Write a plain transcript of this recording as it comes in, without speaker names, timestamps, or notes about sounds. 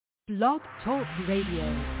Blog Talk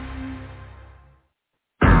Radio.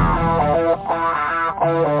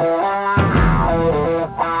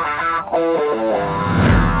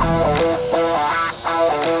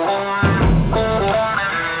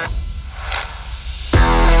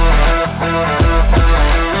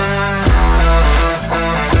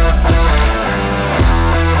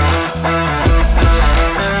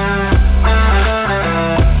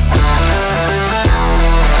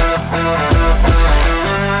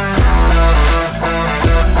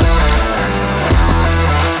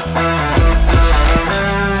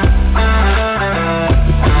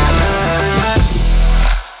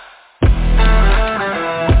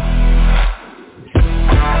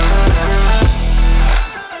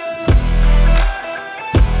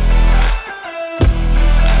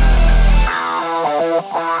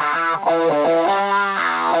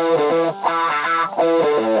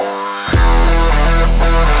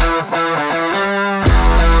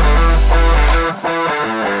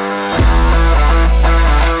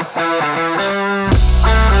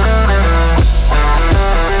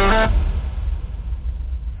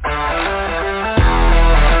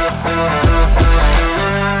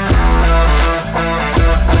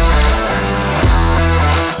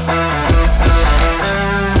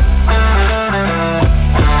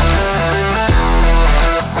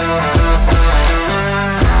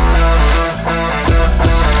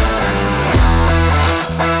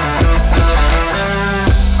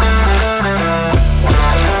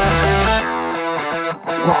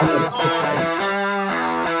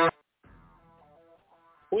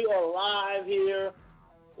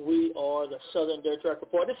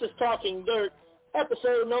 This is Talking Dirt,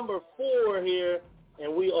 episode number 4 here,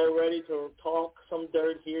 and we are ready to talk some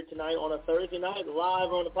dirt here tonight on a Thursday night,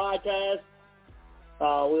 live on the podcast.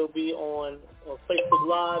 We'll be on Facebook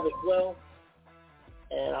Live as well,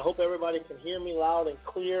 and I hope everybody can hear me loud and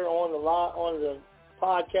clear on the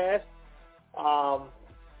podcast. I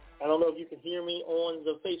don't know if you can hear me on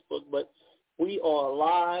the Facebook, but we are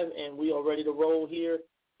live and we are ready to roll here.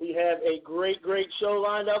 We have a great show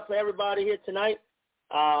lined up for everybody here tonight.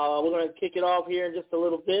 We're going to kick it off here in just a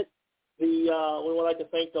little bit. We would like to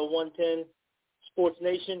thank the 110 Sports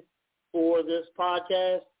Nation for this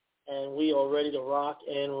podcast, and we are ready to rock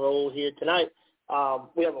and roll here tonight.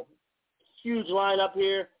 We have a huge lineup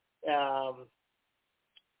here.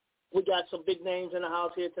 We got some big names in the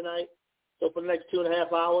house here tonight. So for the next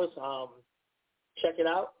 2.5 hours, check it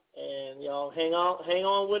out, and hang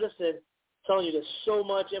on with us. And I'm telling you, there's so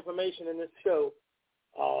much information in this show.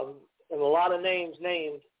 And a lot of names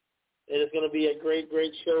named. It is going to be a great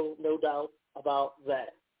show, no doubt about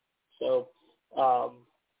that. So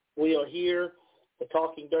we are here. The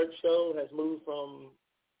Talking Dirt show has moved from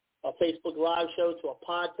a Facebook Live show to a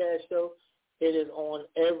podcast show. It is on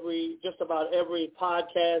just about every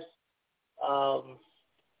podcast. I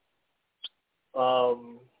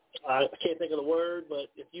can't think of the word, but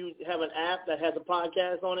if you have an app that has a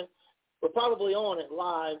podcast on it, we're probably on it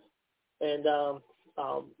live. And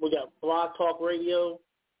we got Blog Talk Radio,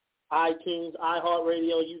 iTunes,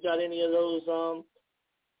 iHeartRadio. You got any of those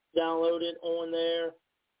downloaded on there?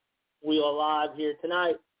 We are live here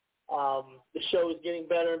tonight. The show is getting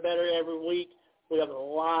better and better every week. We have a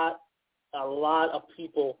lot of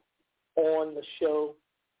people on the show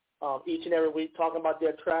each and every week talking about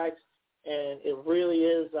their tracks, and it really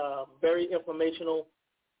is very informational.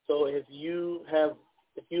 So if you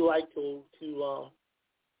like to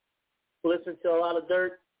listen to a lot of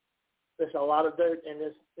dirt, there's a lot of dirt in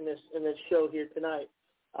this show here tonight.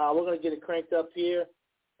 We're going to get it cranked up here,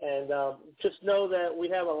 and just know that we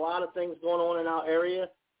have a lot of things going on in our area,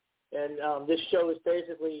 and this show is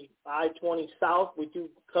basically I-20 South. We do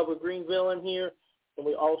cover Greenville in here, and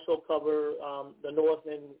we also cover the North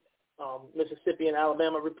and Mississippi and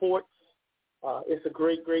Alabama report. It's a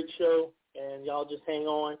great show, and y'all just hang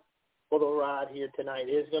on for the ride here tonight.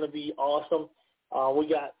 It's going to be awesome. We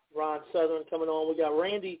got Ron Southern coming on. We got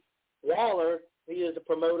Randy Waller. He is the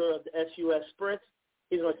promoter of the SUS Sprints.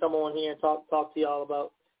 He's going to come on here and talk to y'all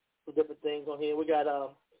about some different things on here. We got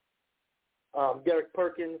Derek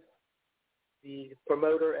Perkins, the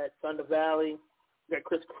promoter at Thunder Valley. We got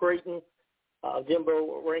Chris Creighton,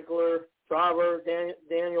 Jimbo Winkler, driver,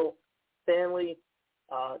 Daniel Stanley.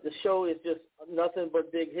 The show is just nothing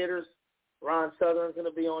but big hitters. Ron Southern's going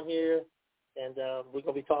to be on here. And we're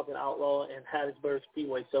going to be talking Outlaw and Hattiesburg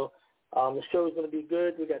Speedway. So the show is going to be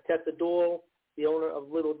good. We got Tessa Doyle, the owner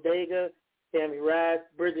of Little Dega, Tammy Rath,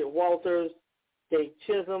 Bridget Walters, Dave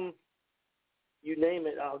Chisholm, you name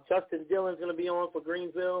it. Justin Dillon's going to be on for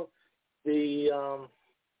Greenville. The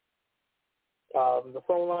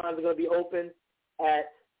phone lines are going to be open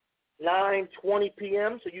at 9:20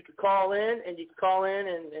 p.m. So you can call in and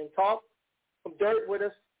talk some dirt with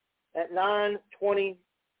us at 9:20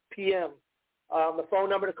 p.m. The phone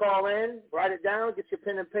number to call in, write it down, get your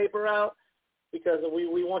pen and paper out, because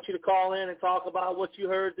we want you to call in and talk about what you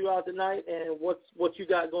heard throughout the night and what you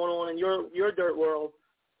got going on in your dirt world.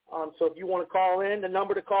 So if you want to call in, the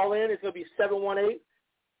number to call in is going to be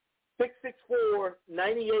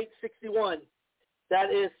 718-664-9861.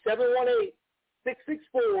 That is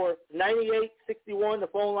 718-664-9861. The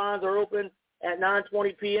phone lines are open at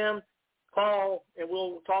 9:20 p.m. Call, and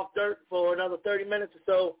we'll talk dirt for another 30 minutes or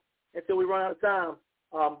so until we run out of time.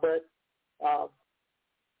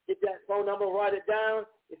 Get that phone number, write it down.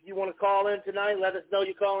 If you want to call in tonight, let us know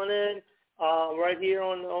you're calling in right here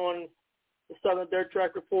on the Southern Dirt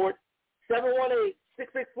Track Report.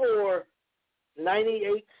 718-664-9861.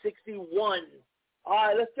 All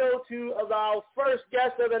right, let's go to our first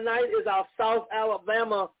guest of the night is our South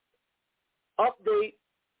Alabama update.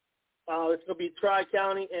 It's going to be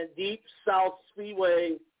Tri-County and Deep South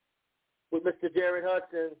Speedway with Mr. Jared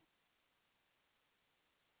Hudson.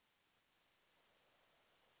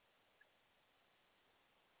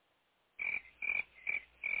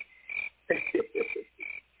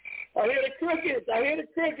 I hear the crickets.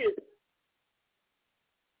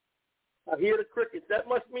 That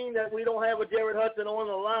must mean that we don't have a Jared Hudson on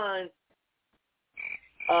the line.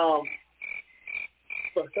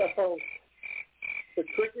 The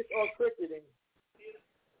crickets are cricketing.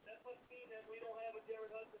 That must mean that we don't have a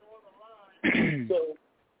Jared Hudson on the line. So,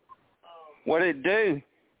 what'd it do?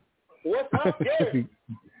 What's up,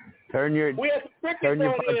 Jared? We have some crickets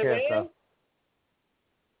on here, man. Off.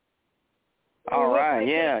 All right,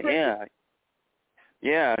 yeah.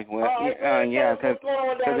 Well, what's going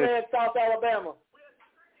on down there in South Alabama?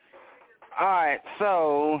 All right,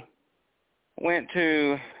 so went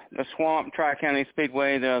to the Swamp Tri-County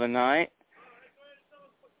Speedway the other night,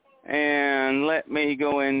 and let me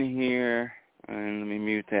go in here and let me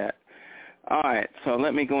mute that. All right, so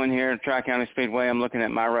let me go in here to Tri-County Speedway. I'm looking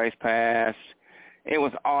at my race pass. It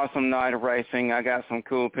was an awesome night of racing. I got some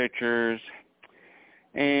cool pictures.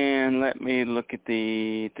 And let me look at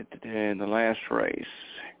the last race.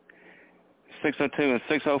 602 and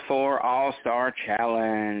 604 All-Star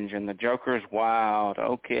Challenge, and the Joker's Wild.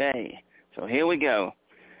 Okay, so here we go.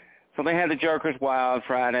 So they had the Joker's Wild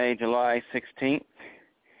Friday, July 16th.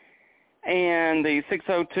 And the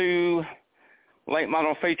 602 late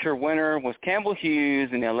model feature winner was Campbell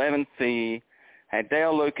Hughes in the 11C. Had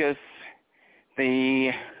Dale Lucas,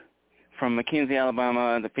 from McKenzie,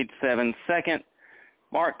 Alabama, the 57 second.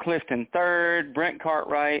 Mark Clifton third, Brent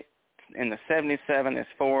Cartwright in the 77 is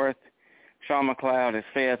fourth, Sean McLeod is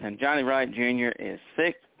fifth, and Johnny Wright Jr. is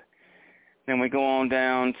sixth. Then we go on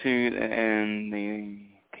down to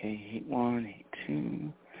Heat 1, Heat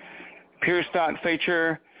 2. Pure Stock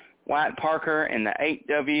feature, Wyatt Parker in the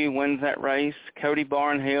 8W wins that race. Cody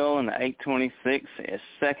Barnhill in the 826 is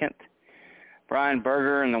second. Brian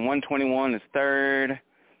Berger in the 121 is third.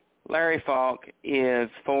 Larry Falk is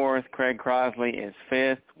fourth. Craig Crosley is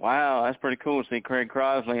fifth. Wow, that's pretty cool to see Craig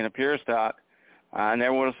Crosley in a Pure Stock. I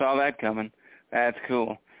never would have saw that coming. That's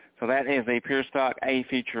cool. So that is a Pure Stock A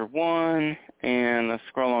Feature 1. And let's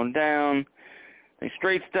scroll on down. The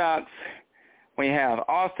Street Stocks, we have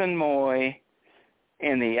Austin Moy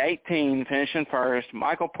in the 18 finishing first.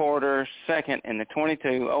 Michael Porter second in the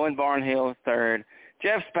 22. Owen Barnhill third.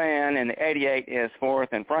 Jeff Spann in the 88 is fourth.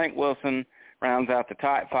 And Frank Wilson rounds out the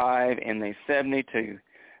top five in the 72.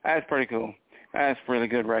 That's pretty cool. That's really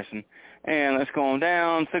good racing. And let's go on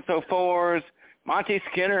down. 604s. Monty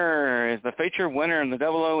Skinner is the feature winner in the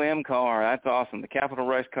 00M car. That's awesome. The Capital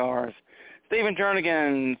Race cars. Stephen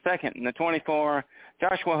Jernigan second in the 24.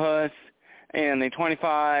 Joshua Huss in the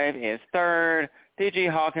 25 is third. T.G.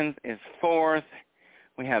 Hawkins is fourth.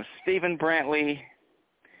 We have Stephen Brantley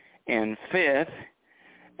in fifth.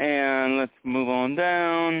 And let's move on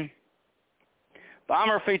down.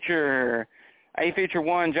 Bomber feature, A Feature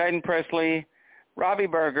 1, Jaden Presley, Robbie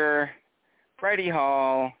Berger, Brady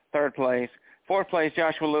Hall, third place. Fourth place,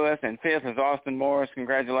 Joshua Lewis, and fifth is Austin Morris.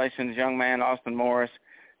 Congratulations, young man Austin Morris,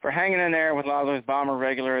 for hanging in there with a lot of those Bomber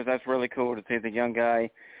regulars. That's really cool to see the young guy.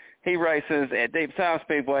 He races at Deep South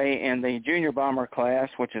Speedway in the Junior Bomber class,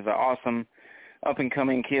 which is an awesome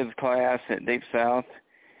up-and-coming kids class at Deep South.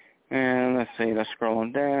 And let's see, let's scroll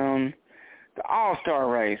on down. The All-Star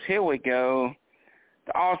Race, here we go.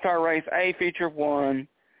 The All-Star Race A Feature 1.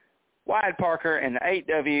 Wyatt Parker in the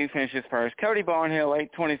 8W finishes first. Cody Barnhill,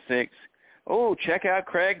 826. Oh, check out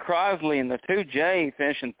Craig Crosley in the 2J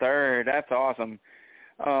finishing third. That's awesome.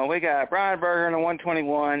 We got Brian Berger in the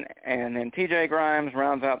 121, and then TJ Grimes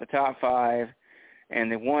rounds out the top five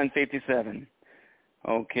and the 157.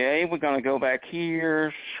 Okay, we're going to go back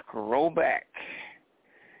here, scroll back,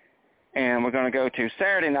 and we're going to go to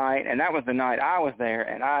Saturday night, and that was the night I was there,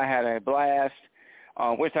 and I had a blast.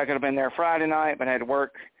 Wish I could have been there Friday night, but I had to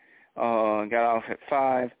work, got off at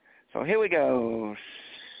 5. So here we go,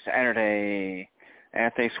 Saturday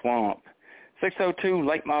at the Swamp. 602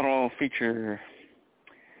 late model feature,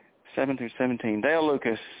 7 through 17. Dale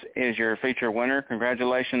Lucas is your feature winner.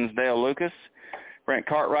 Congratulations, Dale Lucas. Brent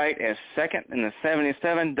Cartwright is second in the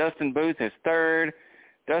 77. Dustin Booth is third.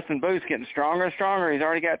 Dustin Booth's getting stronger and stronger. He's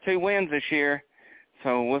already got 2 wins this year.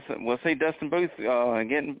 So we'll see Dustin Booth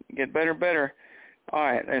get better and better. All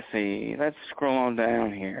right, let's see. Let's scroll on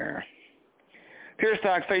down here. Pure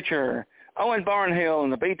Stock feature, Owen Barnhill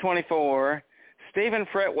in the B24. Stephen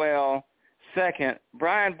Fretwell, second.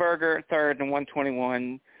 Brian Berger, third in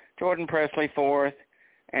 121. Jordan Presley, fourth.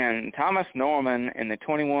 And Thomas Norman in the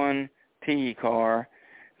 21 T car,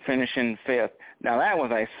 finishing fifth. Now, that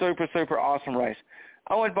was a super, super awesome race.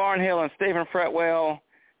 Owen Barnhill and Stephen Fretwell,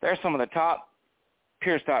 they're some of the top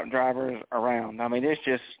Pure Stock drivers around. I mean, it's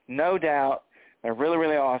just no doubt they're really,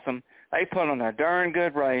 really awesome. They put on a darn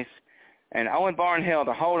good race. And Owen Barnhill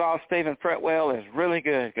to hold off Stephen Fretwell is really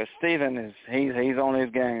good because Stephen he's on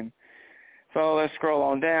his game. So let's scroll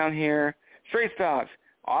on down here. Street Stocks.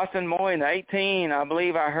 Austin Moy in the 18, I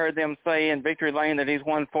believe I heard them say in Victory Lane that he's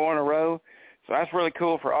won 4 in a row. So that's really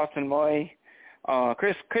cool for Austin Moy.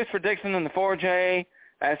 Christopher Dixon in the 4J.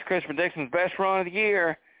 That's Christopher Dixon's best run of the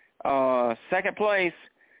year. Second place.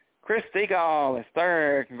 Chris Stegall is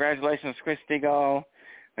third. Congratulations, Chris Stegall.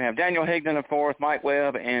 We have Daniel Higdon in fourth, Mike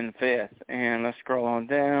Webb in fifth. And let's scroll on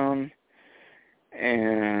down.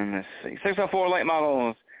 And let's see. 604 late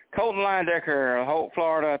models. Colton Leyendecker, Holt,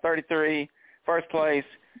 Florida, 33. First place.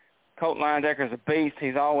 Colton Leyendecker is a beast.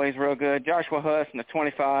 He's always real good. Joshua Huss in the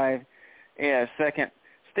 25 is second.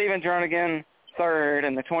 Stephen Jernigan, third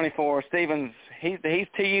in the 24. Stephen's he's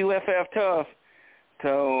TUFF tough.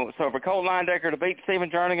 So for Colton Leyendecker to beat Stephen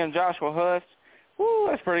Jernigan and Joshua Huss, woo,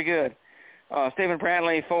 that's pretty good. Stephen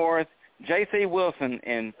Brantley, fourth. J.C. Wilson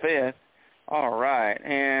in fifth. All right,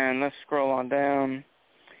 and let's scroll on down.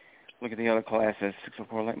 Look at the other classes.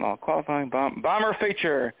 604 late model qualifying. Bomber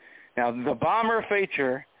feature. Now, the Bomber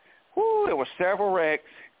feature, there were several wrecks.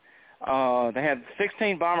 They had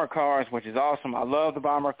 16 Bomber cars, which is awesome. I love the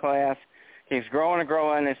Bomber class. It's growing and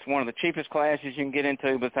growing. It's one of the cheapest classes you can get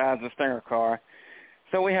into besides the Stinger car.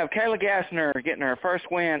 So we have Kayla Gassner getting her first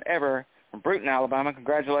win ever from Bruton, Alabama.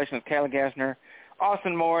 Congratulations, Kayla Gassner.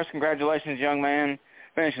 Austin Morris, congratulations, young man,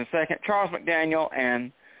 finishing second. Charles McDaniel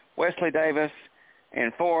and Wesley Davis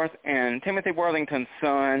in fourth. And Timothy Worthington's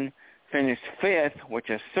son finished fifth, which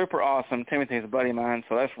is super awesome. Timothy's a buddy of mine,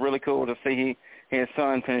 so that's really cool to see his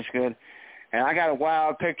son finish good. And I got a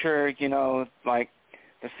wild picture, like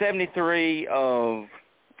the 73 of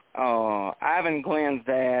Ivan Glenn's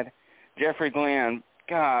dad, Jeffrey Glenn.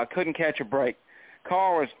 God, couldn't catch a break.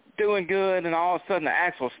 Car was doing good, and all of a sudden the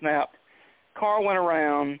axle snapped. Car went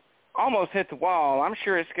around, almost hit the wall. I'm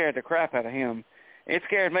sure it scared the crap out of him. It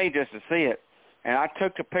scared me just to see it. And I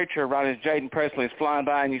took the picture right as Jaden Presley is flying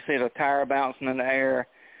by, and you see the tire bouncing in the air,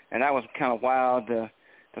 and that was kind of wild to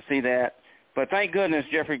see that. But thank goodness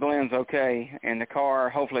Jeffrey Glenn's okay, and the car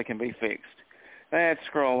hopefully can be fixed. Let's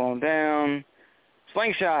scroll on down.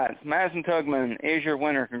 Slingshot, Madison Tugman is your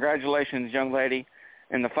winner. Congratulations, young lady,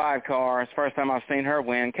 in the 5 car. It's the first time I've seen her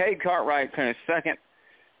win. Cade Cartwright finished second.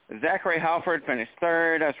 Zachary Halford finished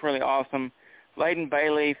third. That's really awesome. Layden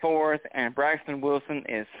Bailey, fourth, and Braxton Wilson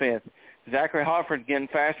is fifth. Zachary Halford's getting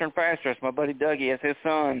faster and faster. It's my buddy Dougie. It's his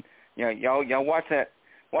son. Y'all watch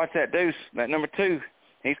that deuce, that number 2.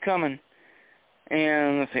 He's coming.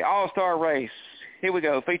 And let's see, all-star race. Here we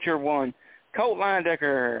go, feature 1. Colt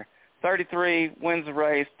Leyendecker, 33, wins the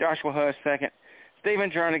race. Joshua Huss, second.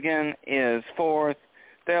 Stephen Jernigan is fourth.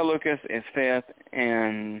 Dale Lucas is fifth.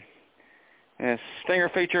 And Stinger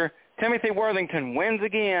feature, Timothy Worthington wins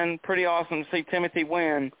again. Pretty awesome to see Timothy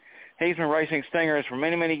win. He's been racing Stingers for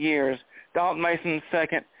many, many years. Dalton Mason,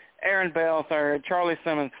 second. Aaron Bell, third. Charlie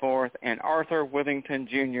Simmons, fourth. And Arthur Withington,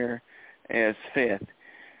 Jr. is fifth.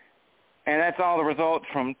 And that's all the results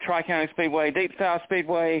from Tri-County Speedway. Deep South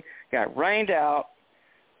Speedway got rained out.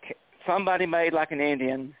 Somebody made like an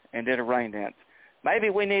Indian and did a rain dance.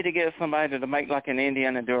 Maybe we need to get somebody to make like an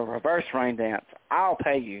Indian and do a reverse rain dance. I'll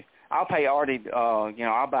pay you. I'll pay Artie,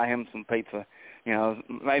 I'll buy him some pizza.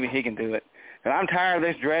 Maybe he can do it. But I'm tired of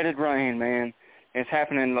this dreaded rain, man. It's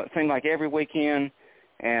happening, it seems like every weekend,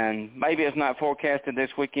 and maybe it's not forecasted this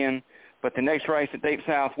weekend, but the next race at Deep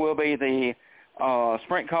South will be the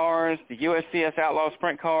sprint cars, the USCS Outlaw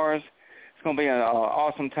sprint cars. It's going to be an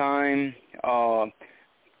awesome time.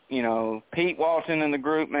 You know, Pete Walton and the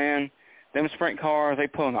group, man, them sprint cars, they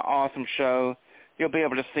put on an awesome show. You'll be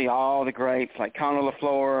able to see all the greats like Conor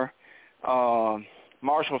LaFleur,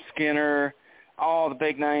 Marshall Skinner, all the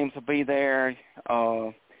big names will be there.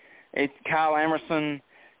 It's Kyle Emerson.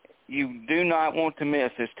 You do not want to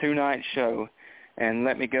miss this two-night show. And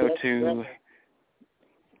let me go to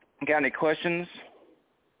 – got any questions?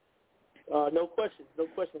 No questions,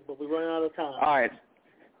 but we're running out of time.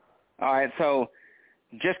 All right, so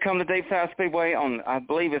just come to Deep South Speedway on, I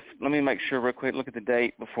believe it's, let me make sure real quick, look at the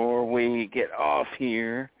date before we get off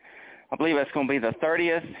here. I believe that's going to be the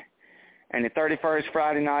 30th and the 31st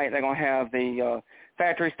Friday night. They're going to have the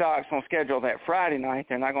factory stocks on schedule that Friday night.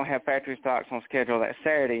 They're not going to have factory stocks on schedule that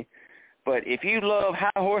Saturday. But if you love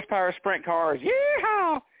high horsepower sprint cars,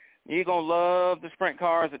 yeehaw, you're going to love the sprint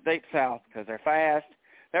cars at Deep South because they're fast.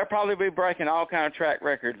 They'll probably be breaking all kind of track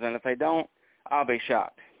records, and if they don't, I'll be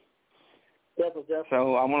shocked. Definitely.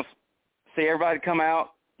 So I want to see everybody come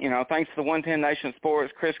out. You know, thanks to the 110 Nation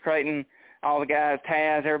Sports, Chris Creighton, all the guys,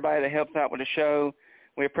 Taz, everybody that helps out with the show.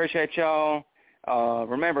 We appreciate y'all.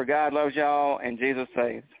 Remember, God loves y'all, and Jesus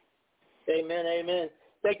saves. Amen, amen.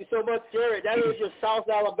 Thank you so much, Jared. That is your South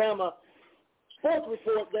Alabama sports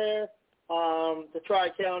report there, the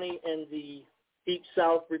Tri-County and the Deep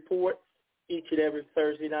South report. Each and every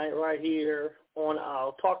Thursday night right here on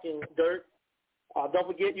our Talking Dirt. Don't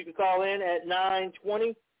forget, you can call in at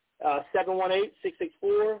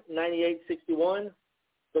 920-718-664-9861,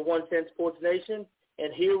 the 110 Sports Nation.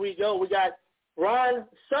 And here we go. We got Ron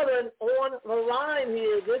Southern on the line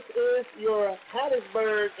here. This is your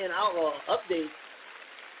Hattiesburg and Outlaw update.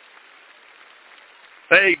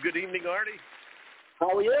 Hey, good evening, Artie. How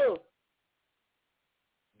are you?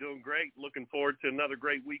 Doing great. Looking forward to another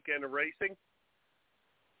great weekend of racing.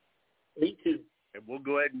 Me too. And we'll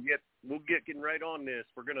go ahead and getting right on this.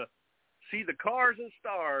 We're going to see the cars and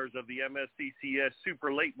stars of the MSCCS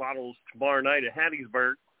Super Late Models tomorrow night at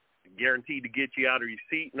Hattiesburg. Guaranteed to get you out of your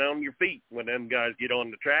seat and on your feet when them guys get on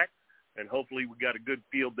the track. And hopefully we got a good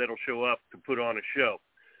field that'll show up to put on a show.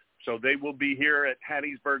 So they will be here at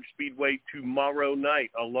Hattiesburg Speedway tomorrow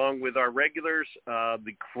night, along with our regulars.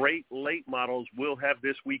 The Crate Late Models will have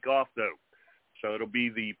this week off, though. So it'll be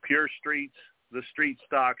the Pure Streets, the Street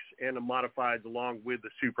Stocks, and the Modifieds, along with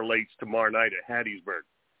the Super Lates tomorrow night at Hattiesburg.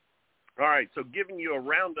 All right, so giving you a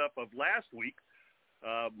roundup of last week,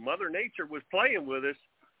 Mother Nature was playing with us.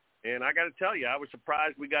 And I got to tell you, I was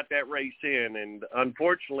surprised we got that race in. And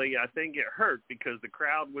unfortunately, I think it hurt because the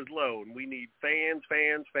crowd was low. And we need fans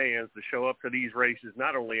to show up to these races,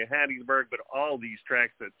 not only at Hattiesburg, but all these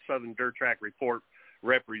tracks that Southern Dirt Track Report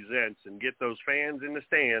represents, and get those fans in the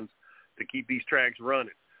stands to keep these tracks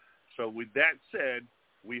running. So with that said,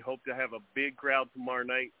 we hope to have a big crowd tomorrow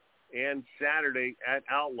night and Saturday at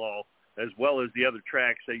Outlaw, as well as the other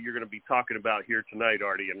tracks that you're going to be talking about here tonight,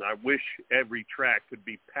 Artie. And I wish every track could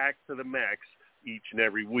be packed to the max each and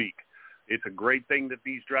every week. It's a great thing that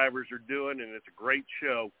these drivers are doing, and it's a great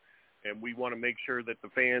show, and we want to make sure that the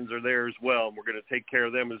fans are there as well. And we're going to take care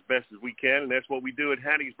of them as best as we can, and that's what we do at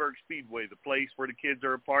Hattiesburg Speedway, the place where the kids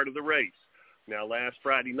are a part of the race. Now, last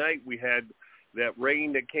Friday night, we had that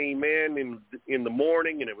rain that came in the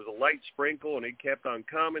morning, and it was a light sprinkle, and it kept on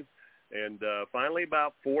coming. And finally,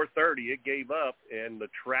 about 4:30, it gave up, and the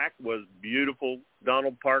track was beautiful.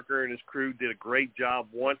 Donald Parker and his crew did a great job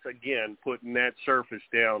once again putting that surface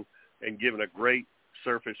down and giving a great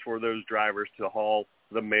surface for those drivers to haul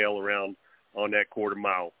the mail around on that quarter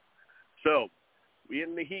mile. So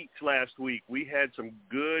in the heats last week, we had some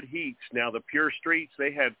good heats. Now, the Pure Streets,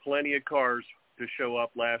 they had plenty of cars to show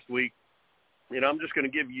up last week. And I'm just going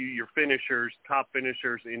to give you your finishers, top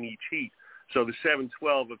finishers in each heat. So the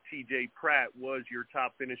 712 of T.J. Pratt was your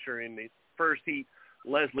top finisher in the first heat.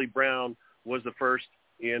 Leslie Brown was the first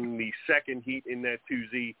in the second heat in that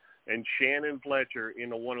 2Z. And Shannon Fletcher in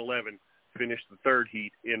the 111 finished the third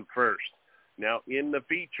heat in first. Now, in the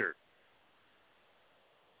feature,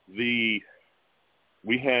 we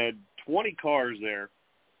had 20 cars there.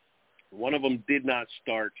 One of them did not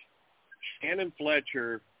start. Shannon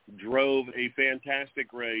Fletcher drove a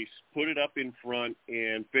fantastic race, put it up in front,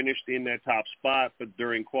 and finished in that top spot. But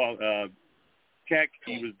during tech,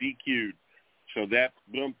 he was DQ'd. So that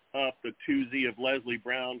bumped up the 2Z of Leslie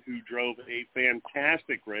Brown, who drove a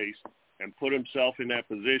fantastic race and put himself in that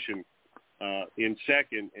position in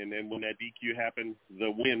second. And then when that DQ happened,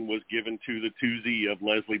 the win was given to the 2Z of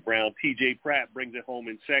Leslie Brown. T.J. Pratt brings it home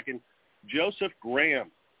in second. Joseph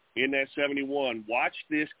Graham in that 71. Watch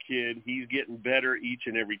this kid. He's getting better each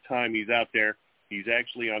and every time he's out there. He's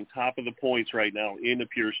actually on top of the points right now in the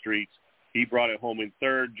Pure Streets. He brought it home in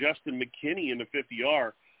third. Justin McKinney in the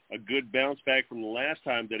 50R, a good bounce back from the last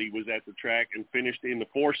time that he was at the track and finished in the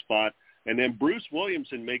fourth spot. And then Bruce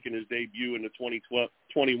Williamson making his debut in the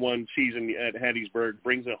 2021 season at Hattiesburg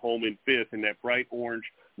brings it home in fifth in that bright orange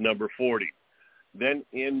number 40. Then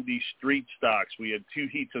in the street stocks, we had two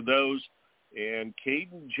heats of those, and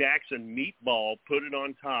Caden Jackson Meatball put it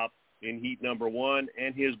on top in heat number one,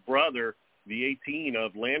 and his brother, the 18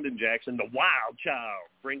 of Landon Jackson, the Wild Child,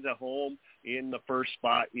 brings it home in the first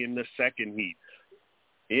spot in the second heat.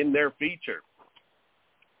 In their feature,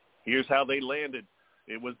 here's how they landed.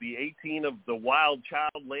 It was the 18 of the Wild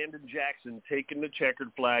Child, Landon Jackson, taking the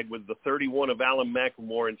checkered flag with the 31 of Alan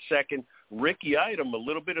McLemore in second. Ricky Item, a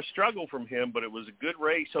little bit of struggle from him, but it was a good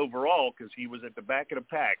race overall because he was at the back of the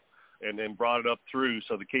pack and then brought it up through.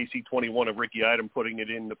 So the KC21 of Ricky Item putting it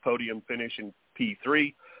in the podium finish in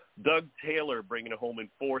P3. Doug Taylor bringing it home in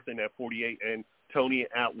fourth in that 48, and Tony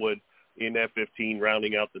Atwood in that 15,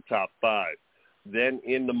 rounding out the top five. Then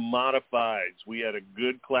in the modifieds, we had a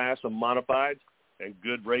good class of modifieds and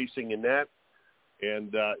good racing in that.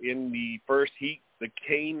 And in the first heat, the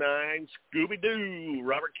K9 Scooby-Doo,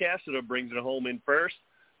 Robert Cassida brings it home in first.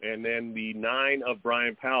 And then the 9 of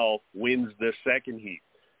Brian Powell wins the second heat.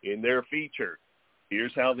 In their feature,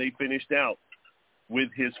 here's how they finished out. With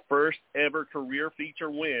his first ever career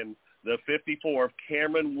feature win, the 54 of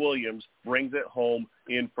Cameron Williams brings it home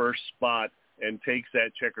in first spot and takes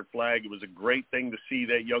that checkered flag. It was a great thing to see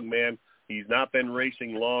that young man. He's not been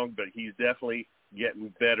racing long, but he's definitely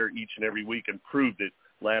getting better each and every week and proved it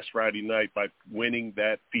last Friday night by winning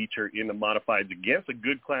that feature in the modifieds against a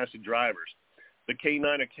good class of drivers. The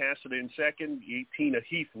K9 of Cassida in second, the 18 of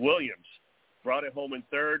Heath Williams brought it home in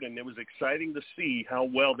third, and it was exciting to see how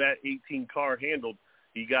well that 18 car handled.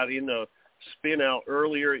 He got in the spin out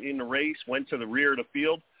earlier in the race, went to the rear of the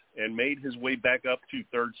field, and made his way back up to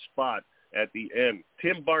third spot at the end.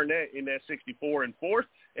 Tim Barnett in that 64 in fourth,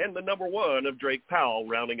 and the number 1 of Drake Powell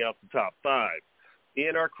rounding out the top five.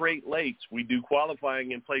 In our crate lates, we do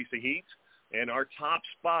qualifying in place of heats, and our top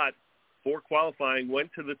spot for qualifying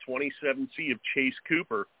went to the 27C of Chase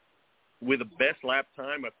Cooper with a best lap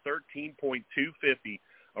time of 13.250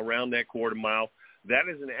 around that quarter mile. That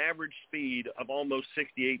is an average speed of almost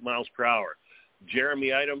 68 miles per hour.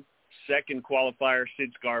 Jeremy Item, second qualifier.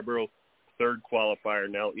 Sid Scarborough, third qualifier.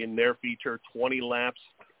 Now, in their feature, 20 laps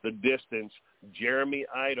the distance, Jeremy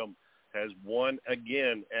Item has won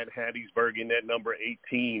again at Hattiesburg in that number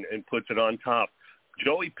 18 and puts it on top.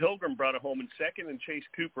 Joey Pilgrim brought it home in second, and Chase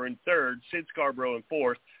Cooper in third, Sid Scarborough in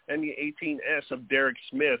fourth, and the 18S of Derek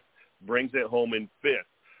Smith brings it home in fifth.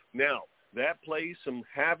 Now, that plays some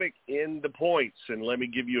havoc in the points, and let me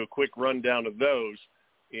give you a quick rundown of those,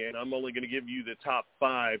 and I'm only going to give you the top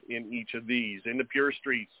five in each of these. In the Pure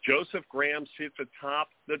Streets, Joseph Graham sits atop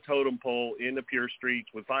the totem pole in the Pure Streets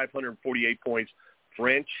with 548 points.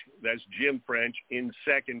 French, that's Jim French, in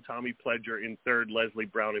second. Tommy Pledger in third. Leslie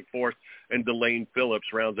Brown in fourth. And Delane Phillips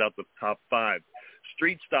rounds out the top five.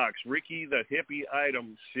 Street Stocks, Ricky the Hippie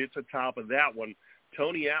Item sits atop of that one.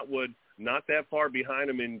 Tony Atwood not that far behind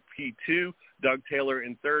him in P2. Doug Taylor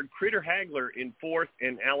in third. Critter Hagler in fourth.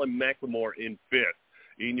 And Alan McLemore in fifth.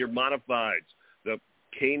 In your modifieds, the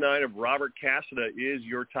K9 of Robert Cassida is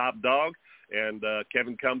your top dog. And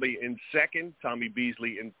Kevin Cumbie in second, Tommy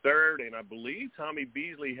Beasley in third, and I believe Tommy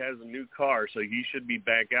Beasley has a new car, so he should be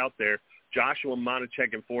back out there. Joshua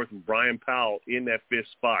Monachek in fourth, and Brian Powell in that fifth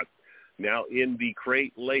spot. Now in the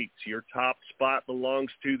crate lates, your top spot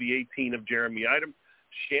belongs to the 18 of Jeremy Item,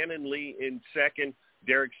 Shannon Lee in second,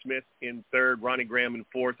 Derek Smith in third, Ronnie Graham in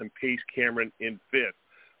fourth, and Pace Cameron in fifth.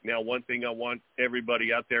 Now, one thing I want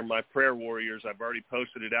everybody out there, my prayer warriors, I've already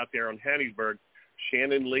posted it out there on Hattiesburg.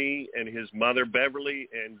 Shannon Lee and his mother, Beverly,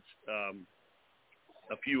 and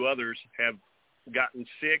a few others have gotten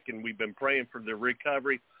sick, and we've been praying for their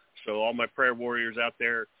recovery. So all my prayer warriors out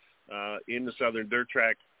there in the Southern Dirt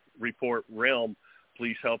Track Report realm,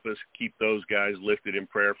 please help us keep those guys lifted in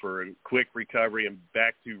prayer for a quick recovery and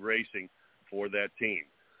back to racing for that team.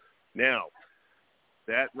 Now,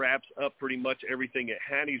 that wraps up pretty much everything at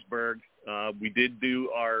Hattiesburg. We did do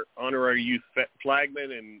our honorary youth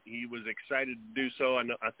flagman, and he was excited to do so.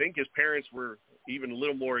 I think his parents were even a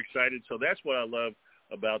little more excited, so that's what I love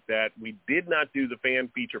about that. We did not do the fan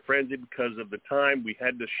feature frenzy because of the time. We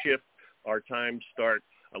had to shift our time start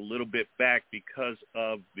a little bit back because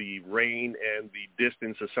of the rain and the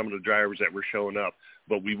distance of some of the drivers that were showing up.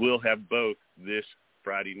 But we will have both this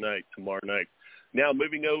Friday night, tomorrow night. Now,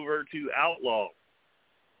 moving over to Outlaw.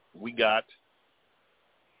 We got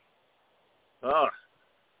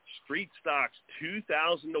Street Stocks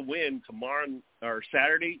 2,000 to win tomorrow or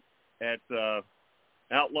Saturday at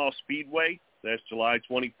Outlaw Speedway. That's July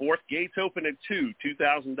 24th. Gates open at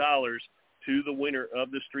 $2,000 to the winner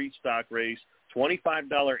of the street stock race.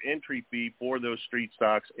 $25 entry fee for those street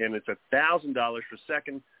stocks, and it's $1,000 for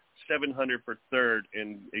second, $700 for third,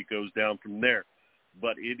 and it goes down from there.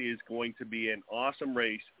 But it is going to be an awesome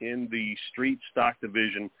race in the street stock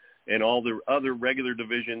division, and all the other regular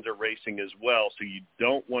divisions are racing as well, so you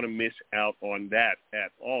don't want to miss out on that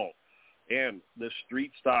at all. And the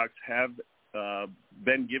street stocks have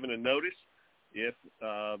been given a notice. If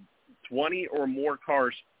 20 or more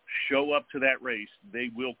cars show up to that race, they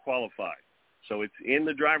will qualify. So it's in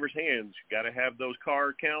the driver's hands. You got to have those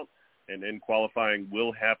car count, and then qualifying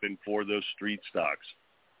will happen for those street stocks.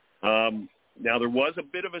 Now, there was a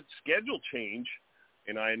bit of a schedule change,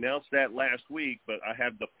 and I announced that last week, but I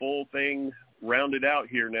have the full thing rounded out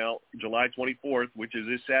here now, July 24th, which is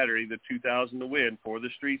this Saturday, the $2,000 to win for the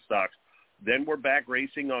street stocks. Then we're back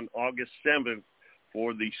racing on August 7th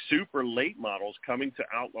for the super late models coming to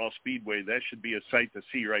Outlaw Speedway. That should be a sight to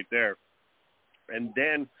see right there. And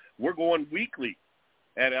then we're going weekly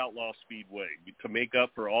at Outlaw Speedway to make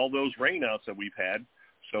up for all those rainouts that we've had.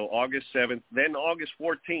 So August 7th, then August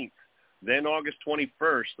 14th, then August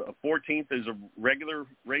 21st. The 14th is a regular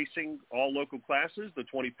racing, all local classes. The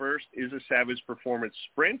 21st is a Savage Performance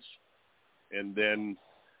Sprints. And then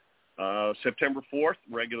September 4th,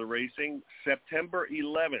 regular racing. September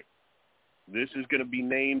 11th, this is going to be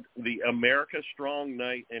named the America Strong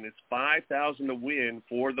Night, and it's $5,000 to win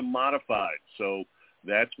for the modified. So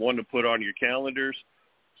that's one to put on your calendars.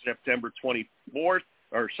 September 24th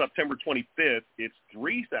or September 25th, it's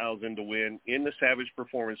 $3,000 to win in the Savage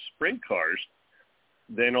Performance Sprint cars.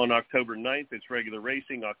 Then on October 9th, it's regular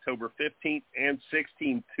racing. October 15th and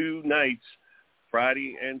 16th, 2 nights,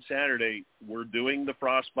 Friday and Saturday, we're doing the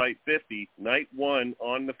Frostbite 50, night 1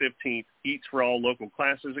 on the 15th, heats for all local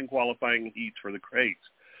classes and qualifying heats for the crates.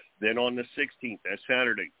 Then on the 16th, that's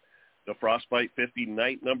Saturday, the Frostbite 50,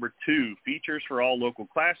 night number 2, features for all local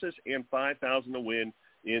classes and $5,000 to win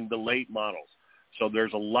in the late models. So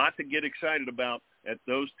there's a lot to get excited about at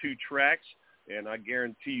those 2 tracks, and I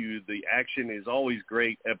guarantee you the action is always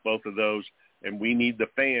great at both of those, and we need the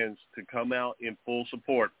fans to come out in full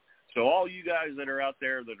support. So all you guys that are out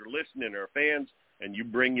there that are listening are fans, and you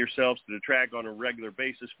bring yourselves to the track on a regular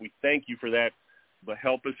basis, we thank you for that, but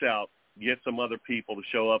help us out. Get some other people to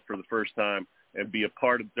show up for the first time and be a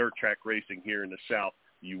part of dirt track racing here in the South.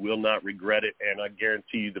 You will not regret it, and I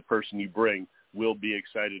guarantee you the person you bring will be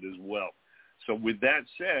excited as well. So with that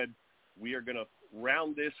said, we are going to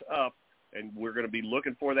round this up, and we're going to be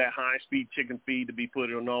looking for that high-speed chicken feed to be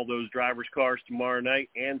put on all those drivers' cars tomorrow night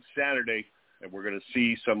and Saturday, and we're going to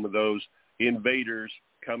see some of those invaders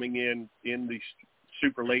coming in the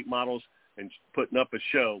super late models and putting up a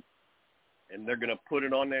show. And they're going to put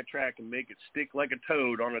it on that track and make it stick like a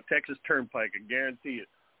toad on a Texas turnpike, I guarantee it.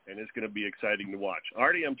 And it's going to be exciting to watch.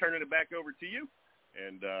 Artie, I'm turning it back over to you,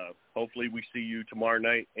 and hopefully we see you tomorrow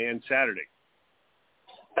night and Saturday.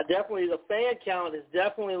 Definitely, the fan count is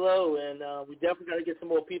definitely low, and we definitely got to get some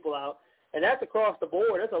more people out. And that's across the board.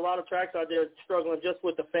 There's a lot of tracks out there struggling just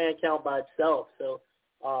with the fan count by itself. So,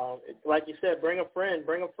 like you said, bring a friend.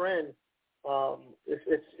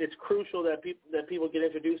 It's crucial that people get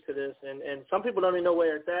introduced to this, and some people don't even know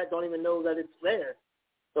where it's at, don't even know that it's there.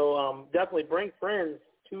 So definitely bring friends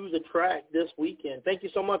to the track this weekend. Thank you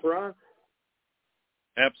so much, Ron.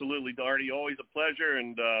 Absolutely, Darty. Always a pleasure,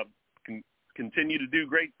 and continue to do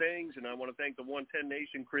great things. And I want to thank the 110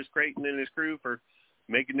 Nation, Chris Creighton and his crew for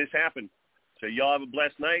making this happen. So y'all have a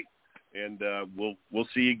blessed night, and we'll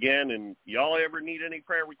see you again. And y'all ever need any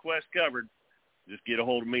prayer requests covered, just get a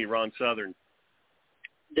hold of me, Ron Southern.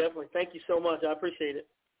 Definitely. Thank you so much. I appreciate it.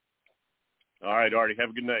 All right, Artie.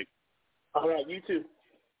 Have a good night. All right, you too.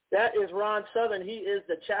 That is Ron Southern. He is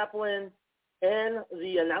the chaplain and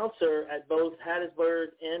the announcer at both Hattiesburg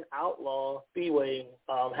and Outlaw Speedway.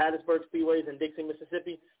 Hattiesburg Speedway is in Dixie,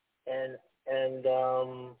 Mississippi, and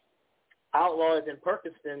Outlaw is in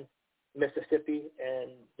Perkinston, Mississippi,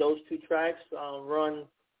 and those 2 tracks run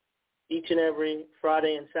each and every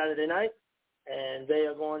Friday and Saturday night. And they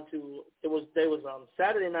are going to – there was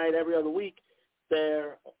Saturday night every other week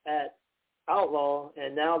there at Outlaw,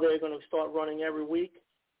 and now they're going to start running every week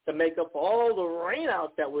to make up for all the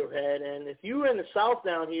rainouts that we've had. And if you're in the South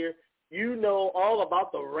down here, you know all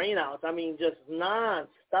about the rainouts. I mean, just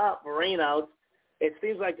nonstop rainouts. It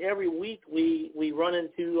seems like every week we run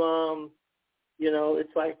into,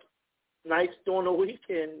 it's like nights during the week,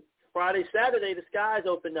 and Friday, Saturday, the skies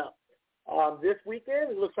open up. This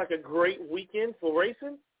weekend, it looks like a great weekend for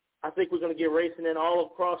racing. I think we're going to get racing in all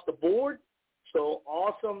across the board. So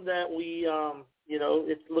awesome that we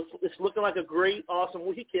it's looking like a great, awesome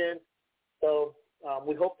weekend. So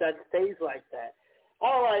we hope that stays like that.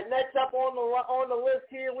 All right, next up on the list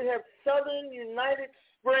here, we have Southern United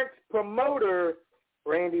Sprint promoter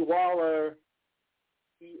Randy Waller.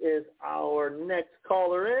 He is our next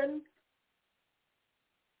caller in.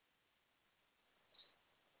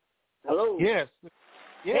 Hello. Yes.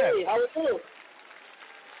 Hey, how are you?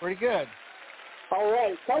 Pretty good. All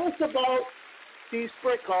right. Tell us about these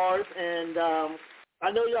sprint cars, and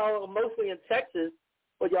I know y'all are mostly in Texas,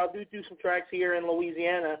 but y'all do some tracks here in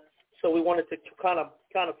Louisiana. So we wanted to kind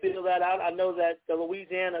of feel that out. I know that the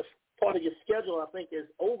Louisiana part of your schedule, I think, is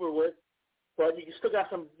over with, but you still got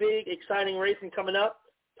some big, exciting racing coming up.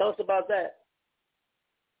 Tell us about that.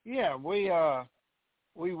 Yeah, we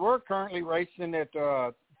were currently racing at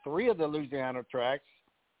 3 of the Louisiana tracks.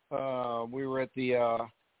 We were at the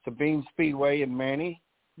Sabine Speedway in Manny.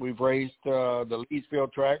 We've raced the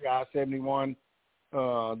Leesville track, I-71,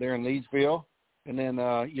 there in Leesville. And then,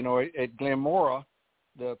 at Glen Mora,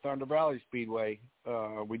 the Thunder Valley Speedway.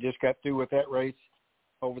 We just got through with that race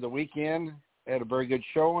over the weekend. Had a very good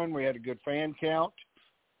showing. We had a good fan count,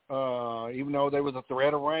 even though there was a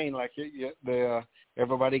threat of rain like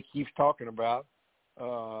everybody keeps talking about.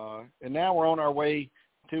 And now we're on our way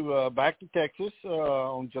to back to Texas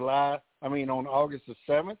on August the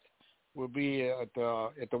 7th. We'll be at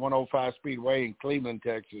the 105 Speedway in Cleveland,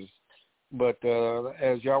 Texas. But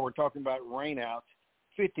as y'all were talking about rain outs,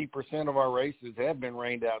 50% of our races have been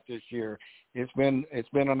rained out this year. It's been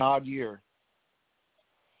an odd year.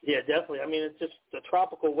 Yeah, definitely. I mean, it's just the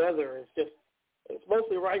tropical weather. It's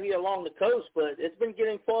mostly right here along the coast, but it's been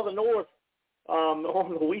getting farther north on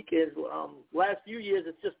the weekends. Last few years,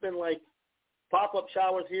 it's just been like pop-up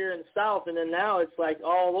showers here in the south, and then now it's like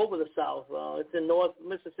all over the south. It's in North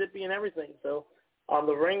Mississippi and everything. So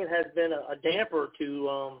the rain has been a damper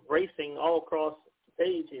to racing all across the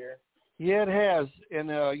stage here. Yeah, it has,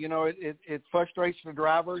 and it frustrates the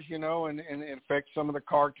drivers, and it affects some of the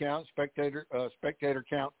car count, spectator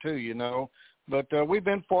count too, But we've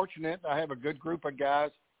been fortunate. I have a good group of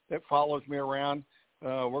guys that follows me around.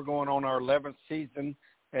 We're going on our 11th season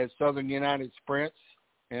as Southern United Sprints,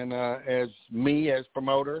 and as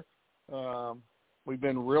promoter, we've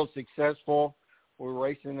been real successful. We're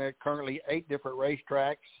racing at currently 8 different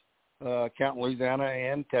racetracks, counting Louisiana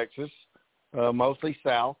and Texas, mostly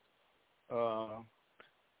south.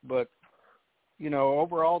 But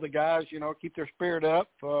overall the guys, keep their spirit up.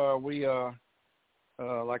 We, like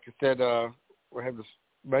I said, we have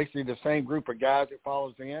basically the same group of guys that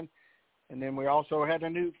follows in. And then we also had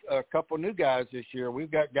a couple new guys this year. We've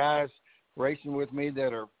got guys racing with me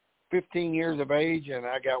that are 15 years of age. And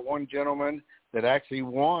I got one gentleman that actually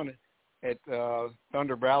won at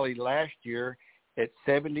Thunder Valley last year at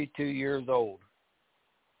 72 years old.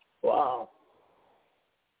 Wow.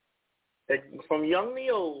 From young to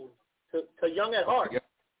old to young at heart. Yep.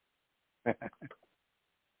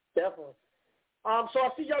 Definitely. So I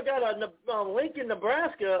see y'all got a Lincoln,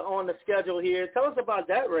 Nebraska on the schedule here. Tell us about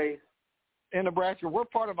that race. In Nebraska, we're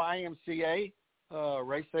part of IMCA,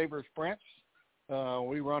 Race Saver Sprints.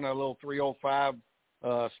 We run a little 305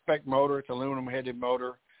 spec motor. It's aluminum-headed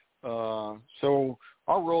motor. So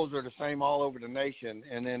our rules are the same all over the nation.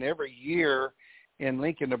 And then every year in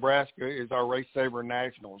Lincoln, Nebraska is our Race Saver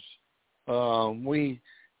Nationals.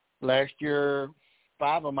 Last year,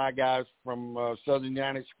 5 of my guys from Southern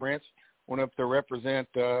United Sprints went up to represent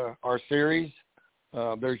our series.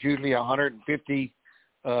 There's usually 150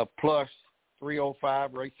 plus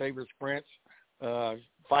 305 Race Saver Sprints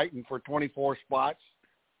fighting for 24 spots.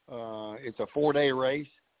 It's a 4-day race.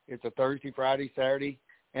 It's a Thursday, Friday, Saturday,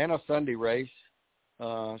 and a Sunday race.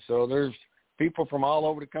 So there's people from all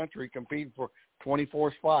over the country competing for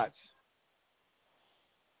 24 spots.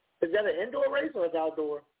 Is that an indoor race or is it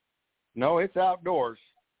outdoor? No, it's outdoors.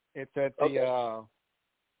 It's at the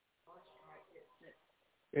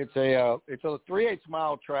it's a 3/8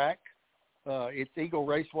 mile track. It's Eagle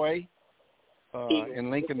Raceway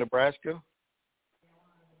in Lincoln, Nebraska.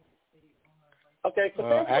 Okay,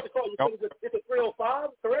 so it's a 305,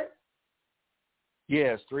 correct?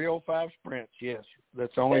 Yes, 305 sprints. Yes,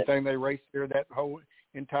 that's the only thing they race there that whole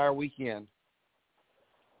entire weekend.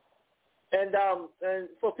 And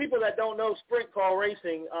for people that don't know sprint car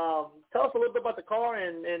racing, tell us a little bit about the car,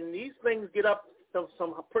 and these things get up to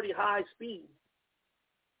some pretty high speed.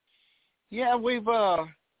 Yeah, we've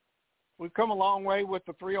come a long way with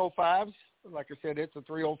the 305s. Like I said, it's a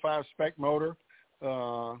 305 spec motor.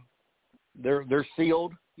 They're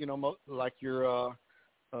sealed, like your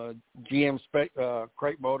GM spec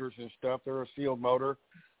crate motors and stuff. They're a sealed motor.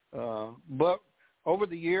 But over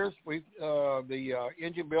the years, the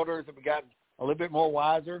engine builders have gotten a little bit more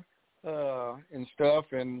wiser and stuff.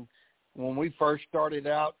 And when we first started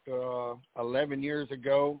out 11 years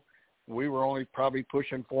ago, we were only probably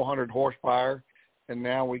pushing 400 horsepower, and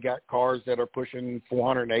now we got cars that are pushing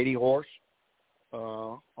 480 horse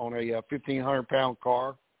on a 1,500-pound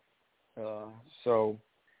car. So,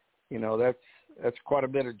 you know, that's quite a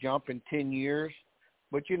bit of jump in 10 years.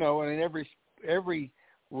 But, you know, and every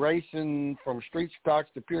racing from street stocks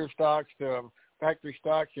to pure stocks to factory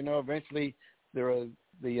stocks, you know, eventually the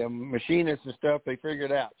machinists and stuff, they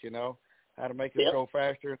figured out, you know, how to make it go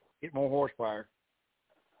faster, get more horsepower.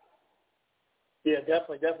 Yeah,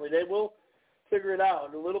 definitely. They will figure it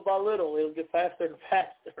out. Little by little, it'll get faster and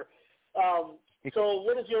faster. So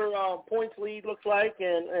what does your points lead look like?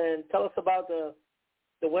 And tell us about the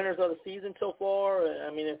winners of the season so far. I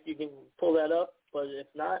mean, if you can pull that up, but if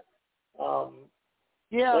not,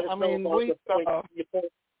 yeah, I mean, your point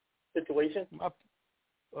situation.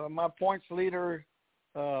 My points leader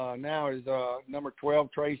now is number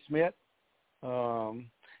 12, Trey Smith.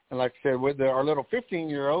 And like I said, with our little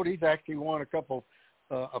 15-year-old, he's actually won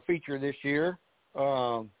a feature this year.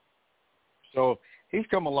 So he's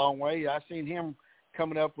come a long way. I seen him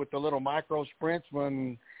coming up with the little micro sprints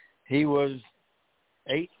when he was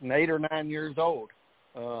 8 or 9 years old.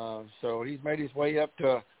 So he's made his way up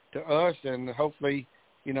to us, and hopefully,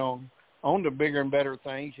 you know, on to bigger and better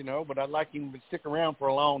things, you know. But I'd like him to stick around for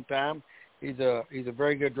a long time. He's a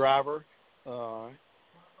very good driver.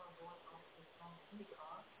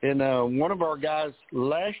 And one of our guys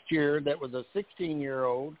last year that was a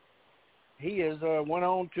 16-year-old, he went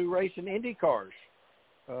on to racing Indy cars.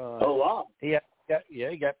 Oh, wow. He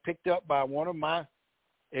got picked up by one of my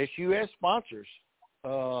SUS sponsors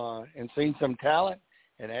and seen some talent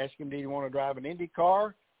and asked him, did he want to drive an Indy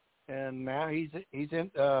car? And now he's in.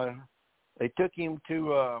 They took him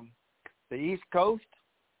to the East Coast.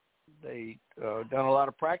 They done a lot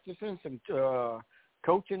of practicing, some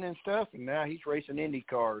coaching and stuff, and now he's racing Indy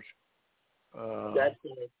cars. That's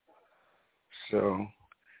good.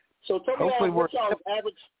 So tell me what's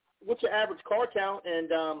your average car count,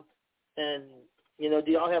 and you know,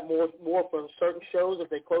 do y'all have more for certain shows if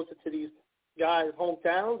they're closer to these guys'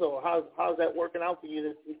 hometowns, or how's that working out for you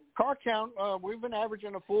this week? Car count, we've been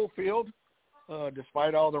averaging a full field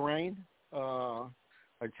despite all the rain. Like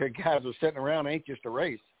I said, guys are sitting around anxious to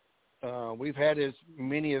race. We've had as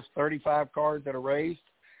many as 35 cars that are raced,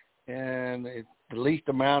 and the least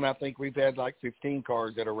amount I think we've had like 15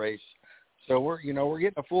 cars that are raced. So we're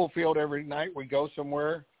getting a full field every night. We go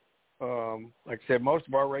somewhere. Like I said, most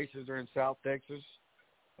of our races are in South Texas.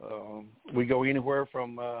 We go anywhere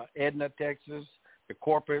from Edna, Texas, to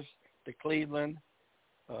Corpus, to Cleveland,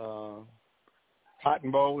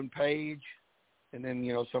 Cotton Bowl and Page, and then,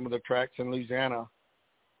 you know, some of the tracks in Louisiana.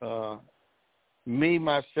 Me,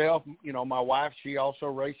 myself, you know, my wife, she also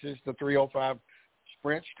races the 305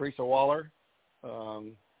 Sprints, Teresa Waller.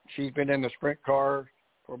 She's been in the sprint car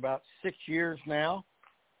for about 6 years now.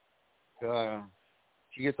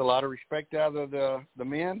 She gets a lot of respect out of the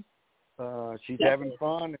men. She's having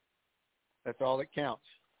fun. That's all that counts.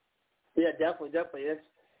 Yeah, definitely.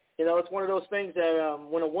 It's one of those things that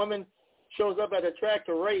when a woman shows up at a track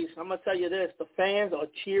to race, I'm going to tell you this, the fans are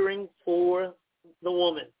cheering for the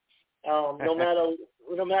woman. No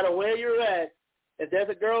matter where you're at, if there's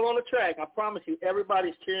a girl on the track, I promise you,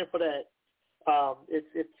 everybody's cheering for that.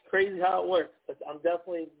 It's crazy how it works. I'm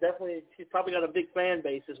definitely. She's probably got a big fan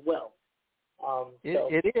base as well.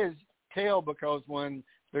 It is tell because when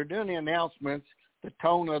they're doing the announcements, the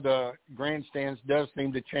tone of the grandstands does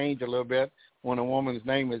seem to change a little bit when a woman's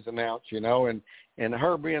name is announced, you know, and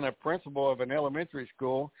her being a principal of an elementary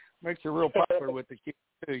school makes her real popular with the kids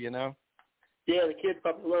too, you know. Yeah, the kids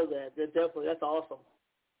probably love that. That's awesome.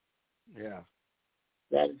 Yeah.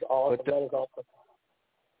 That is awesome. That is awesome.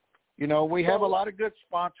 You know, we have a lot of good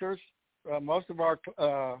sponsors. Most of our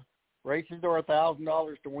races are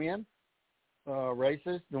 $1,000 to win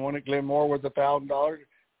races. The one at Glenmore was $1,000,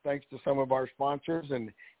 thanks to some of our sponsors.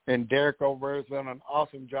 And Derek over has done an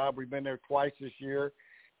awesome job. We've been there twice this year,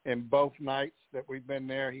 and both nights that we've been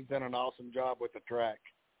there, he's done an awesome job with the track.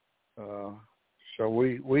 So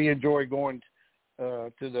we enjoy going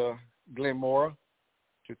to the Glenmore,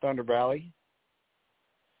 to Thunder Valley.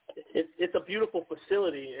 It's a beautiful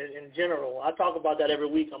facility in general. I talk about that every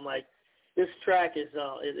week. I'm like, this track is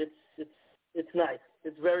it's nice.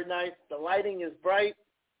 It's very nice. The lighting is bright.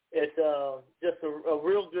 It's just a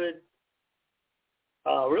real good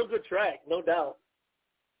track, no doubt.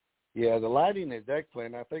 Yeah, the lighting is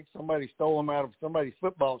excellent. I think somebody stole them out of somebody's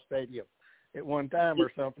football stadium at one time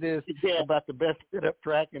or something. It's about the best fit-up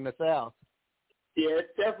track in the South. Yeah,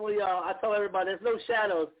 it's definitely. I tell everybody, there's no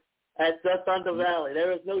shadows at the Thunder Valley.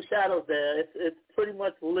 There is no shadows there. It's pretty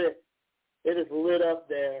much lit. It is lit up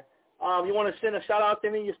there. You want to send a shout-out to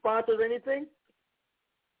any of your sponsors or anything?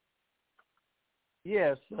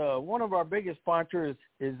 Yes. One of our biggest sponsors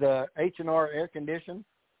is H&R Air Condition.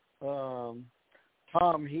 Tom,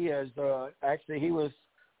 he has he was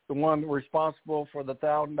the one responsible for the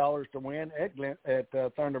 $1,000 to win at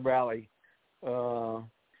Thunder Valley.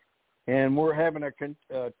 And we're having a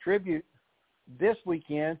tribute this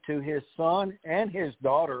weekend to his son and his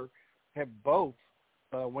daughter have both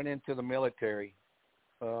went into the military,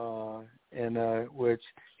 and which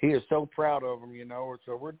he is so proud of them,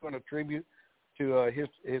 So we're doing a tribute to his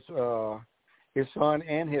son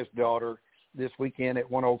and his daughter this weekend at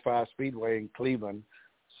 105 Speedway in Cleveland.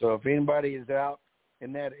 So if anybody is out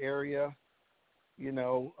in that area,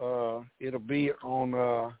 it'll be on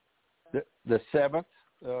the 7th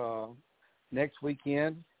next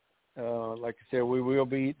weekend. Like I said, we will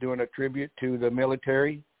be doing a tribute to the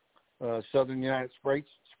military. Southern United Sprints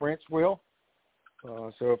will.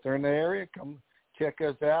 So if they're in the area, come check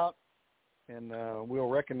us out, and we'll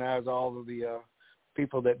recognize all of the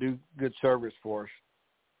people that do good service for us.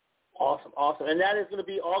 Awesome. And that is going to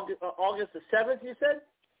be August the 7th, you said?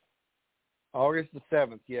 August the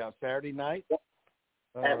 7th, yeah, Saturday night.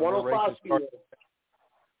 At 105 Speedway.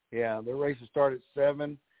 Yeah, the races start at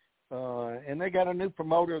 7, and they got a new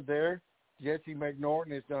promoter there. Jesse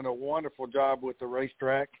McNorton has done a wonderful job with the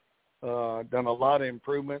racetrack, done a lot of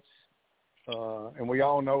improvements, and we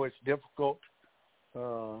all know it's difficult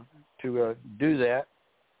to do that,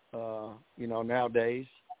 nowadays.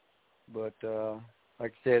 But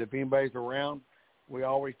like I said, if anybody's around, we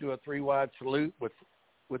always do a 3-wide salute with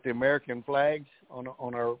the American flags on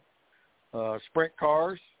our sprint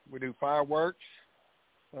cars. We do fireworks.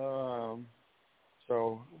 So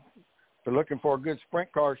if you're looking for a good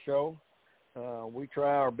sprint car show, we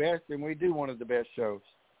try our best, and we do one of the best shows.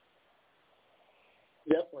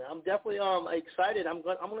 Definitely. I'm definitely excited. I'm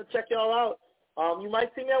going to check y'all out. You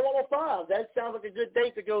might see me at 105. That sounds like a good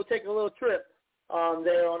date to go take a little trip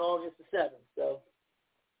there on August the 7th. So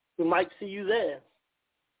we might see you there.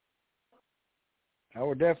 I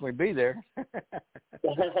will definitely be there.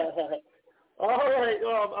 All right.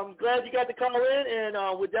 Well, I'm glad you got to call in, and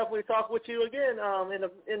we'll definitely talk with you again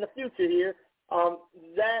in the future here.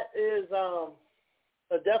 That is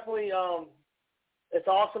definitely it's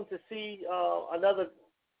awesome to see another.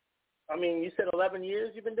 I mean, you said 11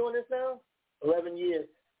 years you've been doing this now? 11 years.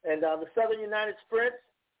 And the Southern United Sprints,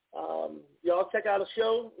 y'all check out a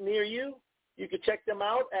show near you. You can check them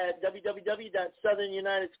out at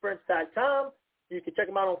www.southernunitedsprints.com. You can check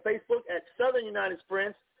them out on Facebook at Southern United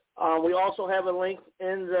Sprints. We also have a link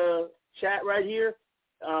in the chat right here.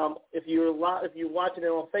 If you're watching it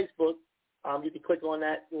on Facebook, you can click on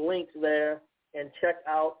that link there and check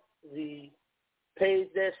out the page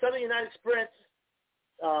there. Southern United Sprints.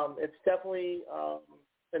 It's definitely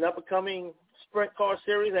an up-and-coming sprint car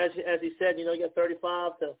series. As he said, you got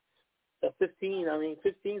 35 to 15. I mean,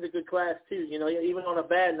 15 is a good class too. Even on a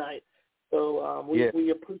bad night. So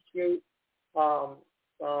we appreciate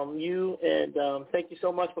you, and thank you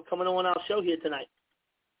so much for coming on our show here tonight.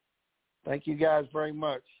 Thank you guys very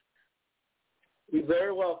much. You're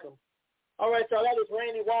very welcome. All right, so that is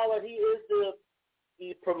Randy Waller. He is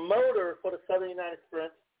the promoter for the Southern United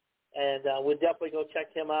Sprints, and we'll definitely go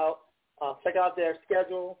check him out. Check out their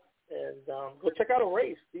schedule, and go check out a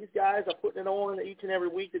race. These guys are putting it on each and every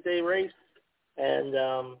week that they race, and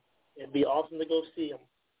it'd be awesome to go see them.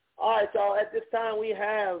 All right, so at this time we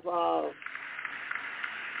have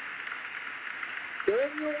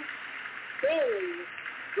Daniel Perry,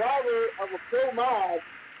 driver of a Pro Mod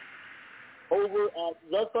over at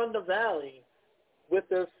the Thunder Valley,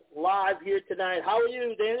 with us live here tonight. How are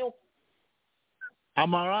you, Daniel?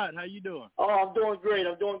 I'm all right. How you doing? Oh, I'm doing great.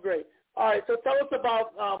 All right, so tell us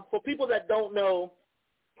about, for people that don't know,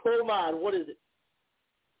 Pro Mod, what is it?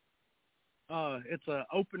 It's an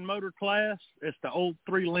open motor class. It's the old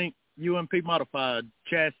 3-link UMP modified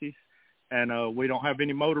chassis, and we don't have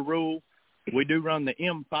any motor rule. We do run the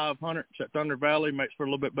M500 at Thunder Valley. Makes for a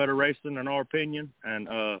little bit better racing in our opinion, and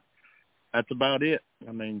that's about it.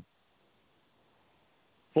 I mean,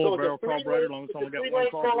 full barrel carburetor, as long as it's only got one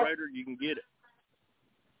carburetor, you can get it.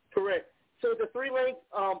 Correct. So it's a 3-link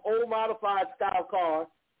old modified style car.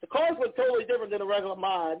 The cars look totally different than a regular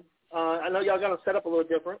mod. I know y'all got them set up a little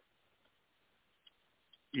different.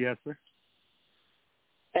 Yes, sir.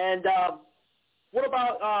 And what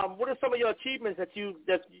about what are some of your achievements that you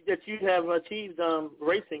have achieved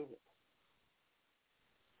racing?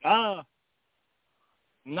 Not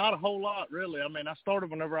a whole lot, really. I mean, I started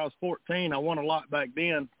whenever I was 14. I won a lot back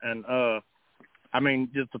then, and I mean,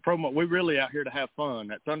 just the promo. We're really out here to have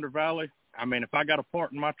fun at Thunder Valley. I mean, if I got a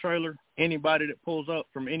part in my trailer, anybody that pulls up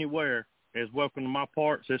from anywhere is welcome to my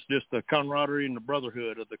parts. It's just the camaraderie and the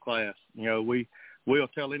brotherhood of the class. You know, we'll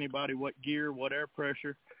tell anybody what gear, what air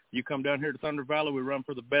pressure. You come down here to Thunder Valley, we run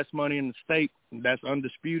for the best money in the state. That's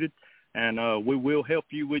undisputed. And we will help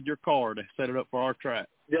you with your car to set it up for our track.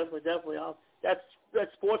 Definitely.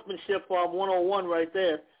 That's sportsmanship 101 right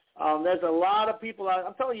there. There's a lot of people.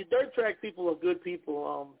 I'm telling you, dirt track people are good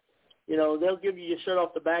people. You know, they'll give you your shirt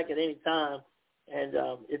off the back at any time. And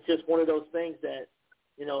it's just one of those things that,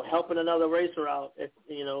 you know, helping another racer out. If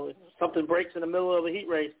something breaks in the middle of a heat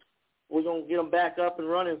race, we're going to get them back up and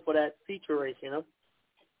running for that feature race, you know?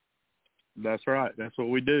 That's right. That's what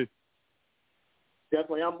we do.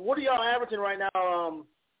 Definitely. What are y'all averaging right now,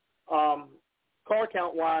 car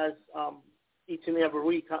count-wise, each and every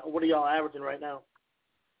week? What are y'all averaging right now?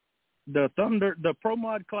 The Pro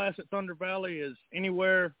Mod class at Thunder Valley is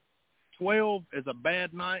anywhere 12 is a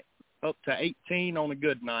bad night up to 18 on a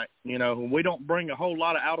good night. You know, we don't bring a whole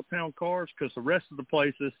lot of out-of-town cars because the rest of the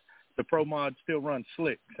places, the Pro Mod still runs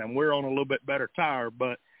slicks, and we're on a little bit better tire.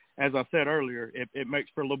 But as I said earlier, it makes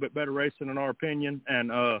for a little bit better racing in our opinion, and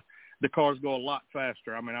the cars go a lot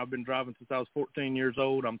faster. I mean, I've been driving since I was 14 years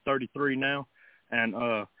old. I'm 33 now, and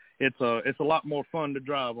it's a lot more fun to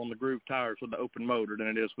drive on the groove tires with the open motor than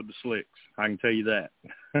it is with the slicks. I can tell you that.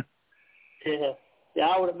 Yeah,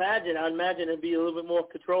 I would imagine. I'd imagine it'd be a little bit more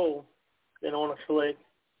control than on a slick.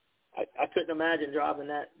 I couldn't imagine driving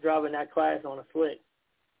that class on a slick.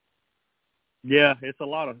 Yeah, it's a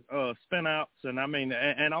lot of spin outs, and I mean,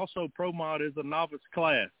 and also Pro Mod is a novice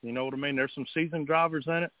class. You know what I mean? There's some seasoned drivers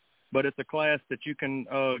in it, but it's a class that you can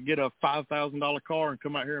get a $5,000 car and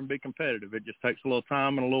come out here and be competitive. It just takes a little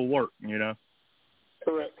time and a little work, you know.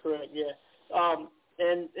 Correct, yeah.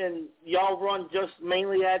 And y'all run just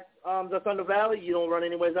mainly at the Thunder Valley? You don't run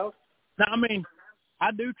anywhere else? No, I mean,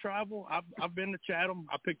 I do travel. I've been to Chatham.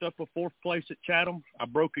 I picked up a 4th place at Chatham. I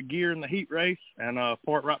broke a gear in the heat race and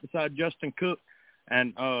parked right beside Justin Cook.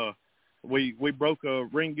 And we broke a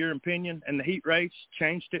ring gear and pinion in the heat race,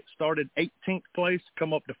 changed it, started 18th place,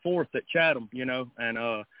 come up to 4th at Chatham, you know. And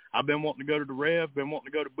I've been wanting to go to the Rev, been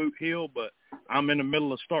wanting to go to Boot Hill, but I'm in the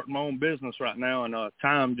middle of starting my own business right now, and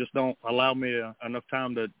time just don't allow me enough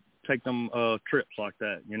time to take them trips like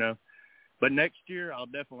that, you know. But next year I'll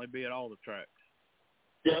definitely be at all the tracks.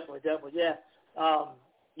 Definitely, yeah.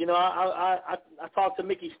 You know, I talked to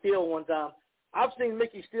Mickey Steele one time. I've seen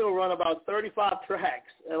Mickey Steele run about 35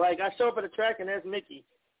 tracks. Like, I show up at a track and there's Mickey.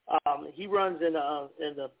 He runs in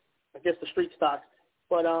the I guess the street stocks,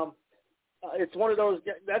 but it's one of those.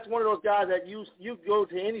 That's one of those guys that you go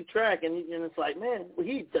to any track and it's like, man,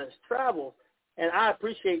 he just travels. And I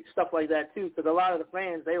appreciate stuff like that too, because a lot of the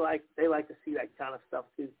fans they like to see that kind of stuff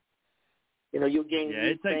too. You know, you gain. Yeah,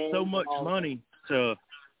 it takes so much money to.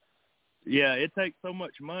 Yeah, it takes so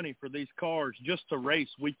much money for these cars just to race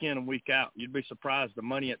week in and week out. You'd be surprised the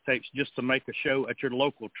money it takes just to make a show at your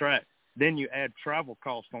local track. Then you add travel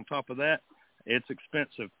costs on top of that. It's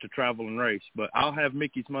expensive to travel and race. But I'll have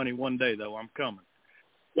Mickey's money one day, though. I'm coming.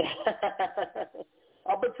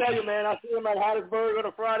 I'll tell you, man, I see him at Hattiesburg on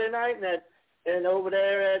a Friday night and over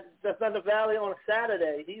there at the Thunder Valley on a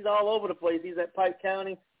Saturday. He's all over the place. He's at Pike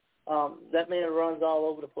County. That man runs all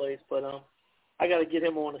over the place. But I got to get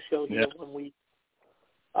him on the show here one week.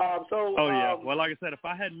 Well, like I said, if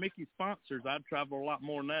I had Mickey sponsors, I'd travel a lot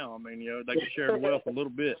more now. I mean, you know, they could share the wealth a little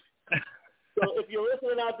bit. So if you're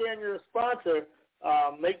listening out there and you're a sponsor,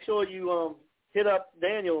 make sure you hit up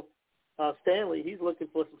Daniel Stanley. He's looking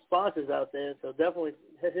for some sponsors out there, so definitely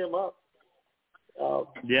hit him up.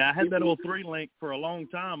 I had that old 3-link for a long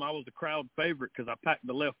time. I was the crowd favorite because I packed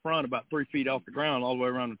the left front about 3 feet off the ground all the way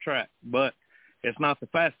around the track. But it's not the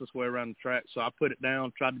fastest way around the track, so I put it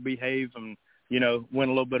down, tried to behave, and, you know, win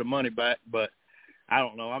a little bit of money back. But I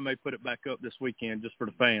don't know. I may put it back up this weekend just for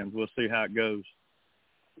the fans. We'll see how it goes.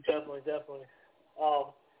 Definitely.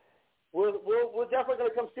 We're definitely going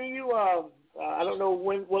to come see you. I don't know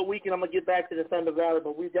what weekend I'm going to get back to the Thunder Valley,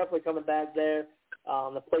 but we're definitely coming back there.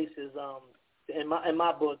 The place is, in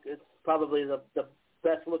my book, it's probably the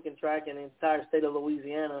best-looking track in the entire state of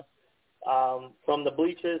Louisiana. From the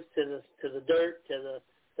bleachers to the dirt to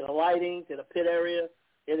the lighting to the pit area,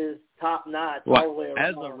 it is top notch all the way around.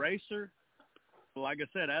 As a racer, like I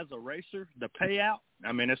said, the payout.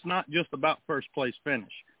 I mean, it's not just about first place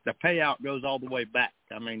finish. The payout goes all the way back.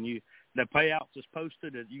 I mean, the payouts is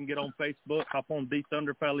posted. You can get on Facebook, hop on the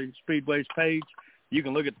Thunder Valley Speedway's page. You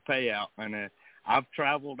can look at the payout. And I've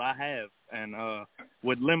traveled. I have. And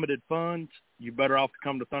with limited funds, you're better off to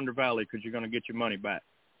come to Thunder Valley because you're going to get your money back.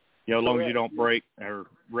 You know, as long as you don't break or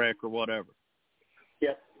wreck or whatever.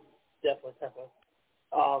 Yep, definitely.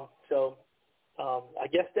 I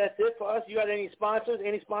guess that's it for us. You got any sponsors?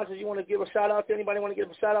 Any sponsors you want to give a shout out to? Anybody want to give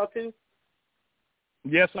a shout out to?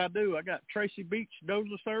 Yes, I do. I got Tracy Beach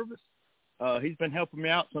Dozer Service. He's been helping me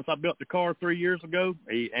out since I built the car 3 years ago.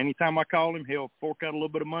 Anytime I call him, he'll fork out a little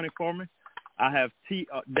bit of money for me. I have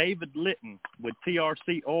David Litton with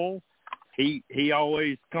TRC Oil. He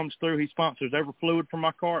always comes through. He sponsors every fluid for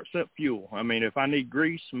my car except fuel. I mean, if I need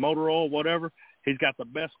grease, motor oil, whatever, he's got the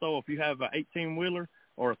best oil. If you have an 18-wheeler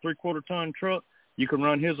or a 3/4-ton truck, you can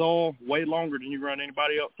run his oil way longer than you run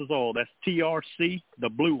anybody else's oil. That's TRC, the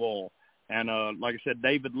blue oil. And like I said,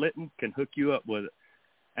 David Litton can hook you up with it.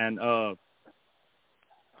 And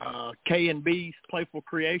K&B's Playful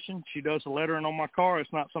Creation, she does the lettering on my car.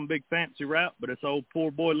 It's not some big fancy wrap, but it's an old poor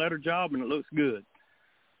boy letter job, and it looks good.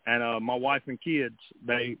 And my wife and kids,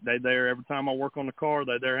 they there every time I work on the car.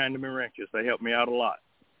 They're there handing me wrenches. They help me out a lot.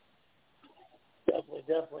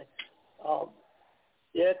 Definitely.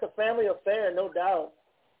 Yeah, it's a family affair, no doubt.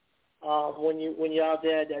 When you're out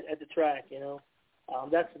there at the track, you know,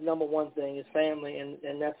 that's the number one thing is family, and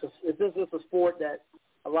this is a sport that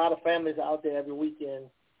a lot of families are out there every weekend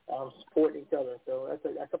supporting each other. So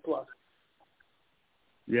that's a plus.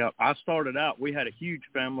 Yeah, I started out, we had a huge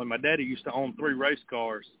family. My daddy used to own 3 race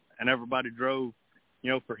cars, and everybody drove,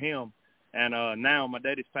 you know, for him. And now my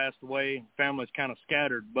daddy's passed away. Family's kind of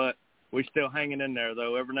scattered, but we still hanging in there,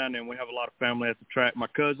 though. Every now and then we have a lot of family at the track. My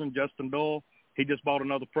cousin, Justin Doyle, he just bought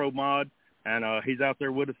another Pro Mod, and he's out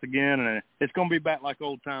there with us again. And it's going to be back like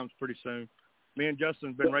old times pretty soon. Me and Justin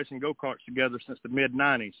have been racing go-karts together since the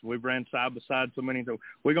mid-'90s. We've ran side by side so many. So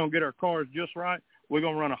we're going to get our cars just right. We're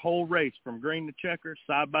going to run a whole race from green to checker,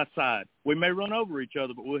 side by side. We may run over each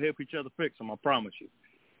other, but we'll help each other fix them, I promise you.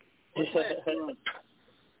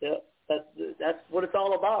 Yeah, that's what it's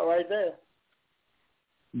all about right there.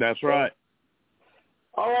 That's right.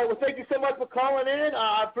 All right, well, thank you so much for calling in.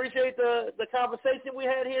 I appreciate the conversation we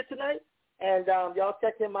had here tonight. And y'all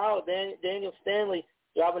check him out, Daniel Stanley,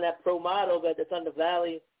 driving that Pro Model that's Thunder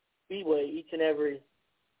Valley Speedway each and every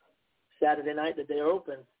Saturday night that they're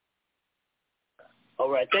open. All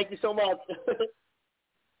right, thank you so much.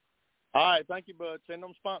 All right, thank you, bud. Send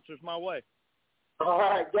them sponsors my way. All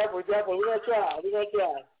right, definitely. We're going to try.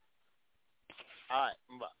 All right,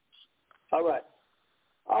 bye.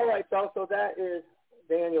 All right, so that is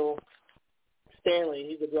Daniel Stanley.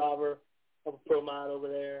 He's a driver of a Pro Mod over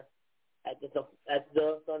there at the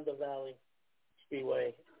Thunder Valley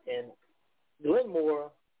Speedway in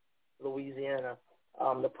Glenmore, Louisiana.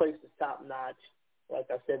 The place is top notch, like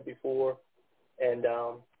I said before, and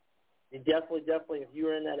you definitely, if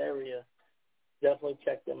you're in that area, definitely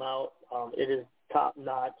check them out. It is top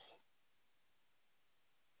notch,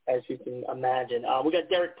 as you can imagine. We got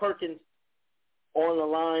Derek Perkins on the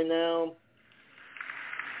line now.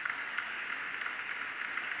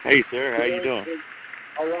 Hey, sir. How you doing?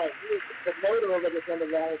 All right. The motor over the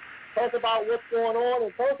Thunder Valley. Tell us about what's going on,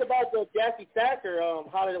 and tell us about the Jackie Sacker,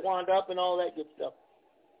 how did it wind up and all that good stuff.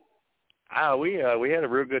 We had a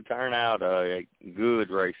real good turnout, good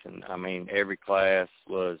racing. I mean, every class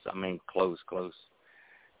was, close.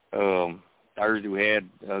 Thursday we had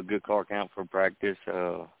a good car count for practice.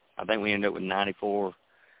 I think we ended up with 94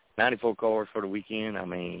 cars for the weekend. I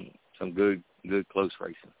mean, some good close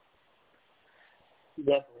racing.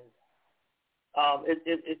 Definitely.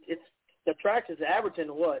 It's the track is averaging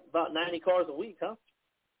what, about 90 cars a week, huh?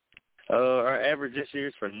 Our average this year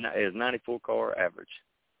is 94 car average.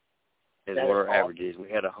 Is what our average is. We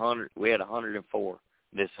had 104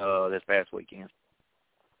 this past weekend.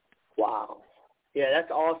 Wow. Yeah,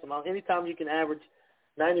 that's awesome. Anytime you can average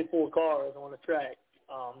 94 cars on the track,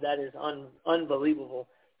 that is unbelievable.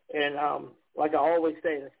 And like I always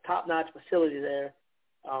say, it's top-notch facility there.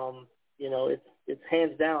 It's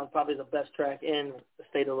hands down probably the best track in the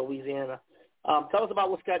state of Louisiana. Tell us about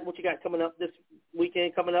what you got coming up this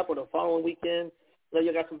weekend, or the following weekend. I know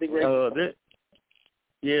you got some big races.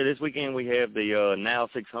 This weekend we have the Now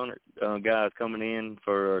 600 guys coming in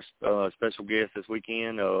for a special guest this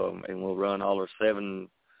weekend, and we'll run all our 7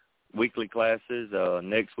 weekly classes.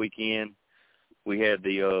 Next weekend we have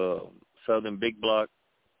the Southern Big Block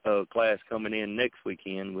class coming in next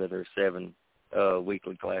weekend with our 7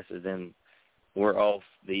 weekly classes. And we're off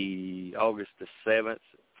the August the 7th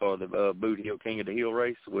for the Boot Hill King of the Hill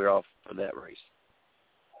race. We're off for that race.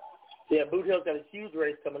 Yeah, Boot Hill's got a huge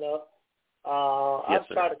race coming up. Yes,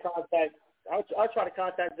 I try to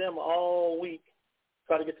contact them all week,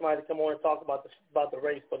 try to get somebody to come on and talk about the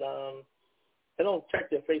race, but they don't check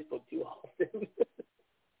their Facebook too often.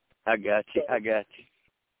 I got you.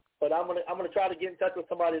 But I'm gonna try to get in touch with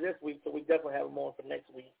somebody this week, so we definitely have them on for next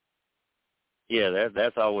week. Yeah,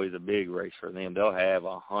 that's always a big race for them. They'll have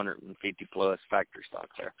 150+ factory stock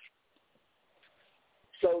there.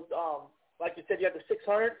 So, like you said, you have the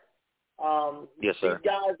 600. Yes, sir. These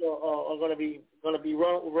guys are going to be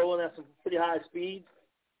rolling at some pretty high speeds.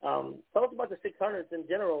 Tell us about the 600s in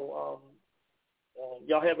general.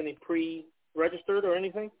 Y'all have any pre-registered or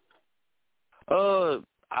anything?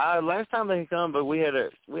 Last time they come, but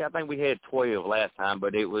I think we had 12 last time,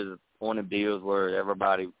 but it was one of the deals where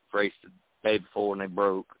everybody raced the day before and they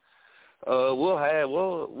broke.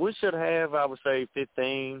 We should have, I would say,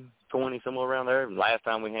 15, 20, somewhere around there. Last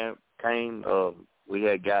time we came, we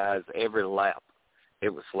had guys every lap. It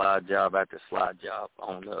was slide job after slide job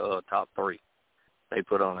on the top 3. They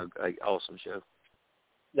put on an awesome show.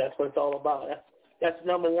 That's what it's all about. That's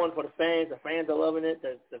number one for the fans. The fans are loving it.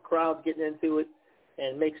 The crowd's getting into it,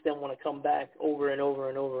 and makes them want to come back over and over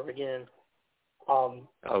and over again.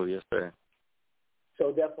 Oh, yes, sir.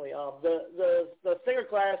 So definitely. The Stinger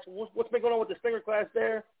class, what's been going on with the Stinger class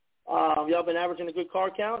there? Y'all been averaging a good car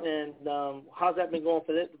count, and how's that been going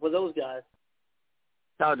for those guys?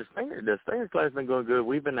 No, the Stinger class has been going good.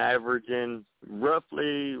 We've been averaging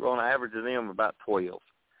roughly, on average of them, about 12.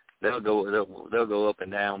 They'll go up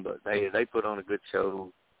and down, but they put on a good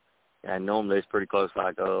show. And normally it's pretty close.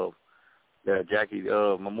 Like the Jackie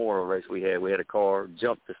Memorial race we had a car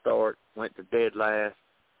jumped to start, went to dead last,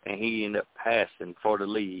 and he ended up passing for the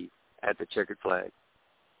lead at the checkered flag.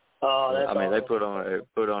 Oh, that's awesome. They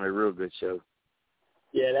put on a real good show.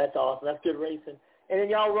 Yeah, that's awesome. That's good racing. And then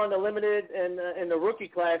y'all run the limited and the rookie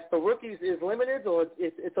class. The rookies is limited, or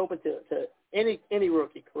it's open to any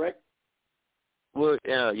rookie, correct? Well,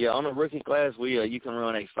 on the rookie class, you can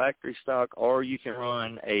run a factory stock or you can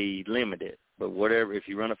run a limited. But whatever, if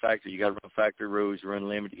you run a factory, you got to run factory rules. You run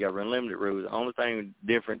limited, you got to run limited rules. The only thing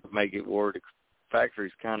different to make it work, the factory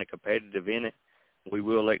is kind of competitive in it. We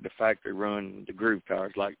will let the factory run the groove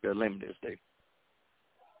cars like the limiteds do.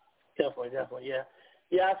 Definitely, yeah.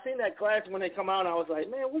 Yeah, I've seen that class when they come out, and I was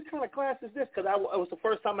like, man, what kind of class is this? Because it was the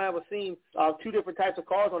first time I ever seen 2 different types of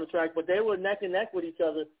cars on the track, but they were neck and neck with each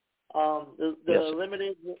other. The yes.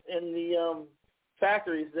 limited and the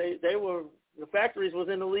factories, the factories was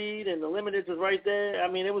in the lead, and the limiteds was right there.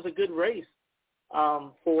 I mean, it was a good race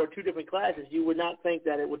for 2 different classes. You would not think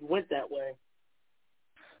that it would went that way.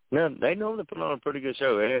 No, they normally put on a pretty good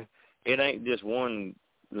show. It ain't just one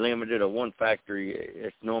limited or one factory.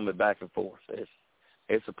 It's normally back and forth.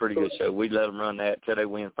 It's a pretty good show. We let them run that till they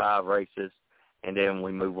win 5 races, and then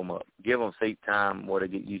we move them up. Give them seat time where they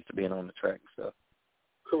get used to being on the track and stuff.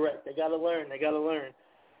 Correct. They got to learn.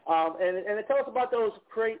 And tell us about those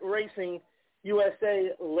Crate Racing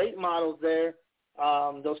USA late models there.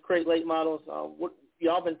 Those Crate late models.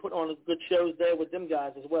 Y'all been putting on good shows there with them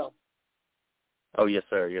guys as well. Oh yes,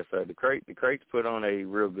 sir. The Crates put on a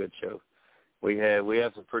real good show. We have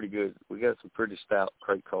some pretty good. We got some pretty stout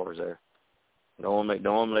Crate cars there.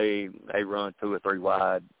 Normally they run 2 or 3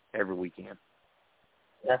 wide every weekend.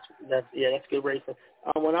 That's good racing.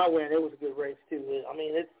 When I went, it was a good race too. I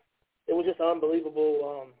mean, it was just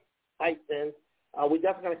unbelievable hype then. We're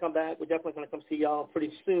definitely going to come back. We're definitely going to come see y'all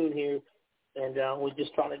pretty soon here, and we're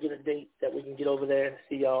just trying to get a date that we can get over there and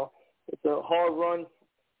see y'all. It's a hard run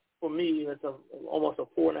for me. It's almost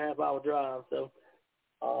a 4.5-hour drive. So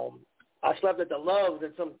I slept at the Loves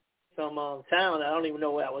in some town. I don't even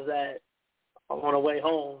know where I was at on the way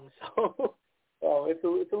home. So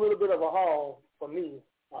it's a little bit of a haul for me.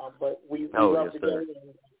 But we love to go, and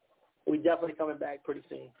we definitely coming back pretty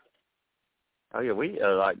soon. Oh yeah, we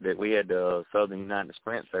we had the Southern United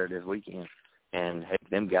Sprint there this weekend, and heck,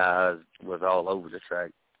 them guys was all over the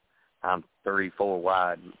track. I'm 3-4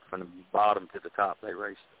 wide from the bottom to the top. They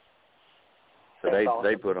raced, so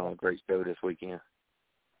they put on a great show this weekend.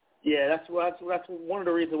 Yeah, that's one of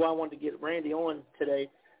the reasons why I wanted to get Randy on today,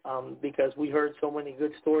 because we heard so many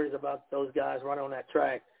good stories about those guys running on that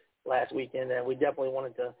track last weekend, and we definitely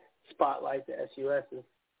wanted to spotlight the SUSs,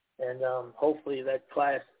 and hopefully that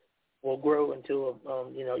class will grow into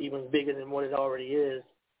even bigger than what it already is.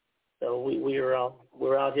 So we're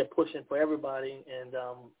out here pushing for everybody, and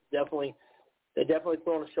they definitely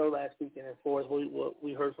put on a show last weekend as far as what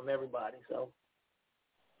we heard from everybody. So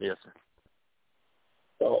yes, sir.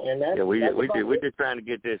 So and that's we're just trying to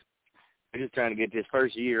get this. We're just trying to get this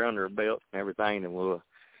first year under a belt and everything, and we'll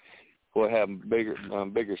have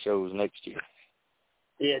bigger shows next year.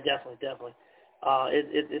 Yeah, definitely.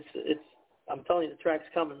 It's I'm telling you, the track's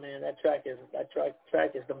coming, man. That track is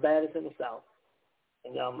the baddest in the South,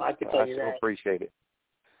 and I can tell you that. I appreciate it.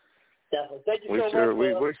 Definitely. Thank you so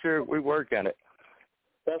much. We work on it.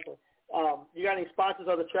 Definitely. You got any sponsors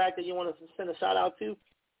on the track that you want to send a shout out to?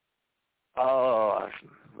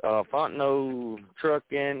 Fontenot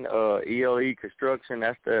Trucking, ELE Construction.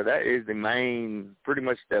 That is the main, pretty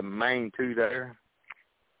much the main two there.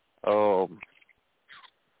 I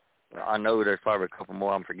know there's probably a couple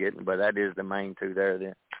more I'm forgetting, but that is the main two there.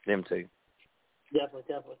 Them two.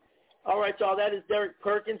 Definitely. All right, y'all. That is Derek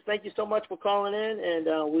Perkins. Thank you so much for calling in, and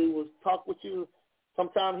we will talk with you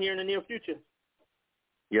sometime here in the near future.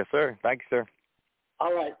 Yes, sir. Thank you, sir.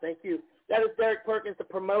 All right. Thank you. That is Derek Perkins, the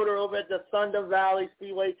promoter over at the Thunder Valley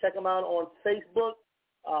Speedway. Check them out on Facebook.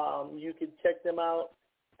 You can check them out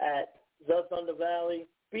at the Thunder Valley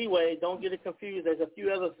Speedway. Don't get it confused. There's a few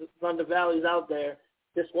other Thunder Valleys out there.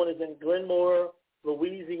 This one is in Glenmore,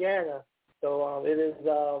 Louisiana. So it is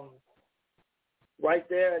right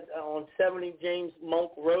there on 70 James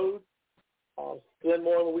Monk Road,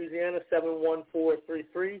 Glenmore, Louisiana,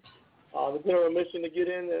 71433. The minimum admission to get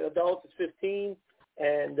in adults is $15,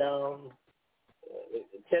 and $10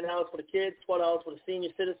 for the kids, $12 for the senior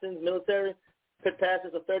citizens, military. Pit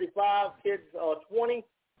passes are $35, kids are $20.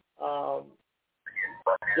 Y'all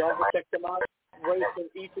can check them out, racing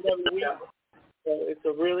each and every week. So it's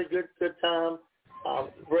a really good time.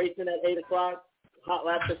 Racing at 8 o'clock, hot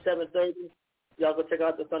laps at 7:30. Y'all go check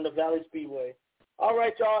out the Thunder Valley Speedway. All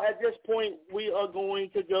right, y'all. At this point, we are going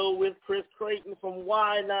to go with Chris Creighton from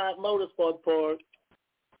Why Not Motorsport Park.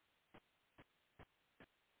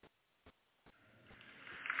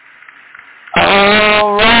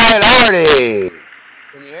 All right, Artie.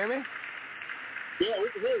 Can you hear me? Yeah, we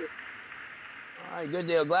can hear you. All right, good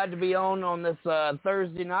deal. Glad to be on this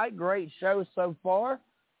Thursday night. Great show so far.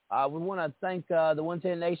 We want to thank the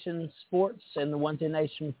 110 Nation Sports and the 110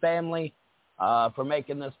 Nation family for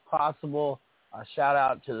making this possible. Shout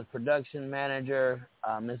out to the production manager,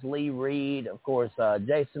 Ms. Lee Reed, of course,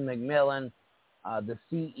 Jason McMillan, the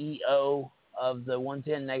CEO of the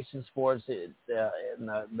 110 Nation Sports, and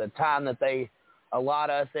the time that they allot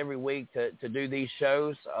us every week to do these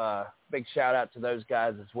shows. Big shout out to those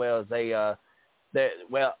guys as well as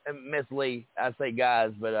well, Miss Lee, I say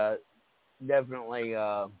guys, but definitely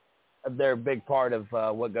they're a big part of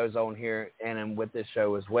what goes on here and with this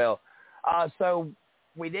show as well. So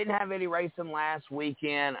we didn't have any racing last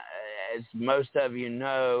weekend. As most of you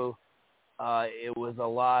know, it was a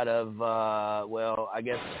lot of, I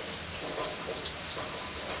guess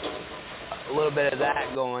a little bit of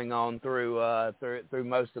that going on through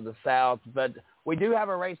most of the South. But we do have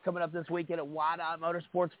a race coming up this weekend at Why Not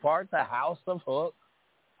Motorsports Park, the House of Hook.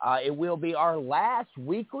 It will be our last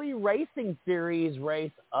weekly racing series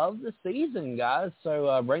race of the season, guys.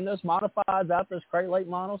 So bring those modifieds out, those Crate late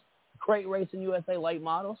models, Crate Racing USA late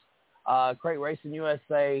models, Crate Racing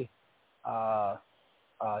USA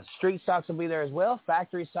street stocks will be there as well.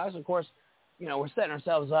 Factory stocks, of course, we're setting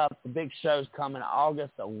ourselves up. The big show's coming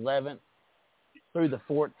August 11th through the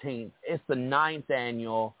 14th. It's the 9th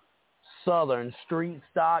annual Southern Street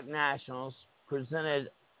Stock Nationals presented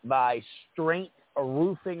by Strength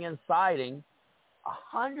Roofing and Siding.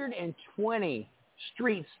 120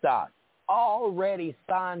 street stock already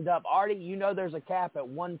signed up. Artie, there's a cap at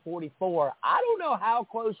 144. I don't know how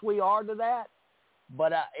close we are to that,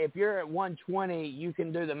 but if you're at 120, you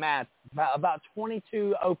can do the math. About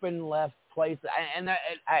 22 open left places, and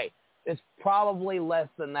hey, it's probably less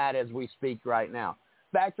than that as we speak right now.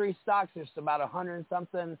 Factory stocks, there's about 100 and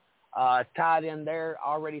something tied in there,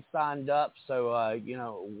 already signed up. So,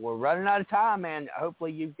 we're running out of time, and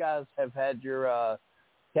hopefully you guys have had your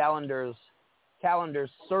calendars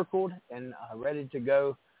circled and ready to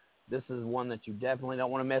go. This is one that you definitely don't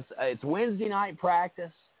want to miss. It's Wednesday night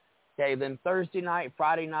practice. Okay, then Thursday night,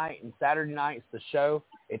 Friday night, and Saturday night is the show.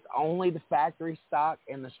 It's only the factory stock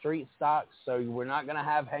and the street stock, so we're not going to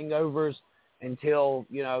have hangovers until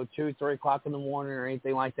 2, 3 o'clock in the morning or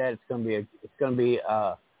anything like that. It's going to be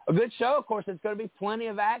a good show. Of course, it's going to be plenty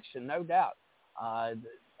of action, no doubt.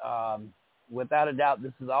 Without a doubt,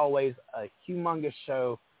 this is always a humongous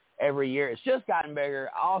show every year. It's just gotten bigger.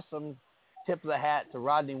 Awesome tip of the hat to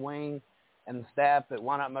Rodney Wing and the staff at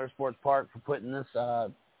Why Not Motorsports Park for putting this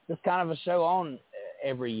kind of a show on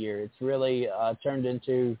every year. It's really turned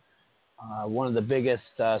into one of the biggest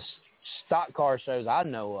stock car shows I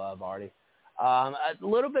know of, Artie. A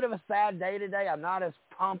little bit of a sad day today. I'm not as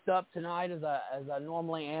pumped up tonight as I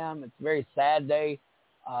normally am. It's a very sad day.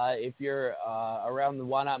 If you're around the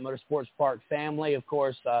Why Not Motorsports Park family, of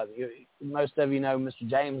course, most of you know Mr.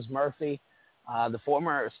 James Murphy, the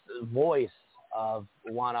former voice of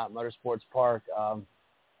Why Not Motorsports Park.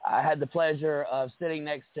 I had the pleasure of sitting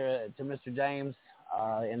next to Mr. James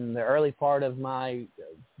in the early part of my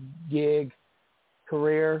gig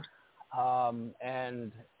career.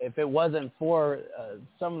 And if it wasn't for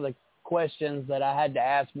some of the questions that I had to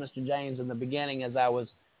ask Mr. James in the beginning as I was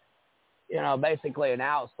basically an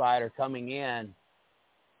outsider coming in,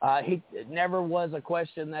 it never was a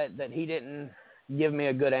question that he didn't give me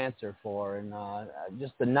a good answer for. And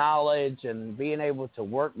just the knowledge and being able to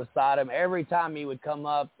work beside him. Every time he would come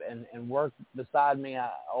up and work beside me, I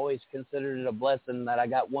always considered it a blessing that I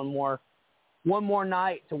got one more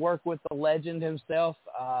night to work with the legend himself.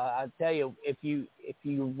 I tell you, if you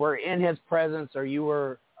were in his presence or you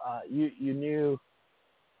were you knew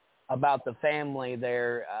about the family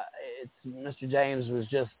there, Mr. James was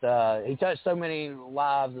just he touched so many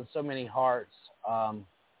lives and so many hearts.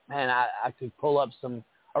 Man, I could pull up some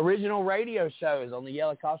original radio shows on the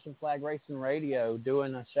Yellow Caution Flag Racing Radio,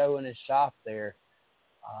 doing a show in his shop there.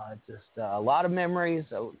 Just a lot of memories.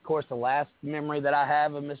 Of course, the last memory that I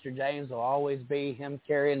have of Mr. James will always be him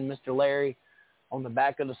carrying Mr. Larry on the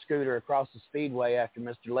back of the scooter across the speedway after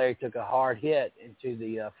Mr. Larry took a hard hit into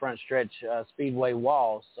the front stretch speedway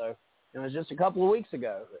walls. So it was just a couple of weeks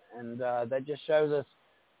ago, and that just shows us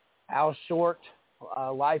how short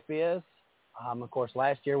life is. Of course,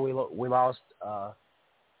 last year we lost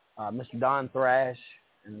Mr. Don Thrash,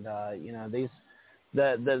 and these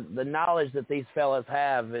the knowledge that these fellas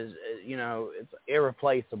have is it's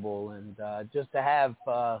irreplaceable, and just to have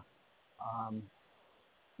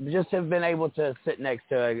been able to sit next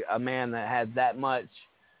to a man that had that much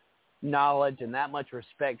knowledge and that much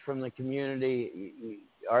respect from the community,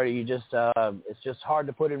 it's just hard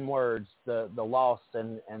to put in words the loss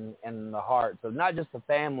and the hearts of not just the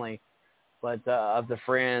family, but of the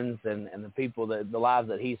friends and the people, the lives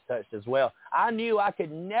that he's touched as well. I knew I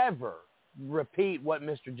could never repeat what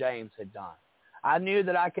Mr. James had done. I knew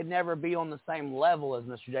that I could never be on the same level as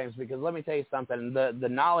Mr. James, because let me tell you something, the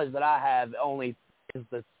knowledge that I have only is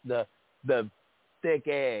the thick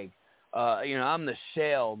egg. I'm the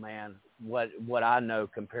shell, man, what I know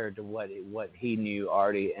compared to what he knew,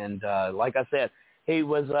 Artie. And like I said, he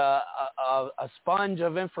was a sponge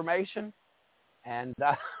of information. And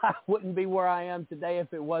I wouldn't be where I am today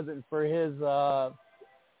if it wasn't for his, for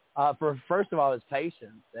first of all, his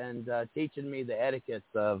patience and teaching me the etiquettes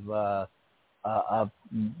of how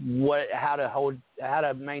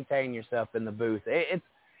to maintain yourself in the booth. It's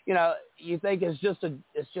you think it's just a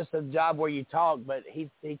job where you talk, but he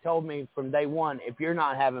told me from day one, if you're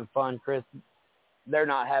not having fun, Chris, they're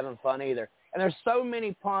not having fun either. And there's so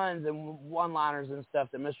many puns and one-liners and stuff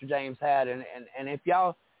that Mr. James had, and if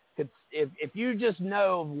y'all. If you just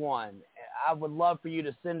know of one, I would love for you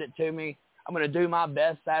to send it to me. I'm going to do my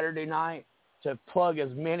best Saturday night to plug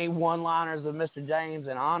as many one-liners of Mr. James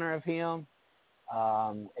in honor of him.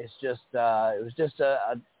 It was just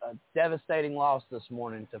a devastating loss this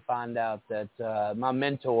morning to find out that my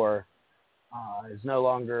mentor is no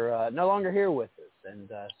longer here with us, and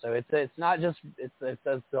so it's not just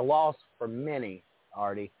it's a loss for many,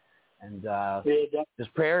 Artie. And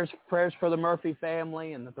just prayers for the Murphy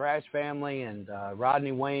family and the Thrash family and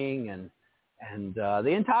Rodney Wing and the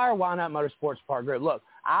entire Why Not Motorsports Park group. Look,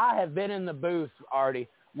 I have been in the booth, Artie,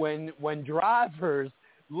 when drivers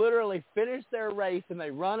literally finish their race and they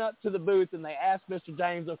run up to the booth and they ask Mr.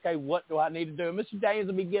 James, okay, what do I need to do? And Mr. James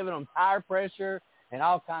will be giving them tire pressure and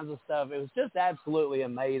all kinds of stuff. It was just absolutely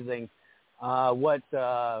amazing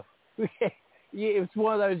it's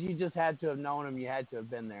one of those, you just had to have known him. You had to have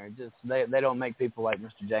been there. Just they don't make people like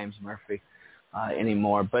Mr. James Murphy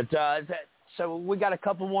anymore. But so we got a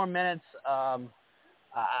couple more minutes.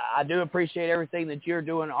 I do appreciate everything that you're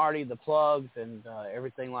doing, Artie, the plugs and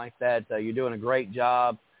everything like that. You're doing a great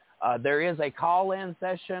job. There is a call-in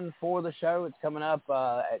session for the show. It's coming up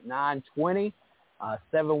at 9:20.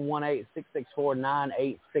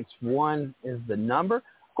 718-664-9861 is the number.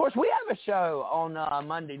 Of course, we have a show on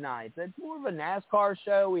Monday nights. It's more of a NASCAR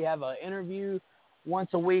show. We have an interview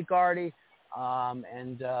once a week, Artie.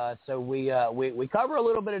 So we cover a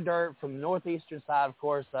little bit of dirt from the northeastern side. Of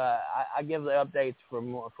course, I give the updates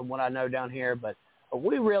from what I know down here, but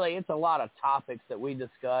it's a lot of topics that we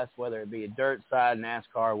discuss, whether it be a dirt side,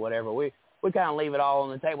 NASCAR, whatever. We kind of leave it all on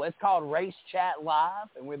the table. It's called Race Chat Live,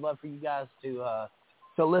 and we'd love for you guys to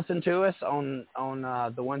listen to us on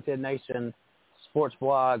the 110 Nation Sports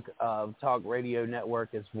Blog Talk Radio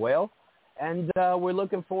Network as well. And we're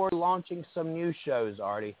looking forward to launching some new shows,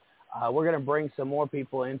 Artie. We're going to bring some more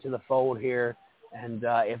people into the fold here. And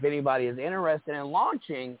if anybody is interested in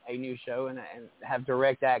launching a new show and have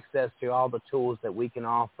direct access to all the tools that we can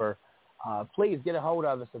offer, please get a hold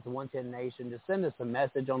of us at the 110 Nation. Just send us a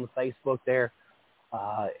message on the Facebook there,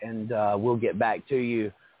 and we'll get back to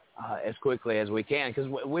you as quickly as we can, because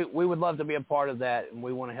we would love to be a part of that, and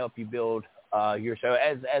we want to help you build your show,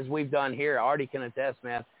 as we've done here. Artie can attest,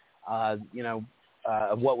 man, of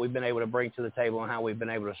what we've been able to bring to the table and how we've been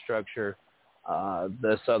able to structure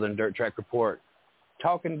the Southern Dirt Track Report.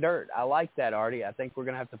 Talking dirt. I like that, Artie. I think we're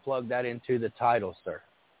going to have to plug that into the title, sir.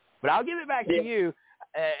 But I'll give it back to you.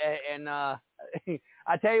 And I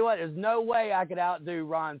tell you what, there's no way I could outdo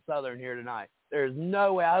Ron Southern here tonight. There's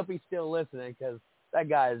no way. I hope he's still listening because that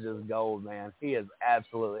guy is just gold, man. He is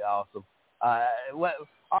absolutely awesome.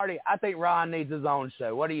 Artie, I think Ron needs his own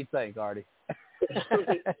show. What do you think, Artie?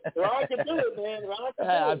 Ron can do it, man. Ron can do it.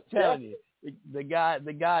 I'm telling you, the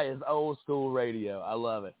guy is old school radio. I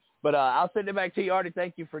love it. But I'll send it back to you, Artie.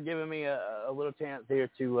 Thank you for giving me a little chance here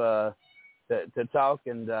to talk,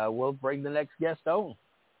 and we'll bring the next guest on.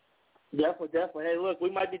 Definitely. Hey, look, we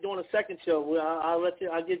might be doing a second show.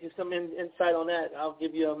 I'll give you some insight on that. I'll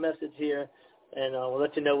give you a message here, and we'll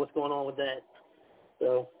let you know what's going on with that.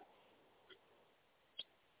 So.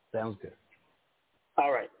 Sounds good.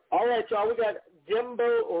 All right, y'all. We got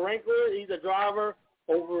Jimbo Wrangler. He's a driver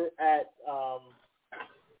over at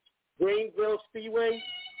Greenville Speedway.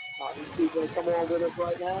 He's going to come on with us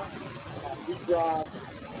right now. He drives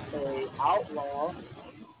a Outlaw.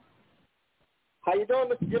 How you doing,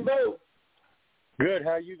 Mr. Jimbo? Good.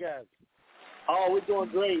 How are you guys? Oh, we're doing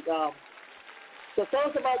great. So tell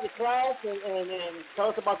us about your class and tell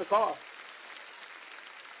us about the car.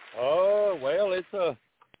 Oh, well, it's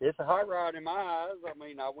a hot rod in my eyes. I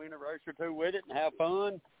mean, I win a race or two with it and have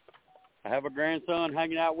fun. I have a grandson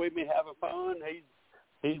hanging out with me having fun.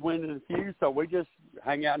 He's winning a few, so we just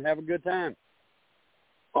hang out and have a good time.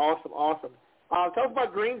 Awesome. Tell us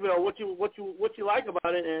about Greenville. What you like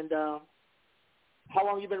about it, and how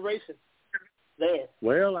long you been racing there?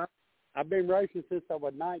 Well, I've been racing since I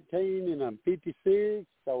was 19, and I'm 56,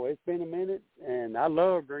 so it's been a minute. And I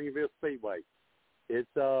love Greenville Speedway. It's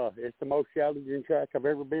the most challenging track I've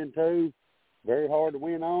ever been to. Very hard to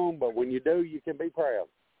win on, but when you do, you can be proud.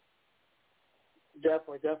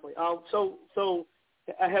 Definitely. So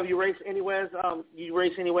have you raced anywhere? You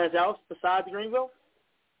race anywhere else besides Greenville?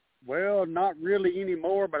 Well, not really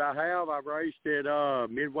anymore, but I have. I've raced at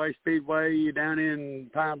Midway Speedway down in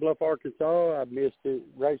Pine Bluff, Arkansas. I've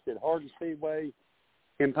raced at Hardin Speedway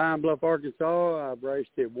in Pine Bluff, Arkansas. I've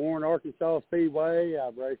raced at Warren, Arkansas Speedway.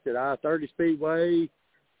 I've raced at I-30 Speedway,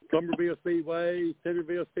 Plumberville Speedway,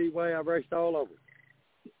 Centerville Speedway. I've raced all over.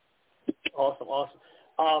 Awesome.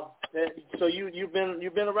 So you've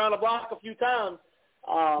been around the block a few times.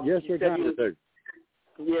 Yes, sir.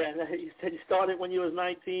 Yeah, you said you started when you was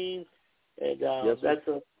 19, and yes,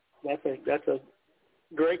 that's a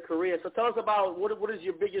great career. So tell us about what is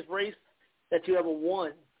your biggest race that you ever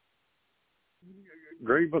won?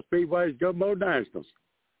 Greenville Speedway's Gumbo Nationals.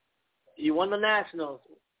 You won the Nationals.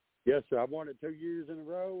 Yes, sir. I won it 2 years in a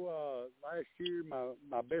row. Last year,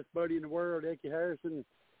 my best buddy in the world, Ecky Harrison,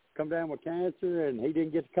 come down with cancer, and he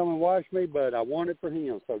didn't get to come and watch me, but I won it for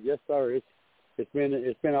him. So yes, sir. It's been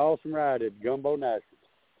an awesome ride at Gumbo Nationals.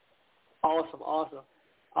 Awesome.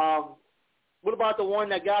 What about the one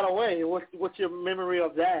that got away? What's your memory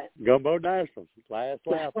of that? Gumbo Nationals. Last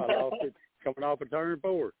lap, I lost it coming off of turn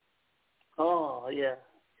 4. Oh, yeah.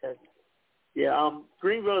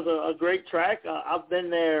 Greenville is a great track. I've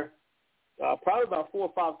been there probably about 4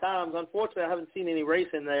 or 5 times. Unfortunately, I haven't seen any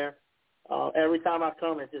racing there. Every time I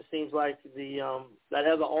come, it just seems like that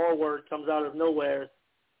other R word comes out of nowhere,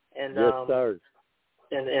 and yes, sir.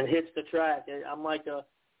 and hits the track. I'm like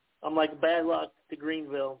bad luck to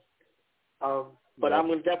Greenville. But I'm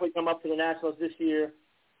going to definitely come up to the Nationals this year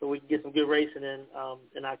so we can get some good racing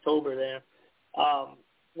in October there.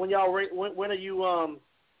 When are you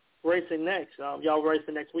racing next? Y'all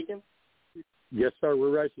racing next weekend? Yes, sir. We're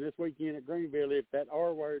racing this weekend at Greenville if that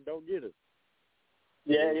R word don't get us.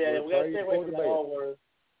 Yeah. We got to stay away from that R word.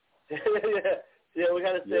 yeah, we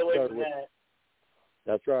got to stay away from that.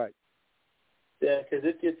 That's right. Yeah, because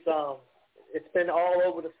it's been all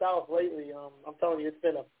over the South lately. I'm telling you,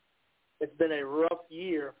 it's been a rough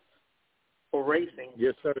year for racing.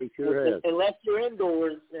 Yes, sir. It sure has. Unless you're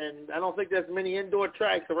indoors, and I don't think there's many indoor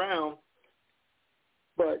tracks around.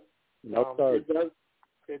 But no, sir.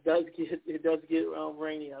 It does get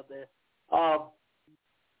rainy out there.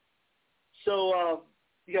 So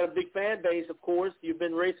you got a big fan base, of course. You've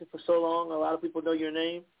been racing for so long. A lot of people know your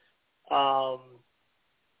name.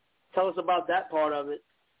 Tell us about that part of it.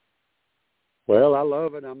 Well, I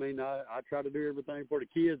love it. I mean, I try to do everything for the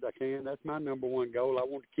kids I can. That's my number one goal. I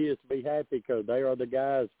want the kids to be happy because they are the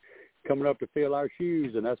guys coming up to fill our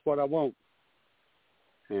shoes, and that's what I want.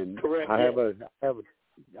 And correct. I have a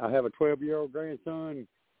 12-year-old grandson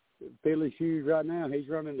filling shoes right now. He's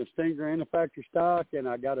running the Stinger and the factory stock, and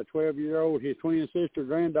I got a 12-year-old, his twin sister,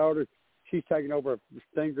 granddaughter. She's taking over a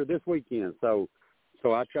Stinger this weekend. So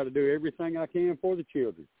I try to do everything I can for the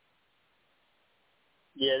children.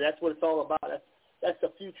 Yeah, that's what it's all about. That's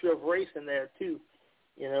the future of racing there too.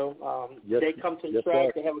 You know, yes, they come to the yes, track,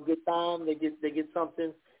 sir. they have a good time, they get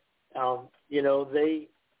something. You know,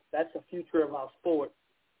 that's the future of our sport.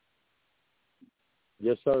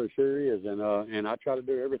 Yes, sir, it sure is, and I try to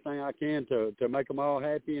do everything I can to make them all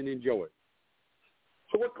happy and enjoy it.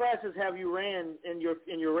 So, what classes have you ran in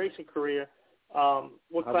your racing career?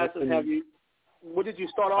 What classes have you? What did you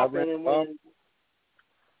start off in? And when?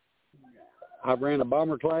 I ran a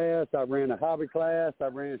bomber class. I ran a hobby class. I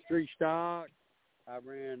ran street stock. I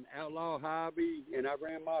ran outlaw hobby, and I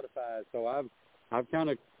ran modified. So I've kind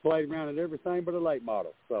of played around at everything but a late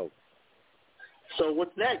model. So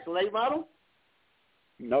what's next? Late model?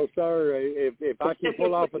 No, sir. If I can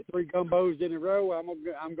pull off 3 gumbos in a row,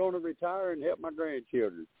 I'm going to retire and help my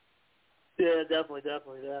grandchildren. Yeah, definitely,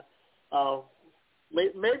 yeah.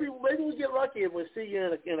 Maybe we get lucky and we see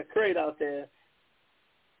you in a crate out there.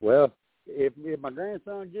 Well, if my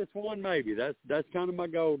grandson gets one, maybe that's kind of my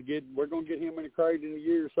goal to get. We're going to get him in a crate in a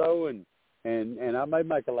year or so, and I may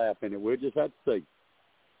make a lap in it. We'll just have to see.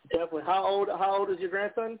 Definitely. How old is your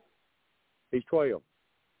grandson? He's 12.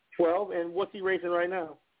 12, and what's he racing right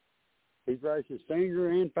now? He's racing Stinger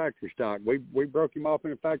and factory stock. We broke him off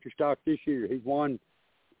in a factory stock this year. He's won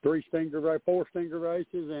 4 Stinger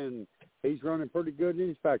races, and he's running pretty good in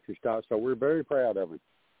his factory stock. So we're very proud of him.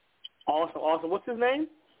 Awesome. What's his name?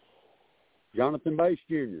 Jonathan Bates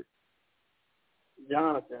Jr.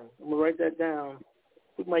 Jonathan. I'm gonna write that down.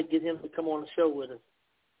 We might get him to come on the show with us.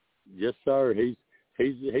 Yes, sir. He's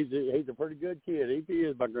a pretty good kid. He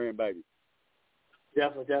is my grandbaby.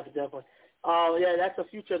 Definitely. Yeah, that's the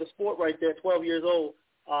future of the sport right there. 12 years old.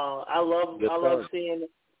 I love seeing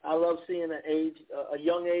a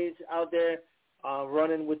young age out there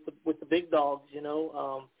running with the big dogs. You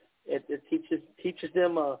know, it teaches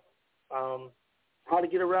them how to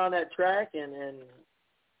get around that track, and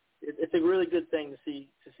it's a really good thing to see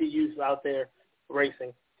youth out there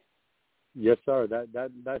racing. Yes, sir.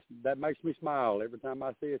 That makes me smile every time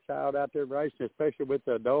I see a child out there racing, especially with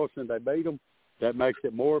the adults and they beat them. That makes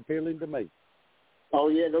it more appealing to me. Oh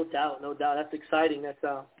yeah, no doubt. That's exciting. That's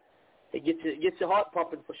it gets your heart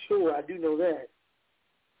pumping for sure. I do know that.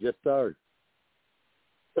 Yes, sir.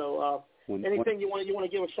 So, anything you want to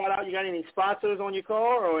give a shout out? You got any sponsors on your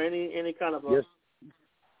car or any kind of?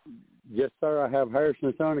 Yes, sir. I have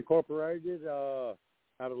Harrison & Son Incorporated out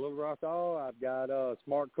of Little Rock, Arkansas. I've got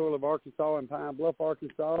Smart Cool of Arkansas in Pine Bluff,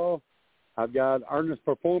 Arkansas. I've got Ernest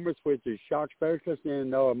Performance, which is shock specialist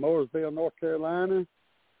in Mooresville, North Carolina.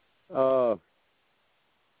 L&M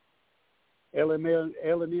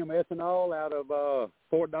Ethanol out of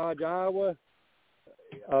Fort Dodge, Iowa.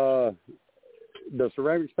 The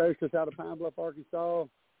ceramic specialist out of Pine Bluff, Arkansas.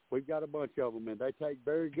 We've got a bunch of them, and they take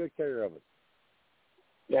very good care of us.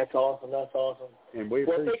 That's awesome. And we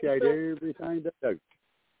appreciate everything they do.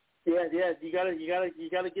 Yeah. You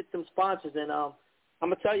gotta get some sponsors, and I'm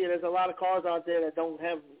gonna tell you, there's a lot of cars out there that don't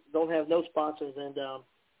have no sponsors, and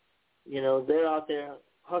they're out there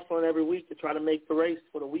hustling every week to try to make the race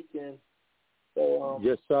for the weekend. So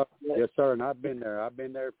yes, sir. Yeah. Yes, sir. And I've been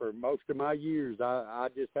there for most of my years. I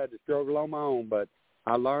just had to struggle on my own, but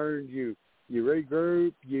I learned you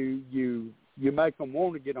regroup, you make them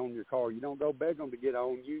want to get on your car. You don't go beg them to get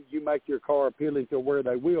on. You make your car appealing to where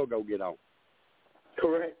they will go get on.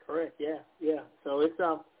 Correct. Yeah. So it's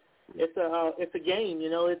a game.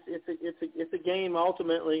 It's a game.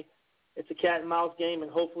 Ultimately, it's a cat and mouse game, and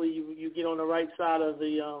hopefully you get on the right side of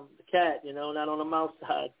the cat. Not on the mouse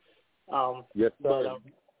side. Yes, sir.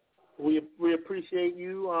 But we appreciate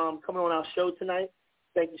you coming on our show tonight.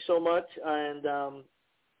 Thank you so much, and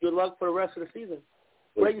good luck for the rest of the season.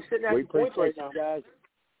 Where are you sitting at the points right now? Guys.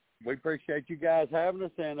 We appreciate you guys having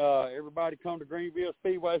us, and everybody come to Greenville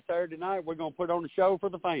Speedway Saturday night. We're going to put on a show for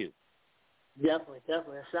the fans. Definitely. That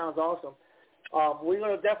sounds awesome. We're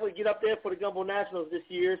going to definitely get up there for the Gumbo Nationals this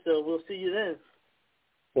year, so we'll see you then.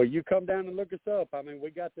 Well, you come down and look us up. I mean,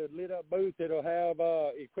 we got the lit-up booth. It'll have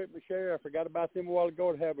Equipment Share. I forgot about them a while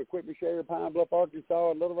ago. It'll have Equipment Share, Pine Bluff,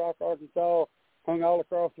 Arkansas, and Little Rock, Arkansas, hung all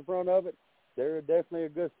across the front of it. They're definitely a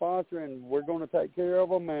good sponsor, and we're going to take care of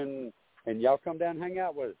them, and y'all come down and hang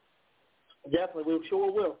out with us. Definitely. We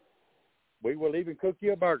sure will. We will even cook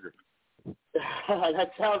you a burger.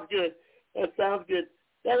 That sounds good.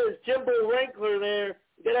 That is Jimbo Wrinkler there.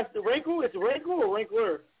 That's the Wrinkle? It's Wrinkle or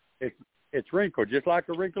Wrinkler? It's Wrinkle, just like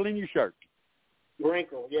a wrinkle in your shirt.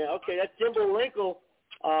 Wrinkle, yeah. Okay, that's Jimbo Wrinkle,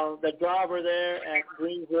 the driver there at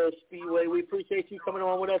Greenville Speedway. We appreciate you coming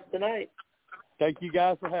on with us tonight. Thank you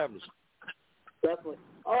guys for having us. Definitely.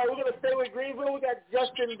 All right, we're going to stay with Greenville. We got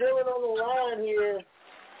Justin Dillon on the line here.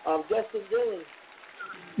 Justin Dillon.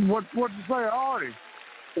 What'd you say, Artie?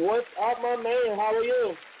 What's up, my man? How are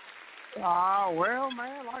you? Well,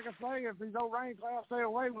 man, like I say, if these old rain clouds stay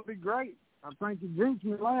away, it would be great. I think you jinxed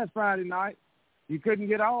me last Friday night. You couldn't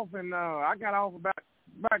get off, and I got off about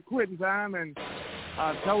quitting time, and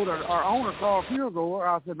I told our owner, Carl Fugel,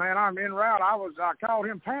 I said, man, I'm en route. I called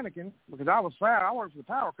him panicking because I was sad. I worked for the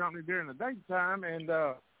power company during the daytime, and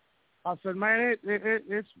I said, man,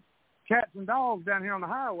 it's cats and dogs down here on the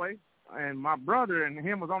highway. And my brother and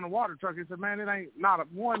him was on the water truck. He said, man, it ain't not a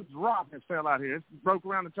one rock that fell out here. It broke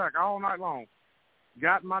around the track all night long.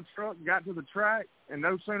 Got in my truck, got to the track, and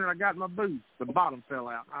no sooner I got in my boots, the bottom fell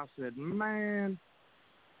out. I said, man,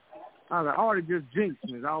 I already just jinxed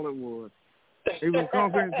me is all it was. He was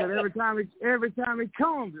confident and said every time he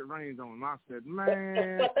comes, it rains on him. I said,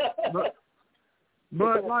 man,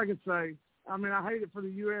 but like I say, I mean, I hate it for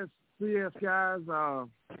the USCS guys.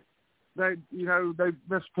 They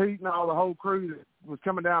Miss Pete and all the whole crew that was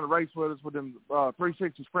coming down to race with us with them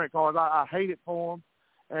 360 sprint cars. I hate it for them,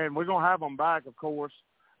 and we're going to have them back, of course.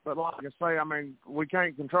 But like I say, I mean, we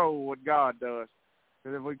can't control what God does.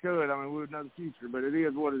 Because if we could, I mean, we would know the future. But it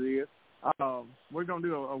is what it is. We're going to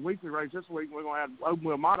do a weekly race this week. We're going to add open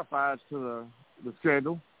wheel modifieds to the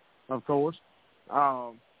schedule, of course.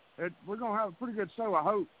 We're going to have a pretty good show, I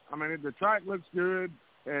hope. I mean, the track looks good.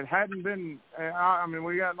 It hadn't been, I mean,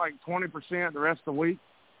 we got like 20% the rest of the week.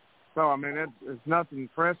 So, I mean, it's nothing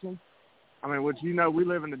pressing. I mean, which, we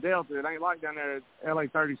live in the Delta. It ain't like down there at LA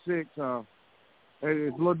 36. It's a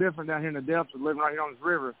little different down here in the Delta, living right here on this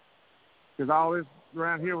river. Because all this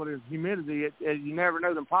around here with this humidity, you never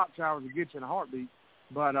know them pop showers will get you in a heartbeat.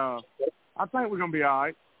 But I think we're going to be all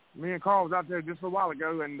right. Me and Carl was out there just a while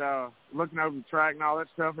ago and looking over the track and all that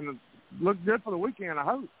stuff. And it looked good for the weekend, I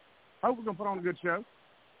hope. Hope we're going to put on a good show.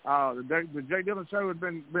 The Jay Dillon show has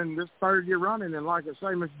been this third year running, and like I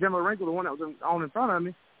say, Mr. Jimbo Wrinkle, the one that was on in front of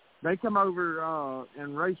me, they come over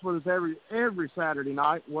and race with us every Saturday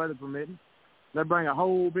night, weather permitting. They bring a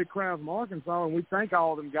whole big crowd from Arkansas, and we thank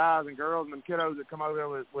all them guys and girls and them kiddos that come over there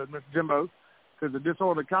with Mr. Jimbo, because the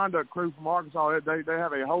disorderly conduct crew from Arkansas, they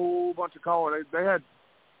have a whole bunch of cars. They had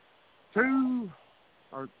three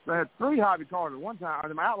hobby cars at one time,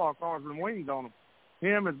 them outlaw cars with them wings on them.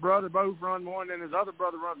 Him, his brother both run one, and his other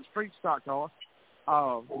brother runs a street stock car.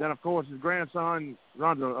 Then, of course, his grandson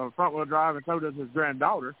runs a front-wheel drive, and so does his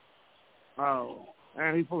granddaughter.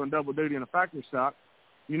 And he's pulling double duty in a factory stock.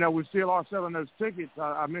 We still are selling those tickets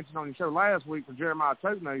I mentioned on your show last week for Jeremiah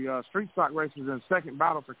Totenay, street stock races in the second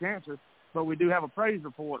battle for cancer. But we do have a praise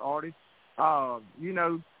report, Artie.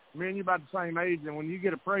 Me and you about the same age, and when you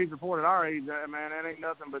get a praise report at our age, man, that ain't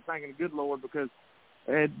nothing but thanking the good Lord, because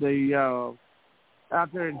at the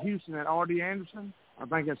out there in Houston at R.D. Anderson, I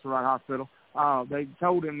think that's the right hospital, they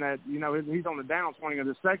told him that, he's on the downswing of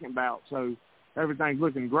the second bout, so everything's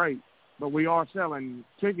looking great. But we are selling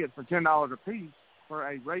tickets for $10 a piece for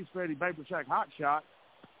a race-ready Vapor Shack Hot Shot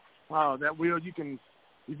that we're going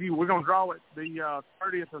to draw it the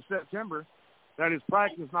 30th of September. That is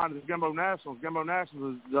practice, not at the Gumbo Nationals. Gumbo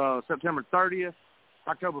Nationals is September 30th,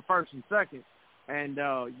 October 1st and 2nd. And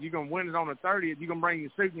you're going to win it on the 30th. You're going to bring your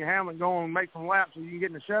suit and your helmet and go and make some laps so you can get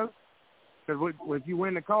in the show. Because if you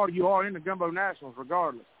win the car, you are in the Gumbo Nationals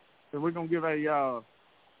regardless. So we're going to give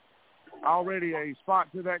already a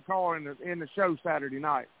spot to that car in the show Saturday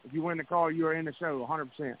night. If you win the car, you are in the show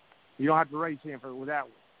 100%. You don't have to race in with that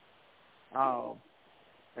one.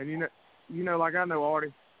 And like I know,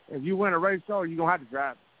 Artie, if you win a race car, you're going to have to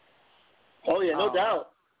drive it. Oh, yeah, no doubt.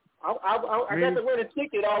 I got to win a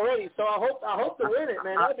ticket already, so I hope to win it,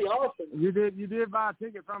 man. That'd be awesome. You did buy a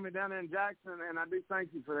ticket from me down there in Jackson, and I do thank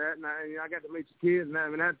you for that. And I got to meet your kids, and I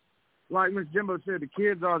mean, that's like Mr. Jimbo said. The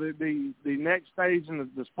kids are the next stage in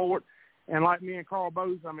the sport, and like me and Carl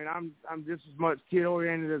both. I mean, I'm just as much kid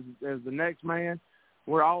oriented as the next man.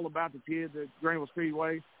 We're all about the kids at Greenville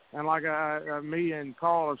Speedway, and like me and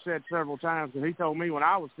Carl have said several times, because he told me when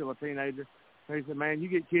I was still a teenager. He said, man, you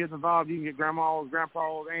get kids involved, you can get grandmas,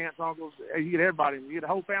 grandpas, aunts, uncles, you get everybody. You get the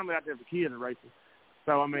whole family out there for kids and racing.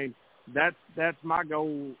 So, I mean, that's my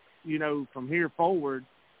goal, from here forward,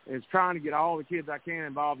 is trying to get all the kids I can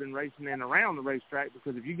involved in racing and around the racetrack,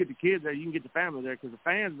 because if you get the kids there, you can get the family there, because the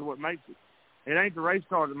fans are what makes it. It ain't the race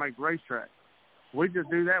cars that make the racetrack. We just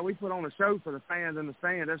do that. We put on a show for the fans in the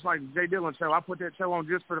stands. That's like the Jay Dillon show. I put that show on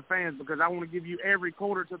just for the fans because I want to give you every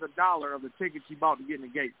quarter to the dollar of the tickets you bought to get in the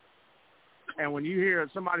gate. And when you hear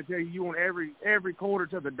somebody tell you want every quarter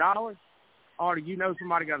to the dollar, Artie,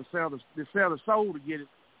 somebody got to sell the soul to get it.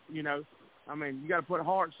 I mean, you got to put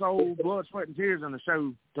heart, soul, blood, sweat, and tears in the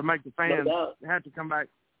show to make the fans have to come back.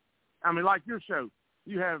 I mean, like your show,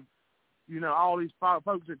 you have, all these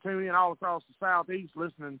folks that tune in all across the Southeast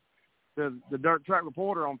listening the Dirt Track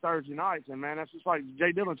Reporter on Thursday nights, and man, that's just like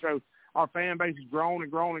Jay Dillon show. Our fan base has grown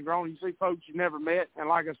and grown and grown. You see folks you never met, and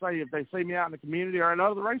like I say, if they see me out in the community or at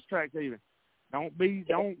other racetracks even, don't be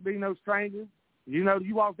no stranger. You know,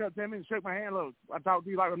 you walked up to me and shook my hand. Look, I talked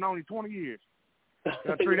to you like I've known you 20 years.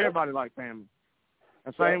 I treat everybody like family.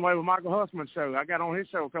 The same way with Michael Hussman's show. I got on his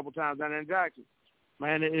show a couple times down there in Jackson.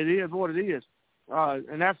 Man, it is what it is,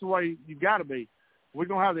 and that's the way you got to be. We're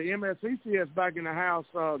gonna have the MSCCS back in the house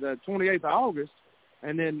the 28th of August.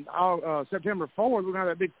 And then September 4th, we're going to have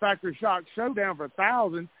that big Factory Shock showdown for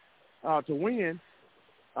 $1,000 to win.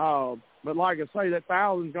 But like I say, that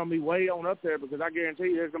 $1,000 is going to be way on up there because I guarantee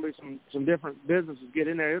you there's going to be some different businesses get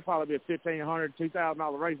in there. It'll probably be a $1,500,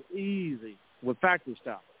 $2,000 race easy with factory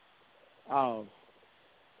stock.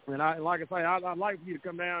 And like I say, I'd like for you to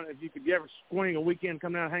come down. If you could ever swing a weekend,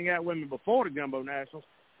 come down and hang out with me before the Gumbo Nationals,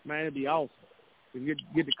 man, it'd be awesome. You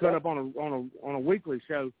get to cut up on a weekly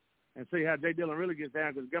show and see how Jay Dillon really gets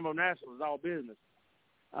down because Gumbo National is all business.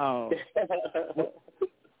 I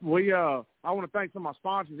want to thank some of my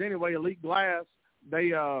sponsors anyway. Elite Glass,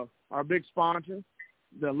 they are a big sponsor.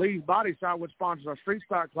 The Lee's Body Shop, which sponsors our street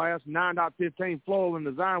stock class. 9.15 Floral and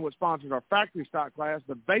Design, which sponsors our factory stock class.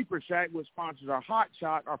 The Vapor Shack, which sponsors our Hot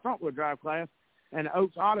Shot, our front wheel drive class. And the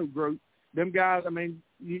Oaks Auto Group. Them guys, I mean,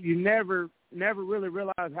 you never really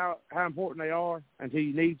realize how important they are until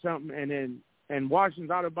you need something. And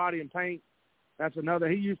Washington's Auto Body and Paint, that's another.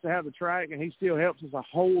 He used to have the track, and he still helps us a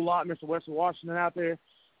whole lot, Mr. Wesley Washington out there.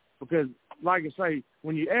 Because, like I say,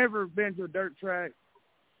 when you ever been to a dirt track,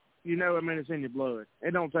 you know, I mean, it's in your blood.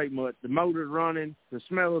 It don't take much. The motor's running, the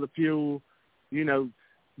smell of the fuel, you know,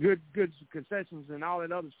 good concessions and all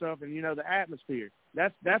that other stuff, and, you know, the atmosphere.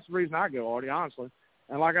 That's the reason I go, Artie, honestly.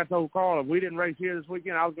 And like I told Carl, if we didn't race here this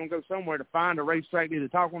weekend, I was going to go somewhere to find a racetrack to either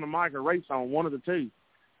talk on the mic or race on, one of the two.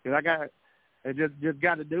 Because I just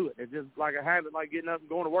got to do it. It's just like a habit, like getting up and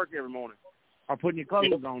going to work every morning or putting your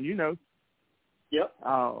clothes on, you know. Yep.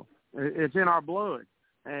 It's in our blood.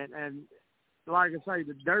 And like I say,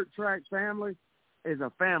 the dirt track family is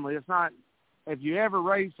a family. It's not, if you ever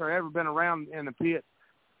raced or ever been around in the pit,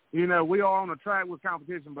 you know, we are on the track with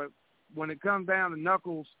competition, but when it comes down to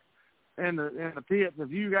knuckles in the pits,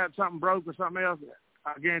 if you got something broke or something else,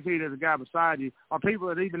 I guarantee there's a guy beside you, or people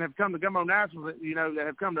that even have come to Gumbo Nationals, you know, that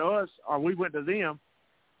have come to us, or we went to them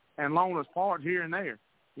and loaned us parts here and there,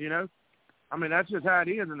 you know. I mean, that's just how it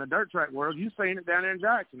is in the dirt track world. You've seen it down there in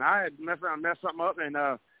Jackson. I had messed around and messed something up and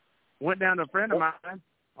went down to a friend of mine.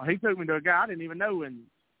 Well, he took me to a guy I didn't even know and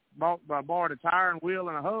borrowed a tire and wheel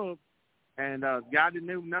and a hub. And the guy didn't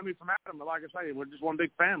know me from Adam, but like I say, we're just one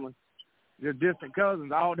big family. Just distant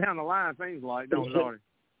cousins all down the line, things like, don't it?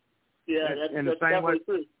 Yeah, that's definitely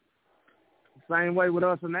true. Same way with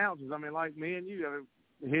us announcers. I mean, like me and you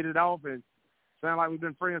hit it off and sound like we've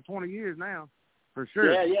been friends 20 years now, for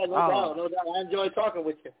sure. Yeah, no doubt. I enjoy talking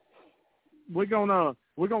with you. We're gonna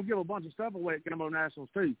give a bunch of stuff away at Gumbo Nationals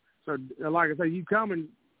too. So, like I say, you come and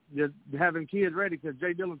just having kids ready because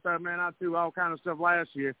Jay Dillon said, man, I threw all kind of stuff last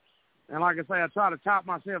year. And like I say, I try to top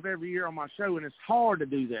myself every year on my show, and it's hard to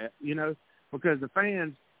do that, you know, because the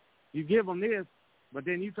fans, you give them this, but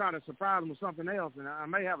then you try to surprise them with something else. And I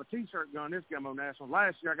may have a T-shirt gun this Gumbo National.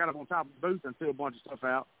 Last year I got up on top of the booth and threw a bunch of stuff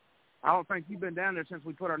out. I don't think you've been down there since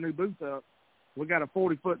we put our new booth up. We got a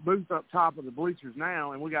 40-foot booth up top of the bleachers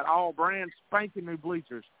now, and we got all brand spanking new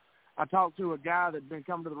bleachers. I talked to a guy that's been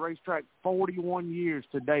coming to the racetrack 41 years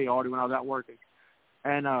today, Artie, when I was out working.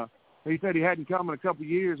 And he said he hadn't come in a couple of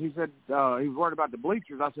years. He said he was worried about the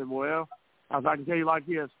bleachers. I said, well, I can tell you like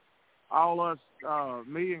this. All us,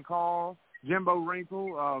 me and Carl, Jimbo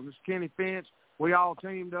Wrinkle, Mr. Kenny Finch, we all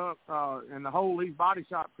teamed up, and the whole Lee's Body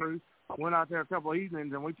Shop crew went out there a couple of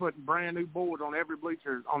evenings, and we put brand new boards on every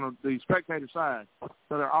bleacher on the spectator side.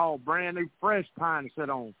 So they're all brand new, fresh pine to sit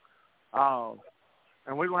on.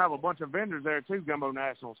 And we're going to have a bunch of vendors there, too, Gumbo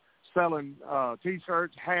Nationals, selling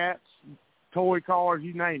T-shirts, hats, toy cars,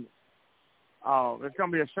 you name it. It's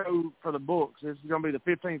going to be a show for the books. This is going to be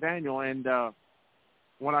the 15th annual, and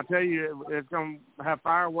when I tell you it's going to have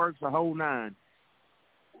fireworks, the whole nine.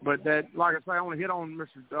 But that, like I say, I want to hit on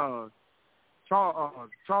Mr.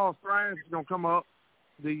 Charles Thrash is going to come up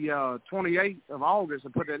the 28th of August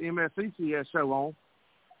and put that MSCCS show on.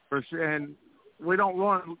 For sure. And we don't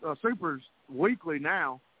run Supers weekly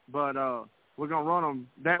now, but we're going to run them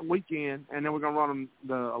that weekend, and then we're going to run them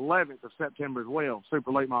the 11th of September as well,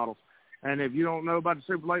 Super Late Models. And if you don't know about the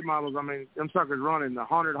Super Late Models, I mean, them suckers running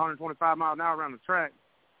 100, 125 miles an hour around the track.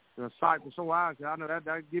 The sight for sore eyes. I know that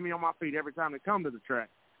give me on my feet every time they come to the track.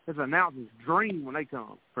 It's an announcer's dream when they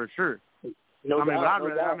come, for sure. No doubt.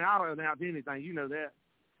 I'll announce anything. You know that.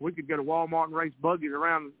 we could go to Walmart and race buggies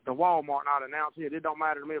around the Walmart and not announce it. It don't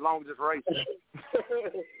matter to me as long as it's racing.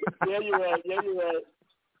 Yeah, you're right.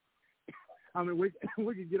 I mean,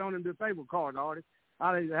 we could get on them disabled cars, Artie.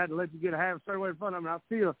 I had to let you get a half straight away in front of me. I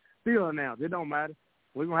still announce. It don't matter.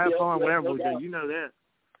 We're going to have fun whatever we do. You know that.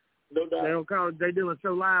 No doubt. They don't call it, they doing a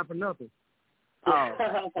show live for nothing.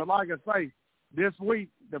 But like I say, this week,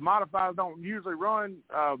 the modifieds don't usually run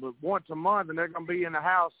but once a month, and they're going to be in the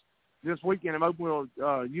house this weekend in Open Wheel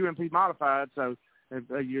UMP Modified. So if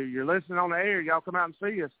you're listening on the air, y'all come out and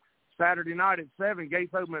see us Saturday night at 7,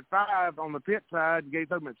 gates open at 5 on the pit side,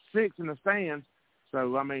 gates open at 6 in the stands.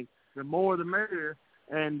 So, I mean, the more the merrier.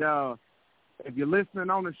 And if you're listening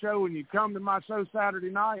on the show and you come to my show Saturday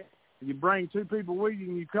night, you bring 2 people with you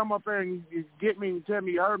and you come up there and you get me and tell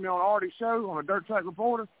me you heard me on Artie's show on a Dirt Track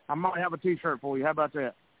Reporter, I might have a T-shirt for you. How about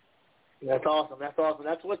that? That's awesome. That's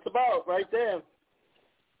what it's about right there.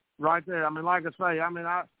 Right there. I mean, like I say,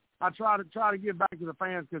 I try to give back to the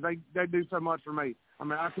fans because they do so much for me. I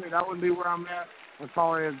mean, I think I wouldn't be where I'm at as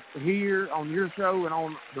far as here on your show and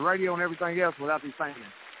on the radio and everything else without these fans.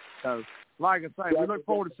 So, like I say, we look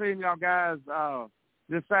forward to seeing y'all guys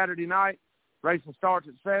this Saturday night. Racing starts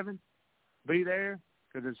at 7. Be there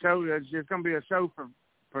because it's going to be a show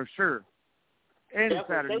for sure. Any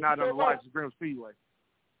Saturday night on the lights of Greenville Speedway.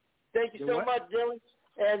 Thank you so much, Dylan.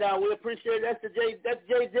 And we appreciate it. That's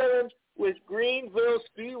Jay Dillon with Greenville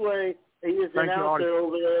Speedway. He is the announcer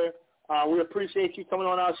over there. We appreciate you coming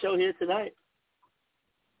on our show here tonight.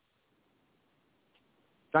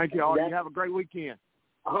 Thank you, Artie. You have a great weekend.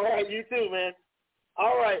 All right, you too, man.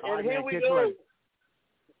 All right, and here we go.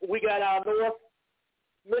 We got our North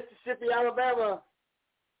Mississippi, Alabama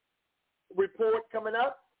report coming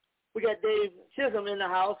up. We got Dave Chisholm in the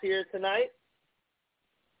house here tonight.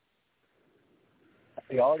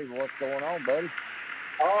 Hey, Artie, what's going on, buddy?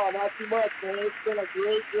 Oh, not too much, man. It's been a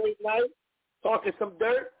great night. Talking some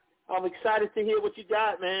dirt. I'm excited to hear what you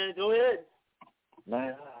got, man. Go ahead.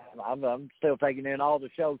 Man, I'm still taking in all the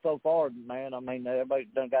shows so far, man. I mean, everybody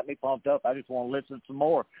done got me pumped up. I just want to listen some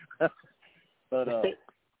more. But,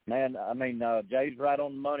 man, I mean, Jay's right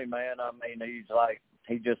on the money, man. I mean,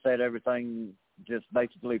 he just said everything just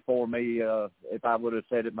basically for me if I would have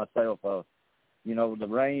said it myself. You know, the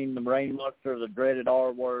rain monster, the dreaded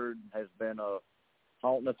R word has been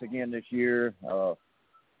haunting us again this year.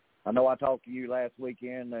 I know I talked to you last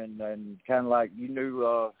weekend and kind of like you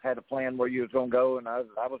knew had a plan where you was going to go, and I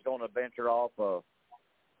was going to venture off.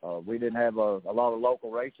 We didn't have a lot of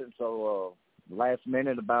local racing, so last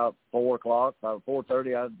minute about 4 o'clock, about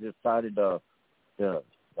 4:30, I decided I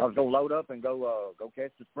was going to load up and go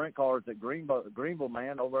catch the sprint cars at Greenville,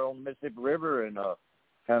 man, over on the Mississippi River, and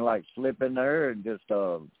kind of like slip in there and just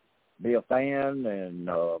be a fan and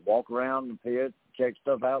walk around the pit, check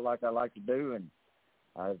stuff out like I like to do. And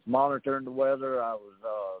I was monitoring the weather. I was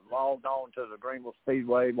logged on to the Greenville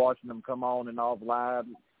Speedway, watching them come on and off live,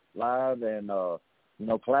 and you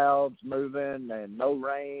know, clouds moving and no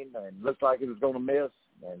rain, and looked like it was going to miss.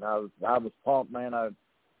 And I was pumped, man. I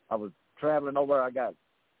was traveling over. I got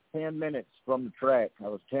 10 minutes from the track. I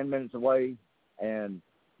was 10 minutes away, and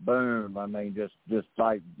boom! I mean, just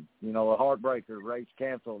like, you know, a heartbreaker. Race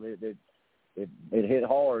canceled. It hit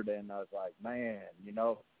hard, and I was like, man, you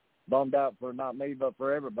know, bummed out for not me, but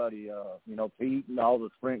for everybody. You know, Pete and all the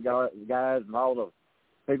sprint guys and all the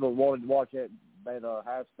people who wanted to watch that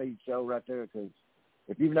high-speed show right there. Because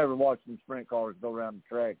if you've never watched some sprint cars go around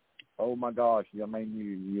the track, oh my gosh! I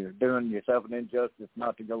mean, you're doing yourself an injustice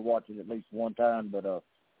not to go watch it at least one time. But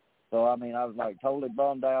so I mean, I was like totally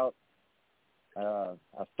bummed out. I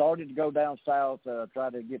started to go down south, try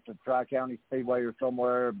to get to Tri-County Speedway or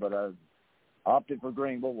somewhere, but I opted for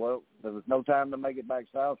Greenville. Well, there was no time to make it back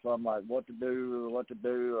south, so I'm like, what to do.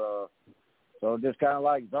 So just kind of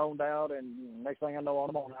like zoned out, and next thing I know,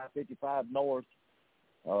 I'm on I-55 north,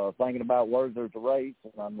 thinking about where's there's a race,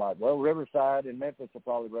 and I'm like, well, Riverside and Memphis will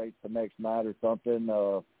probably race the next night or something.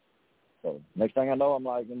 So next thing I know, I'm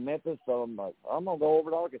like in Memphis, so I'm like, I'm going to go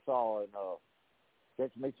over to Arkansas and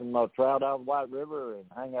catch me some trout out of White River and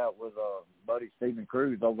hang out with buddy Stephen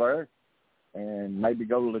Cruz over there, and maybe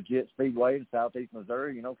go to Legit Speedway in southeast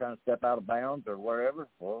Missouri, you know, kind of step out of bounds or wherever.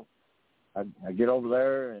 Well, I get over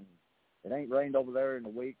there, and it ain't rained over there in a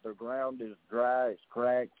week. The ground is dry. It's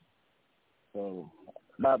cracked. So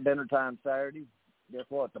about dinner time Saturday, guess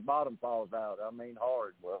what? The bottom falls out. I mean,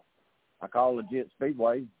 hard. Well, I call Legit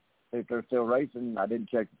Speedway, see if they're still racing. I didn't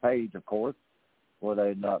check the page, of course. Well,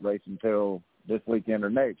 they're not racing until this weekend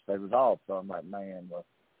or next. They was off. So I'm like, man. Well,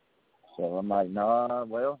 so I'm like, nah,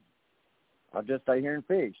 well, I'll just stay here and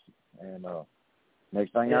fish. And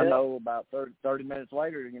Next thing I know, about 30 minutes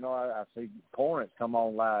later, I see Corinth come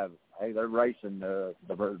on live. Hey, they're racing. The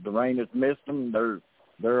rain has missed them.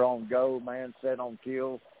 They're on go, man, set on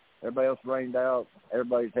kill. Everybody else rained out.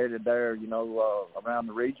 Everybody's headed there, around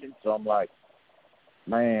the region. So I'm like,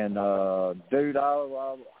 man, dude,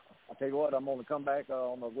 I'll tell you what, I'm going to come back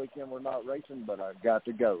on the weekend we're not racing, but I've got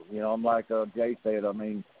to go. I'm like Jay said, I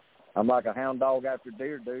mean, I'm like a hound dog after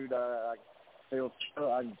deer, dude. I feel,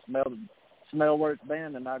 I can smell where it's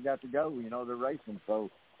been, and I've got to go. They're racing. So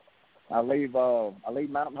I leave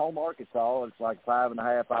Mountain Home, Arkansas. It's like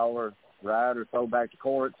 5.5 hour ride or so back to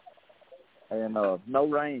Corinth, and no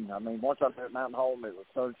rain. I mean, once I'm at Mountain Home, it was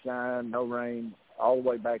sunshine, no rain, all the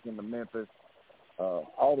way back into Memphis,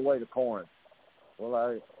 all the way to Corinth.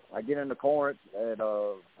 Well, I get into Corinth at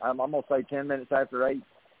I'm going to say 10 minutes after 8,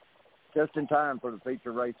 just in time for the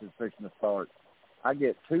feature races fixing to start. I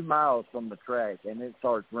get 2 miles from the track, and it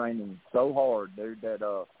starts raining so hard, dude, that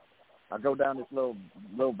I go down this little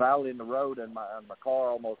valley in the road, and my car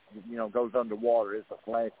almost, goes underwater. It's a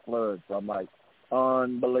flash flood. So I'm like,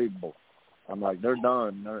 unbelievable. I'm like, they're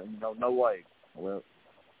done. No way. Well,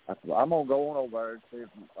 I'm going to go on over there and see if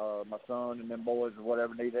my son and them boys or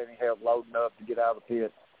whatever need any help loading up to get out of the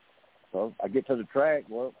pit. So I get to the track.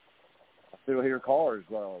 Well, I still hear cars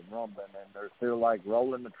rumbling, and they're still, like,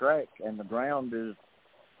 rolling the track, and the ground is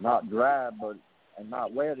not dry and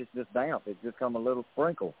not wet. It's just damp. It's just come a little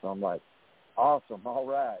sprinkle. So I'm like, awesome, all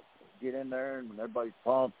right. Get in there, and everybody's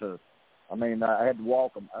pumped. I had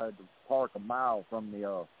to park a mile from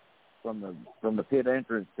the pit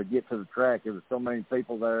entrance to get to the track. There was so many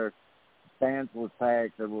people there. Stands was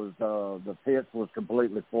packed. There was the pits was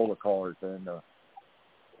completely full of cars, and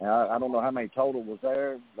I don't know how many total was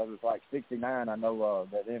there. There was like 69. I know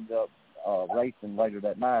that ended up racing later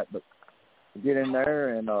that night. But to get in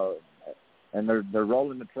there and they're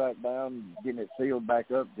rolling the track down, getting it sealed back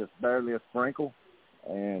up, just barely a sprinkle,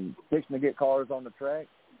 and fixing to get cars on the track.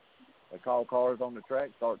 They call cars on the track,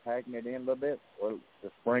 start packing it in a little bit. Well, the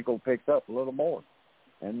sprinkle picks up a little more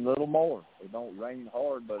and a little more. It don't rain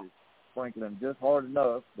hard, but it's sprinkling just hard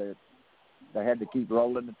enough that they had to keep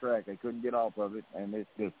rolling the track. They couldn't get off of it, and it's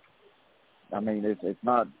just, it's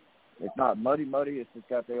not muddy. It's just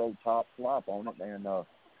got the old top slop on it, and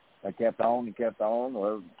they kept on and kept on.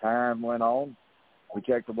 Well, time went on. We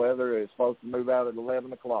checked the weather. It's supposed to move out at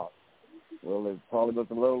 11 o'clock. Well, it probably was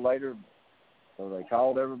a little later, so they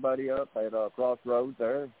called everybody up at Crossroads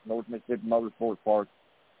there, North Mississippi Motorsports Park,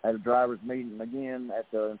 had a driver's meeting again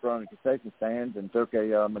in front of the concession stands, and took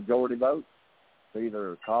a majority vote to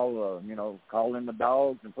either call in the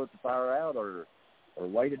dogs and put the fire out or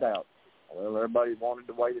wait it out. Well, everybody wanted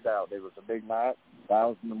to wait it out. It was a big night,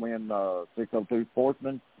 1,000 to win 602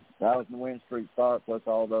 Sportsman, 1,000 to win Street Stock, plus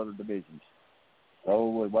all the other divisions. So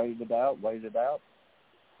we waited it out.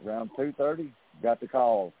 Around 2:30, got the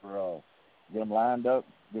call for get them lined up,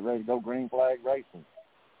 get ready to go green flag racing.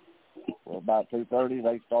 Well, about 2:30,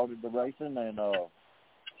 they started the racing, and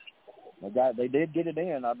they did get it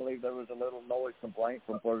in. I believe there was a little noise complaint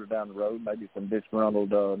from further down the road, maybe some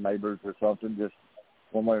disgruntled neighbors or something, just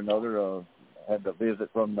one way or another. Had a visit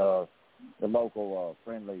from the local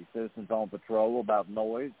friendly citizens on patrol about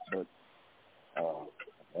noise, but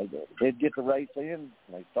they did get the race in.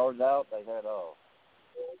 They started out. They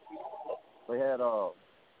had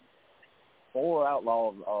 4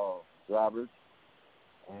 outlaw drivers,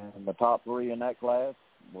 and the top 3 in that class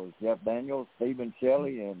was Jeff Daniels, Stephen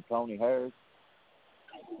Shelley, and Tony Harris.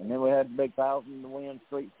 And then we had the big 1,000 to win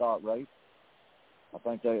Street Stock race. I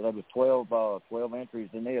think there was 12 entries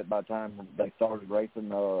in it by the time they started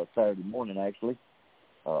racing Saturday morning, actually.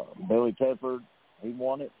 Billy Tedford, he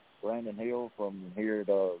won it. Brandon Hill from here at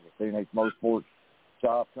the CNH Motorsports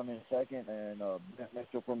shop come in second, and Brent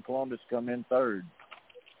Mitchell from Columbus come in third.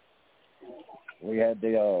 We had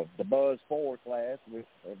the Buzz 4 class, which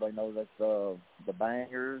everybody knows that's the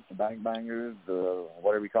bangers, the bangers,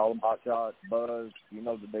 whatever you call them, hot shots, Buzz, you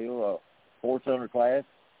know the deal. 4-cylinder class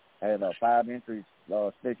had 5 entries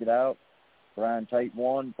stick it out. Brian Tate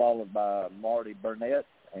won, followed by Marty Burnett,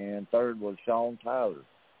 and third was Sean Tyler.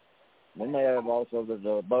 Then they have also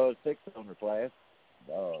the Buzz 6-cylinder class,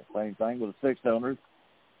 same thing with the 6-cylinders.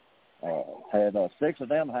 Had 6 of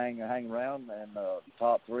them hang around, and the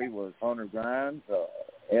top 3 was Hunter Grimes,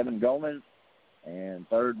 Evan Gomez, and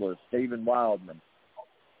third was Stephen Wildman.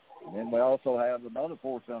 And then we also have another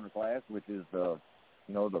 4-cylinder class, which is the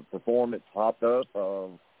performance hopped up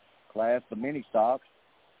class, the mini stocks.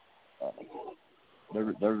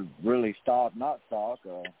 They're really stock, not stock.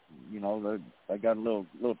 They got a little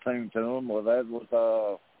tune to them. Well, that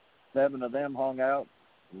was 7 of them hung out.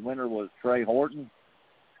 The winner was Trey Horton.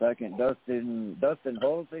 Second, Dustin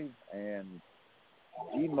Hulsey, and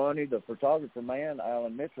G-Money, the photographer man,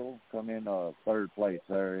 Alan Mitchell, come in third place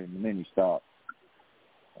there in the mini stock.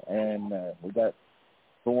 And we got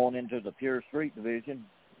going into the pure street division.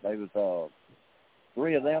 There was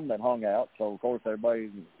three of them that hung out. So, of course, everybody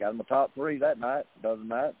got them the top three that night. Doesn't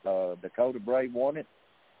matter. Dakota Brave won it,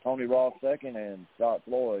 Tony Ross second, and Scott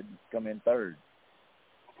Floyd come in third.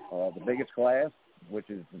 The biggest class, which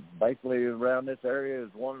is basically around this area, is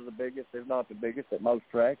one of the biggest, if not the biggest, at most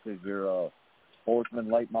tracks, is your Sportsman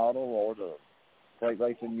late model or the Crate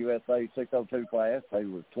Racing USA 602 class. They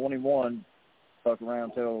were 21, stuck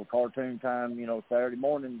around till cartoon time, Saturday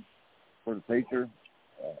morning for the feature.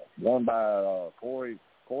 Won by Corey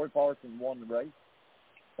Parson won the race,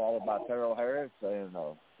 followed by Terrell Harris. And,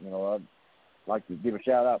 I'd like to give a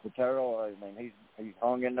shout-out to Terrell. I mean, he's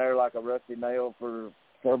hung in there like a rusty nail for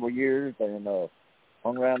several years and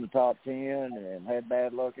hung around the top 10 and had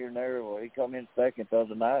bad luck here and there. Well, he come in second the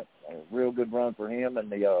other night. A real good run for him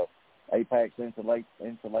and the Apex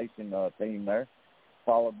Insulation team there,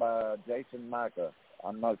 followed by Jason Micah.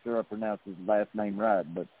 I'm not sure I pronounced his last name right,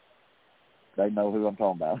 but they know who I'm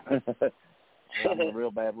talking about. I'm a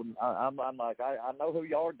real bad one. I'm like, I know who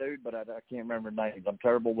you are, dude, but I can't remember names. I'm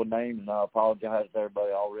terrible with names, and I apologize to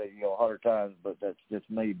everybody already 100 times, but that's just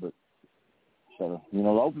me. But so, the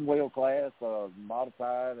open wheel class,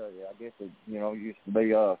 modified, I guess it, used to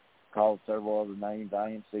be called several other names,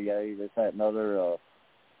 IMCA, this, that, and other.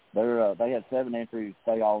 They had 7 entries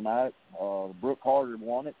stay all night. Brooke Carter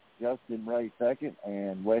won it, Justin Ray second,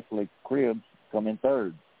 and Wesley Cribbs come in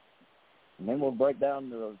third. And then we'll break down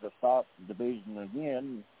the stock division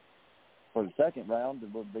again. For the second round,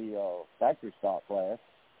 it will be factory stock class,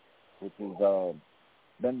 which is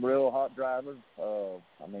been real hot drivers.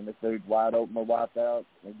 This dude's wide open or wiped out.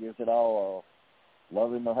 He gives it all.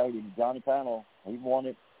 Love him or hate him. Johnny Panel, he won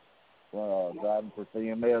it, driving for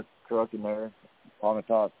CMS Trucking there. On the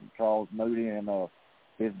top, Charles Moody and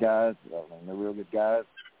his guys. They're real good guys.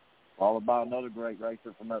 Followed by another great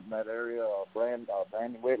racer from up in that area, Brandon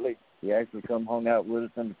Whitley. He actually hung out with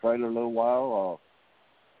us in the trailer a little while.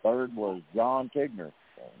 Third was John Tigner.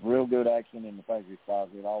 Real good action in the factory stock.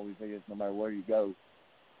 It always is, no matter where you go.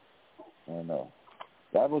 And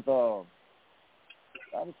that was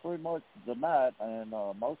pretty much the night. And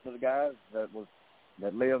most of the guys that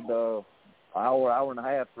lived hour and a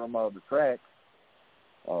half from the track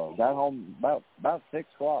got home about 6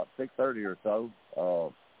 o'clock, 6:30 or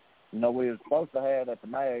so. We were supposed to have at the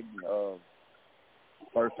mag,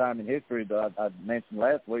 first time in history that I mentioned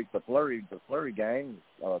last week, the Flurry gang,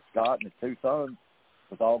 Scott and his 2 sons,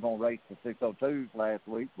 was all going to race the 602s last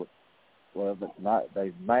week, but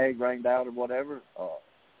the mag rained out or whatever.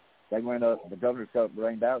 They went up, the Governor's Cup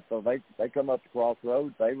rained out, so they come up to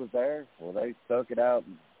Crossroads. They was there. Well, they stuck it out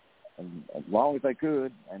and as long as they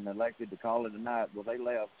could and elected to call it a night. Well, they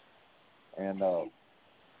left, and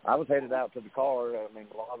I was headed out to the car. A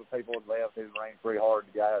lot of people had left. It was raining pretty hard.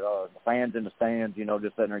 The fans in the stands,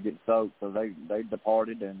 just sitting there getting soaked. So they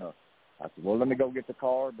departed, and I said, well, let me go get the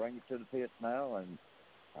car, bring it to the pits now. And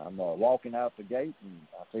I'm walking out the gate, and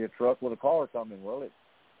I see a truck with a car coming. Well, it's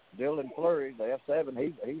Dylan Flurry, the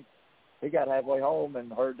F7. He got halfway home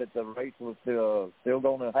and heard that the race was still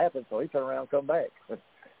going to happen, so he turned around and come back.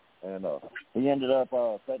 And he ended up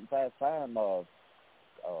setting fast time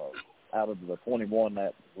out of the 21,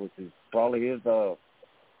 which is probably his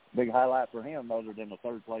big highlight for him, other than the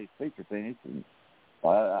third place feature finish. And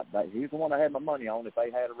he's the one I had my money on if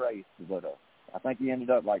they had a race, but I think he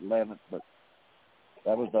ended up like 11th. But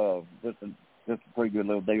that was just a pretty good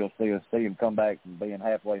little deal. See him come back and being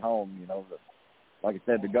halfway home. Like I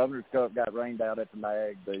said, the Governor's Cup got rained out at the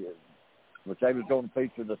mag, which they was going to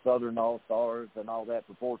feature the Southern All Stars and all that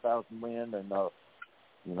for 4,000 wind, and that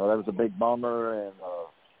was a big bummer, and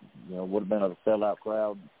would have been a sellout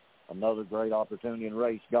crowd. Another great opportunity in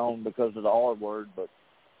race gone because of the R word. But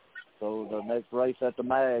so the next race at the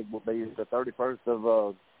mag will be the 31st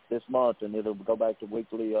of this month, and it'll go back to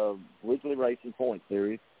weekly racing point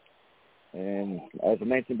series. And as I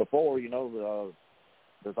mentioned before,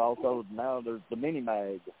 there's also there's the mini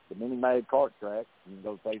mag kart track. You can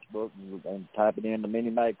go to Facebook and type it in, the mini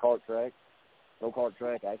mag kart track. Go-kart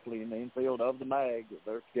track actually in the infield of the mag.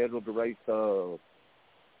 They're scheduled to race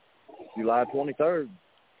July 23rd,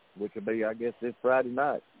 which will be, I guess, this Friday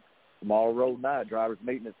night. Tomorrow road night. Drivers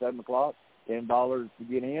meeting at 7 o'clock, $10 to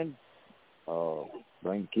get in.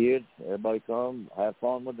 Bring the kids. Everybody come. Have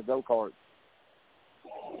fun with the go-kart.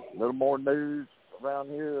 A little more news around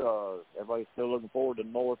here. Everybody's still looking forward to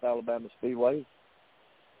North Alabama Speedway.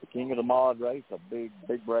 The King of the Mod race, a big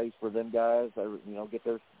race for them guys. They, get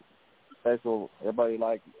their special. Everybody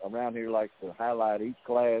around here likes to highlight each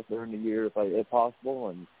class during the year if possible.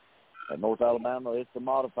 And at North Alabama, it's the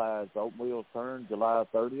modifieds. Open Wheels Turn, July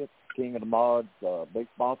 30th. King of the Mods, big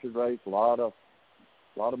sponsored race. A lot of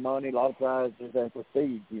money, a lot of prizes and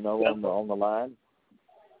prestige, on the line.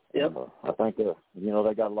 Yep. And, I think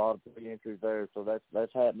they got a lot of pre-entries there, so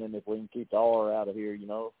that's happening if we can keep the R out of here.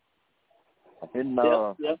 I didn't.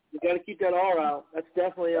 Yep. We got to keep that R out. That's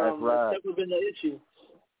definitely that's right. That's definitely been the issue.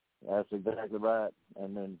 That's exactly right.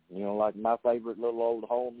 And then like my favorite little old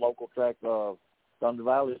home local track, Thunder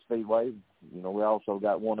Valley Speedway. We also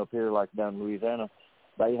got one up here like down in Louisiana.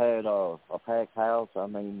 They had a packed house. I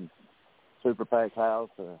mean, super packed house.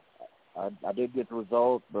 I did get the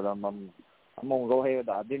results, but I'm gonna go ahead.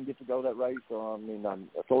 I didn't get to go that race, so I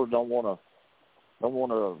sort of don't want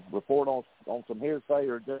to report on some hearsay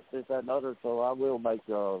or just this, that, and other. So I will make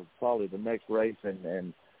probably the next race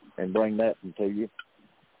and bring that to you.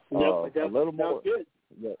 Yep, a little more. Good.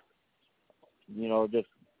 Yeah, just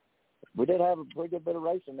we did have a pretty good bit of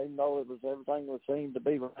racing, even though everything seemed to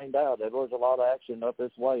be rained out. There was a lot of action up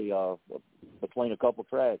this way between a couple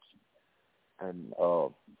tracks, and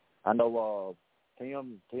I know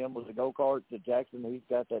Tim was a go-kart to Jackson. He's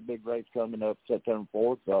got that big race coming up September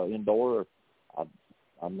 4th, indoor.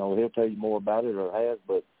 I know he'll tell you more about it or has,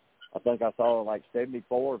 but I think I saw like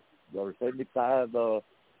 74 or 75,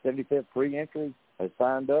 75th pre-entry has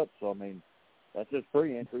signed up. So, that's just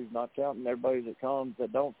pre-entries, not counting everybody that comes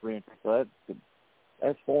that don't pre-entry. So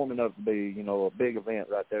that's forming up to be, a big event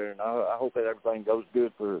right there. And I hope that everything goes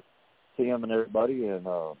good for Tim and everybody, and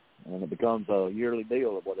it becomes a yearly deal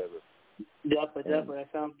or whatever. Definitely. That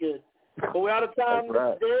sounds good. Well, we're out of time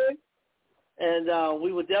today, and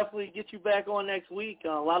we will definitely get you back on next week. A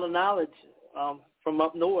lot of knowledge from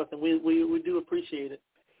up north, and we do appreciate it.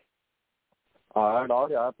 All right,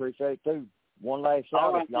 Artie, I appreciate it too. One last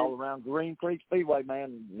shout out, y'all man. around Green Creek Speedway,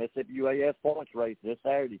 man. Mississippi UAS points race this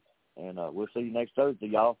Saturday, and we'll see you next Thursday,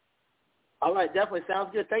 y'all. All right, definitely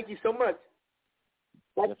sounds good. Thank you so much.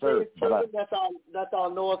 Yes, sir. That's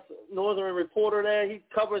our northern reporter there. He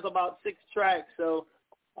covers about 6 tracks, so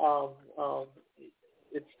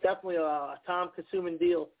it's definitely a time-consuming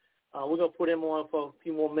deal. We're going to put him on for a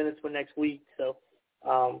few more minutes for next week. So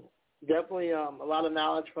definitely a lot of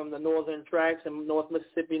knowledge from the northern tracks in North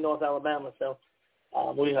Mississippi, North Alabama. So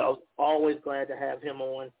we are always glad to have him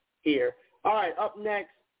on here. All right, up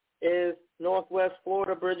next is Northwest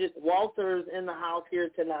Florida. Bridget Walters in the house here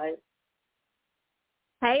tonight.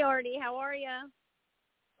 Hey, Artie, how are you?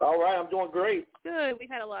 All right, I'm doing great. Good. We've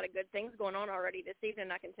had a lot of good things going on already this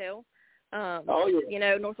season, I can tell.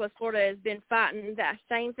 Yeah. Northwest Florida has been fighting that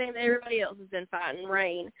same thing that everybody else has been fighting,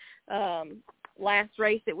 rain. Last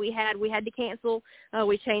race that we had to cancel.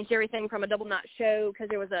 We changed everything from a double-knot show because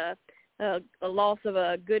there was a loss of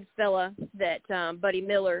a good fella that Buddy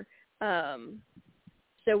Miller.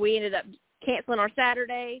 So we ended up canceling our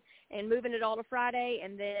Saturday and moving it all to Friday,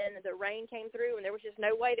 and then the rain came through, and there was just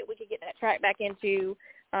no way that we could get that track back into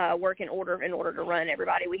work in order to run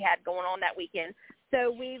everybody we had going on that weekend. So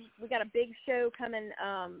we got a big show coming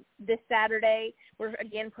this Saturday. We're,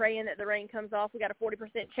 again, praying that the rain comes off. We got a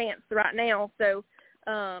 40% chance right now. So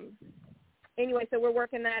anyway, so we're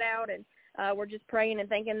working that out, and we're just praying and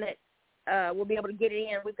thinking that we'll be able to get it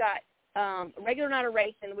in. We've got a regular night of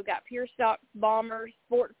racing. We've got pure stock bombers,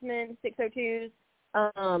 sportsmen, 602s,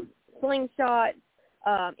 slingshots,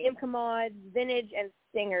 IMCA mods, vintage, and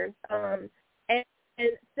stingers. And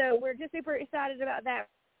so we're just super excited about that,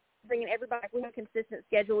 bringing everybody back with a consistent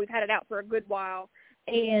schedule. We've had it out for a good while.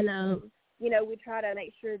 And, we try to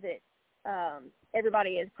make sure that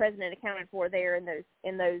everybody is present and accounted for there in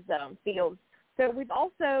those fields. So we've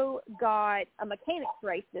also got a mechanics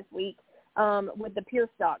race this week with the pure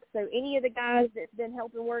stock. So any of the guys that's been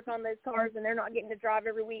helping work on those cars and they're not getting to drive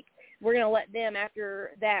every week, we're going to let them,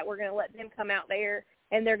 after that, we're going to let them come out there,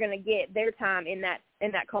 and they're going to get their time in that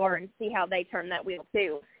car and see how they turn that wheel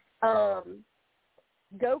too.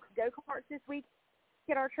 Go-karts this week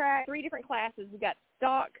at our track, 3 different classes. We've got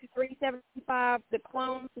stock 375, the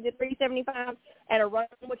clones to the 375, and a run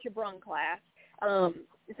with your brung class.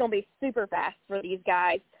 It's going to be super fast for these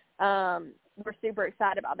guys. We're super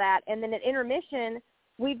excited about that. And then at intermission,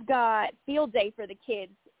 we've got field day for the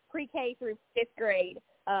kids, pre-K through 5th grade.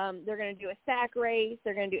 They're going to do a sack race,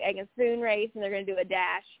 they're going to do egg and spoon race, and they're going to do a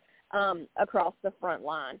dash across the front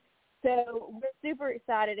line. So we're super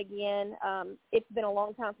excited again. It's been a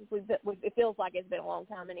long time since it feels like it's been a long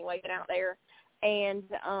time anyway, been out there. And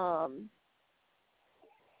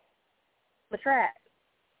the track.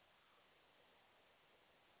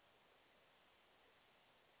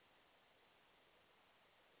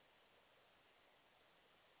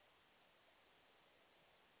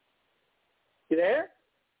 You there?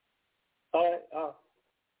 All right.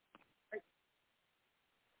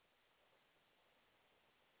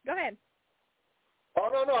 Go ahead.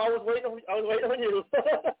 Oh no, I was waiting on you.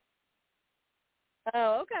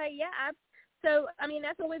 Oh, okay. Yeah. So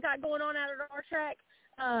that's what we've got going on out at our track.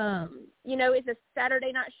 It's a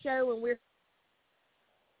Saturday night show, and we're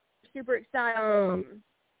super excited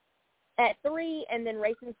at 3, and then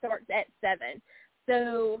racing starts at 7.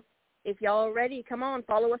 So if y'all are ready, come on,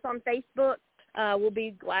 follow us on Facebook. We'll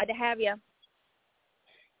be glad to have you.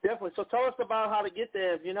 Definitely. So tell us about how to get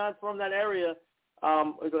there. If you're not from that area,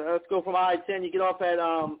 let's go from I-10. You get off at,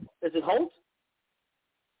 is it Holt?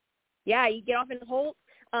 Yeah, you get off in Holt,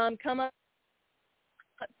 come up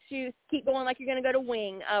to keep going like you're going to go to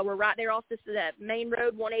Wing. We're right there off the main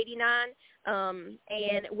road, 189,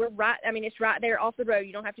 and we're right. It's right there off the road.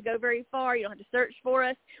 You don't have to go very far. You don't have to search for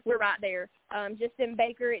us. We're right there. Just in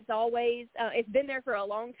Baker, it's always it's been there for a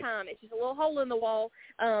long time. It's just a little hole in the wall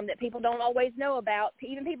that people don't always know about.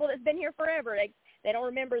 Even people that's been here forever, they don't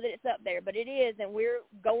remember that it's up there, but it is, and we're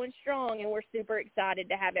going strong, and we're super excited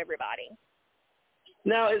to have everybody.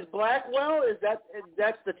 Now, is Blackwell,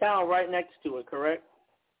 that's the town right next to it, correct?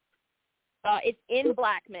 It's in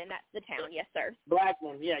Blackman. That's the town. Yes, sir.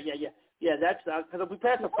 Blackman. Yeah. That's because if we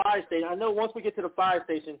pass the fire station, I know once we get to the fire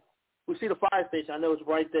station, we see the fire station. I know it's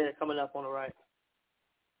right there, coming up on the right.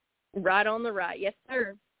 Right on the right. Yes,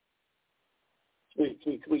 sir. Sweet.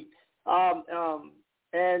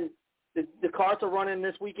 And the carts are running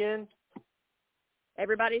this weekend.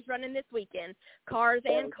 Everybody's running this weekend. Cars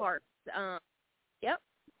and carts. Yep.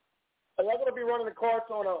 Are y'all going to be running the carts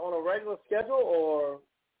on a regular schedule, or?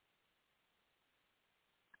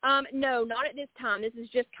 No, not at this time. This is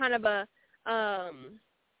just kind of a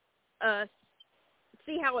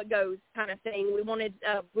see how it goes kind of thing.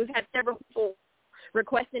 We've had several people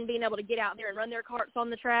requesting being able to get out there and run their carts on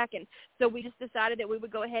the track, and so we just decided that we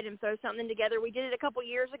would go ahead and throw something together. We did it a couple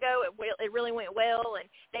years ago. It really went well, and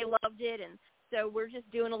they loved it, and so we're just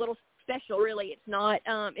doing a little special. Really, it's not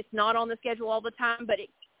on the schedule all the time, but it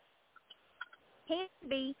can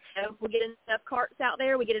be. If we get enough carts out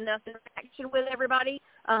there, we get enough interaction with everybody,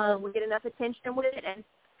 we get enough attention with it, and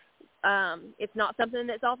it's not something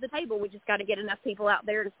that's off the table. We just got to get enough people out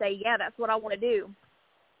there to say, yeah, that's what I want to do.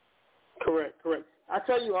 Correct. I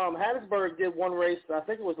tell you, Hattiesburg did one race. I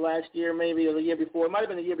think it was last year, maybe, or the year before. It might have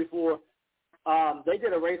been the year before. They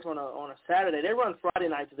did a race on a Saturday. They run Friday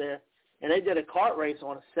nights there, and they did a kart race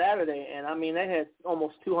on a Saturday. And they had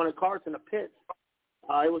almost 200 carts in the pits.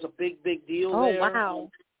 It was a big deal there. Wow.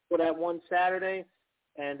 For that one Saturday.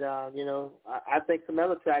 And, I think some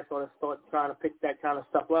other tracks ought to start trying to pick that kind of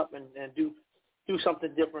stuff up and do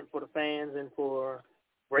something different for the fans and for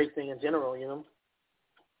racing in general,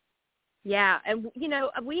 Yeah, and,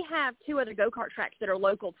 we have 2 other go-kart tracks that are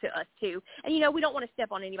local to us, too. And, we don't want to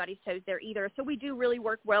step on anybody's toes there either, so we do really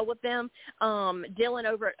work well with them. Dylan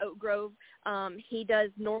over at Oak Grove, he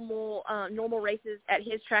does normal races at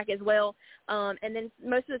his track as well. And then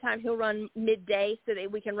most of the time he'll run midday so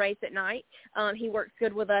that we can race at night. He works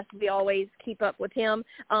good with us. We always keep up with him.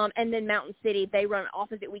 And then Mountain City, they run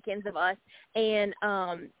opposite weekends of us, and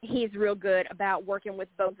he's real good about working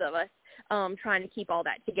with both of us. Trying to keep all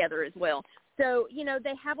that together as well. So,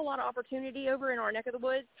 they have a lot of opportunity over in our neck of the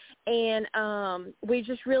woods, and we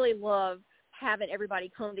just really love having everybody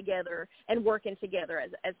come together and working together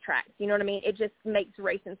as tracks. You know what I mean? It just makes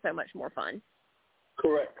racing so much more fun.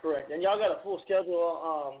 Correct. And y'all got a full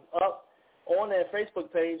schedule up on their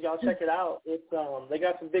Facebook page. Y'all check it out. It's they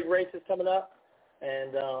got some big races coming up,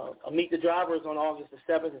 and Meet the Drivers on August the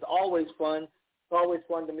 7th. It's always fun. It's always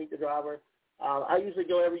fun to meet the driver. I usually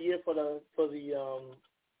go every year for the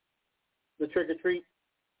trick or treat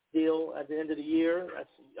deal at the end of the year. That's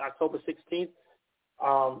October 16th.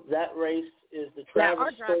 That race is the Travis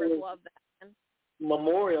our drivers love that.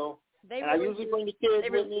 Memorial. I usually bring the kids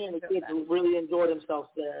with me, and the kids really enjoy themselves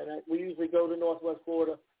there. And we usually go to Northwest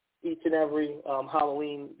Florida each and every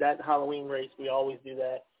Halloween race. We always do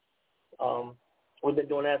that. We've been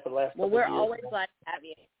doing that for the last couple of years. Well, we're always glad to have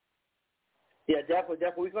you. Yeah, definitely.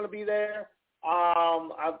 We're going to be there.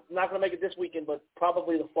 I'm not going to make it this weekend, but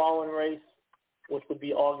probably the following race, which would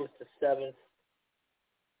be August the 7th.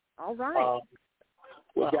 All right.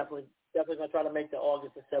 We're definitely going to try to make the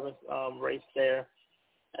August the 7th race there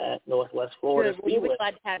at Northwest Florida. Good. We'll be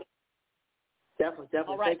glad to have you. Definitely.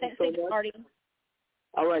 All right. Thank you so much. Marty.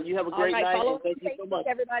 All right. You have a great night. Follow and thank you so much,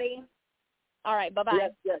 everybody. All right.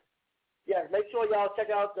 Bye-bye. Yes. Make sure y'all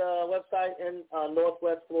check out the website in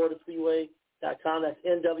NorthwestFloridaSpeedway.com. That's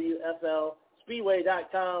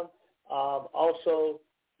NWFLSpeedway.com. Also,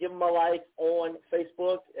 give them a like on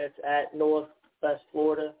Facebook. It's at Northwest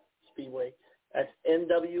Florida Speedway. That's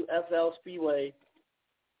NWFL Speedway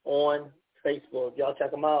on Facebook. Y'all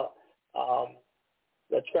check them out.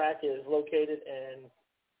 The track is located in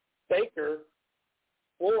Baker,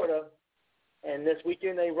 Florida, and this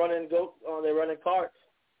weekend they're running karts,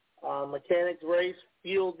 mechanics race,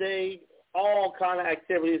 field day, all kind of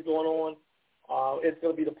activities going on. It's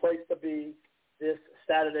going to be the place to be this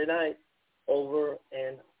Saturday night over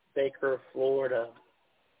in Baker, Florida.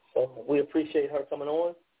 So we appreciate her coming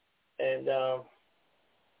on, and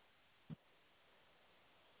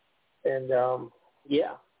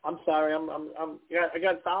yeah, I'm sorry, I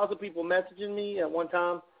got thousands of people messaging me at one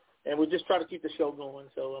time, and we just try to keep the show going.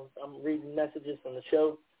 So I'm reading messages from the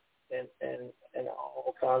show, and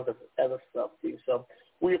all kinds of other stuff too. So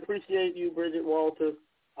we appreciate you, Bridget Walter,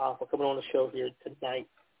 for coming on the show here tonight.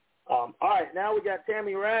 All right, now we got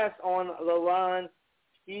Tammy Rass on the line.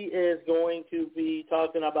 He is going to be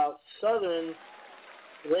talking about Southern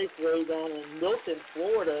Raceway down in Milton,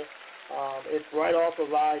 Florida. It's right off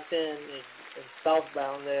of I-10 in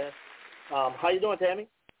southbound there. How you doing, Tammy?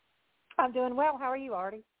 I'm doing well. How are you,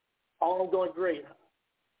 Artie? Oh, I'm doing great.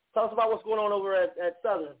 Tell us about what's going on over at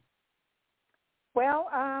Southern. Well,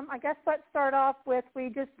 I guess let's start off with we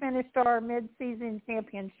just finished our mid-season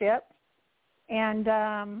championship, and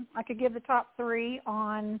I could give the top three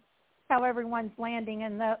on how everyone's landing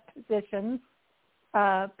in the positions.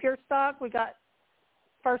 Pure Stock, we got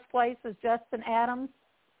first place is Justin Adams,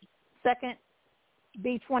 second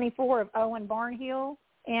B24 of Owen Barnhill,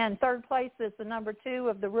 and third place is the number 2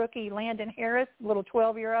 of the rookie Landon Harris, little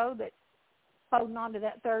 12-year-old that's holding on to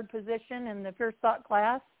that third position in the Pure Stock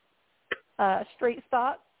class. Street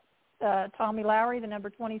Stock, Tommy Lowry, the number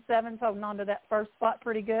 27, is holding on to that first spot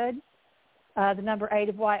pretty good. The number 8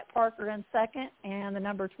 of Wyatt Parker in second, and the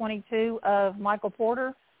number 22 of Michael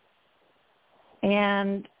Porter.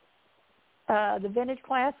 And the vintage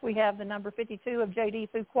class, we have the number 52 of J.D.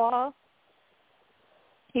 Fuqua.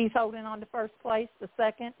 He's holding on to first place. The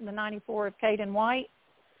second, the 94 of Caden White.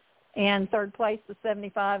 And third place, the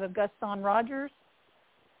 75 of Gaston Rogers.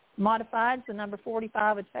 Modifieds, the number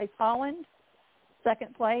 45 of Chase Holland.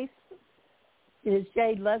 Second place is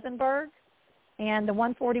Jade Lesenberg. And the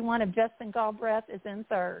 141 of Justin Galbraith is in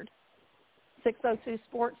third. 602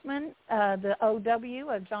 Sportsman, the OW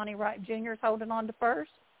of Johnny Wright Jr. is holding on to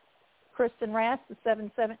first. Kristen Rass, the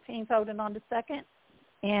 717, is holding on to second.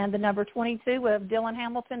 And the number 22 of Dylan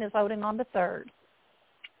Hamilton is holding on to third.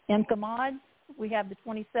 IMCA Mods, we have the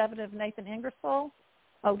 27 of Nathan Ingersoll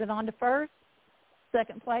holding on to first.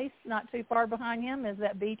 Second place, not too far behind him, is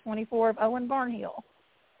that B24 of Owen Barnhill.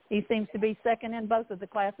 He seems to be second in both of the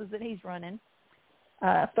classes that he's running.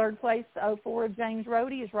 Third place, the 04 of James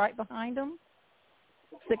Rohde is right behind him.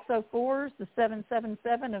 604s, the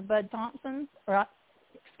 777 of Bud Thompson, the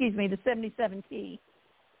 77T.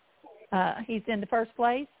 He's in the first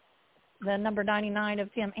place. The number 99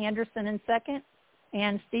 of Tim Anderson in second,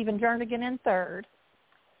 and Stephen Jernigan in third.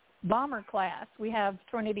 Bomber class, we have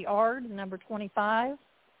Trinity Ard, number 25,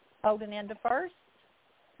 holding into first.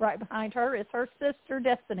 Right behind her is her sister,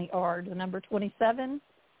 Destiny Ard, the number 27.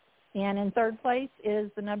 And in third place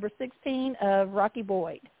is the number 16 of Rocky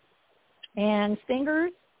Boyd. And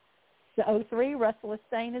Stingers, the 03, Russell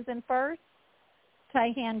Estain is in first.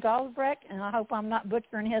 Tahan Galsbrecht, and I hope I'm not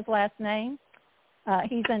butchering his last name.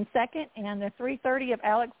 He's in second, and the 330 of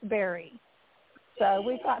Alex Berry. So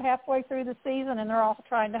we've got halfway through the season, and they're all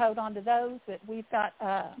trying to hold on to those. But we've got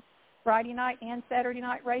Friday night and Saturday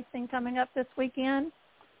night racing coming up this weekend.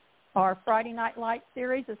 Our Friday Night Light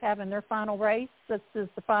Series is having their final race. This is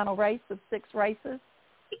the final race of 6 races.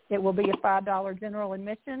 It will be a $5 general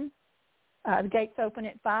admission. The gates open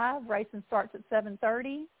at 5. Racing starts at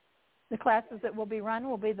 7:30. The classes that will be run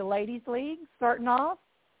will be the Ladies League starting off.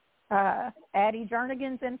 Addie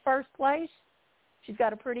Jernigan's in first place. She's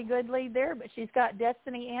got a pretty good lead there, but she's got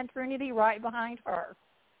Destiny and Trinity right behind her.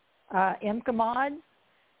 IMCA Mods,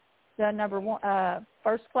 the number 1,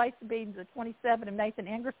 first place would be the 27 of Nathan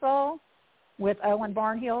Ingersoll with Owen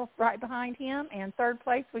Barnhill right behind him. And third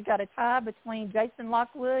place, we got a tie between Jason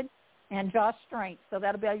Lockwood and Josh Strength. So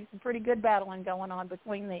that'll be some pretty good battling going on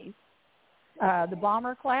between these. The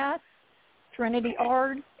Bomber class, Trinity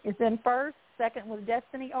Ard is in first. Second was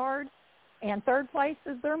Destiny Ard. And third place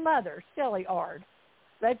is their mother, Shelly Ard.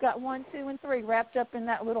 They've got 1, 2, and 3 wrapped up in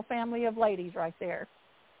that little family of ladies right there.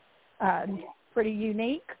 Pretty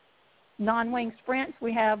unique. Non-wing sprints,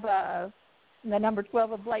 we have the number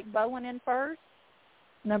 12 of Blake Bowen in first,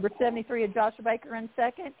 number 73 of Joshua Baker in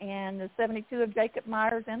second, and the 72 of Jacob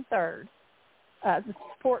Myers in third. The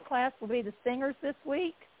support class will be the Stingers this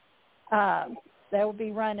week. They will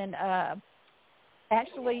be running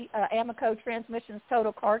Amico Transmissions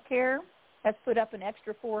Total Car Care has put up an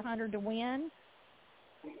extra $400 to win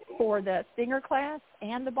for the Stinger class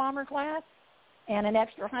and the Bomber class, and an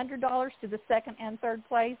extra $100 to the second and third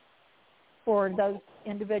place for those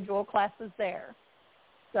individual classes there.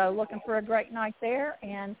 So looking for a great night there.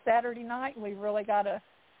 And Saturday night, we've really got a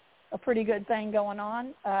pretty good thing going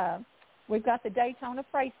on. We've got the Daytona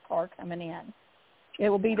Race Car coming in. It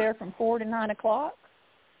will be there from 4 to 9 o'clock.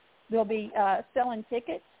 They'll be selling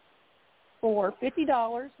tickets for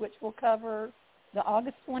 $50, which will cover the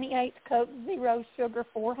August 28th Coke Zero Sugar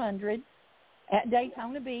 400 at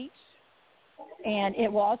Daytona Beach. And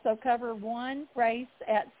it will also cover one race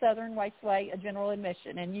at Southern Raceway, a general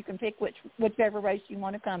admission, and you can pick whichever race you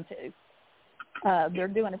want to come to. They're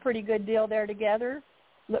doing a pretty good deal there together.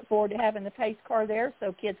 Look forward to having the pace car there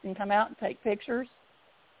so kids can come out and take pictures,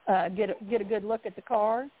 get a good look at the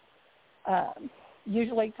car.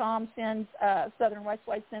 Usually Tom sends, Southern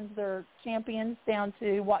Raceway sends their champions down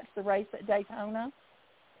to watch the race at Daytona.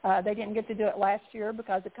 They didn't get to do it last year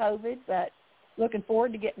because of COVID, but looking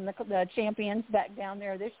forward to getting the champions back down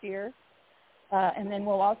there this year. And then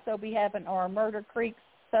we'll also be having our Murder Creek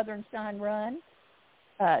Southern Shine Run.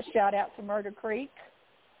 Shout out to Murder Creek.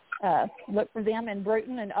 Look for them in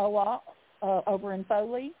Bruton and Owa over in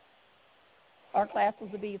Foley. Our classes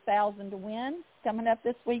will be $1,000 to win coming up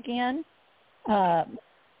this weekend.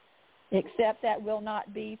 Except that will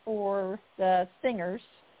not be for the Stingers.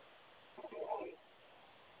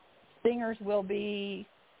 Stingers will be,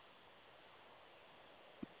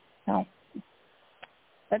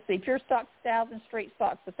 let's see, Pure Stock's 1,000, Street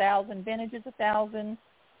Stock's 1,000, Vintage is 1,000.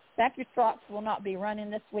 Factory Stocks will not be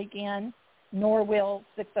running this weekend, nor will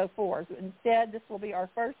 604s. Instead, this will be our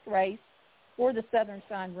first race for the Southern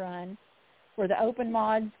Shine Run for the Open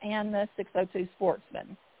Mods and the 602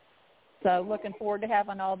 Sportsman. So looking forward to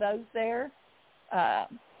having all those there.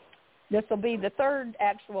 This will be the third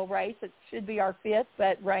actual race. It should be our fifth,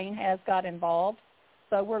 but rain has got involved.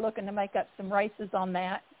 So we're looking to make up some races on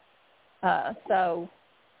that. So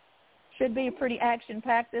should be a pretty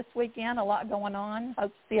action-packed this weekend, a lot going on.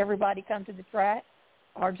 Hope to see everybody come to the track.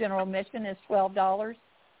 Our general admission is $12.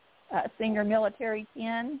 Senior military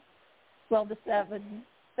 10, 12 to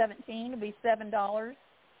 17 will be $7,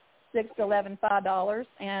 6 to 11, $5.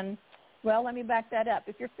 And, well, let me back that up.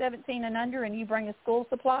 If you're 17 and under and you bring a school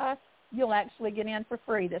supply, you'll actually get in for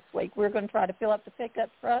free this week. We're going to try to fill up the pickup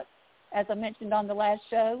truck, as I mentioned on the last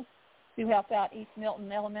show, to help out East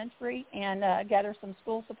Milton Elementary and gather some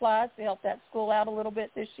school supplies to help that school out a little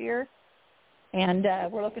bit this year. And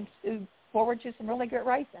we're looking forward to some really good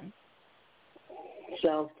racing.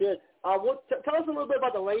 Sounds good. Tell us a little bit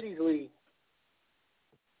about the Ladies League.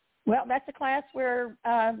 Well, that's a class where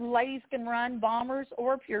ladies can run Bombers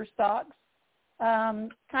or Pure Stocks.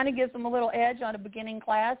 Kind of gives them a little edge on a beginning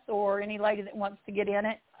class or any lady that wants to get in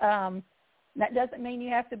it. That doesn't mean you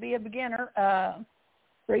have to be a beginner.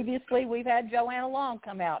 Previously, we've had Joanna Long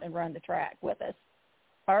come out and run the track with us.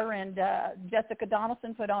 Her and Jessica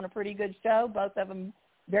Donaldson put on a pretty good show, both of them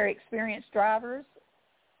very experienced drivers.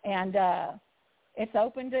 And it's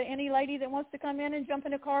open to any lady that wants to come in and jump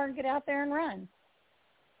in a car and get out there and run.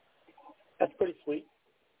 That's pretty sweet.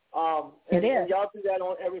 It is. And y'all do that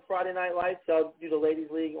on every Friday Night Lights? Y'all do the Ladies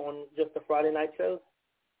League on just the Friday night shows?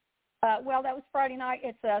 Well, that was Friday night.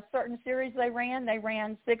 It's a certain series they ran. They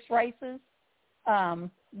ran 6 races.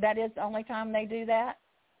 That is the only time they do that.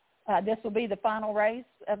 This will be the final race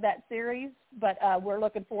of that series, but we're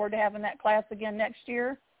looking forward to having that class again next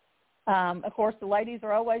year. Of course, the ladies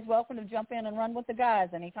are always welcome to jump in and run with the guys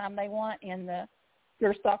anytime they want in the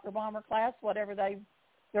Pure Stock or Bomber class, whatever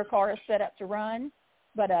their car is set up to run.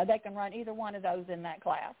 But they can run either one of those in that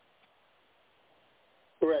class.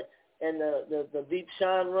 Correct. And the Deep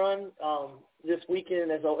Shine Run this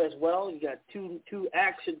weekend as well. You got two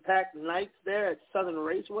action-packed nights there at Southern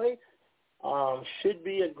Raceway. Should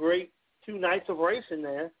be a great 2 nights of racing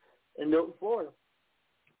there in Milton, Florida.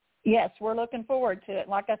 Yes, we're looking forward to it.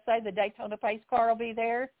 Like I say, the Daytona Pace car will be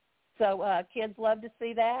there, so kids love to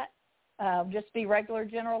see that. Just be regular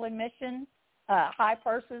general admission, high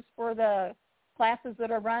purses for the classes that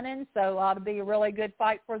are running, so ought to be a really good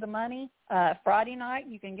fight for the money. Friday night,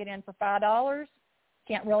 you can get in for $5.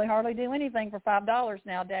 Can't really hardly do anything for $5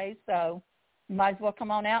 nowadays, so you might as well come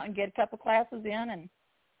on out and get a couple classes in and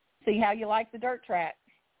see how you like the dirt track.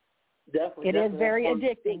 Definitely. It is very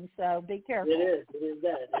addicting, so be careful. It is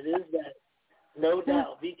that. No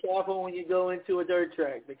doubt. Be careful when you go into a dirt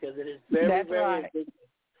track because it is very addicting.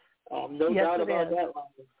 No doubt about that.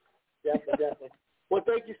 Definitely. Well,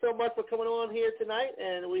 thank you so much for coming on here tonight,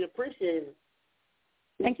 and we appreciate it.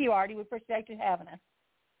 Thank you, Artie. We appreciate you having us.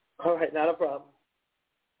 All right, not a problem.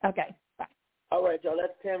 Okay, bye. All right, y'all.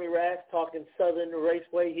 That's Tammy Rash talking Southern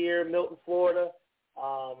Raceway here, Milton, Florida.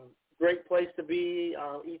 Great place to be.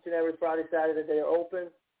 Each and every Friday, Saturday, they are open.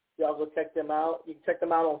 Y'all go check them out. You can check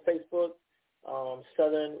them out on Facebook,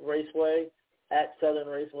 Southern Raceway, at Southern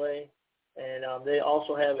Raceway. And they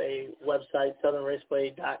also have a website,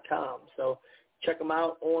 southernraceway.com. So check them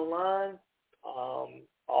out online.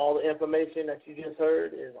 All the information that you just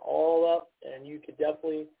heard is all up, and you can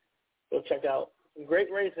definitely go check out some great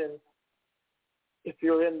racing if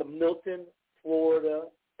you're in the Milton, Florida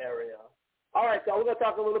area. All right, so we're going to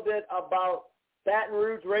talk a little bit about Baton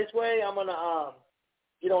Rouge Raceway. I'm going to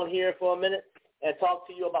get on here for a minute and talk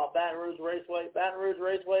to you about Baton Rouge Raceway. Baton Rouge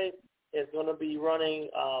Raceway is going to be running,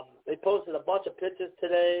 they posted a bunch of pictures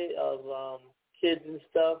today of kids and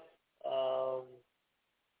stuff.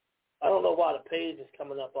 I don't know why the page is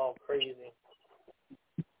coming up all crazy.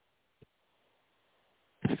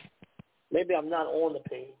 Maybe I'm not on the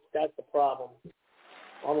page. That's the problem.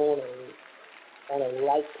 I'm on a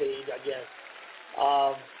light page, I guess.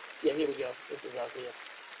 Yeah, here we go. This is us here.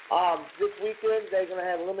 This weekend, they're going to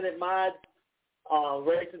have limited mod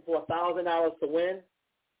racing for $1,000 to win.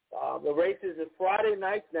 The races are Friday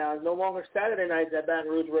nights now. It's no longer Saturday nights at Baton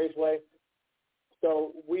Rouge Raceway.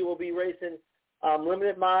 So we will be racing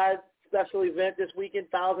limited mod special event this weekend,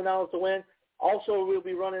 $1,000 to win. Also, we'll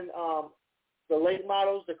be running the late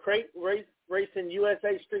models, the crate racing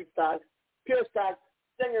USA street stocks, pure stocks,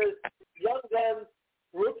 singers, young guns,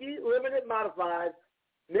 rookie limited modified,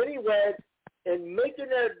 mini weds, and making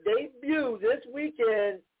their debut this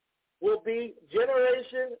weekend will be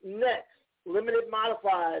Generation Next limited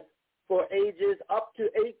modified for ages up to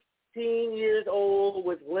 18 years old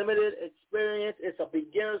with limited experience. It's a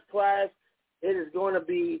beginner's class. It is going to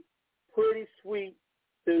be pretty sweet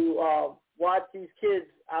to watch these kids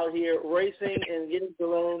out here racing and getting to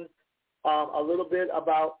learn a little bit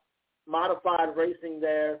about modified racing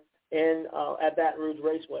there at Baton Rouge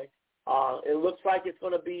Raceway. It looks like it's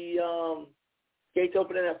going to be gates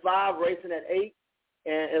opening at 5, racing at 8,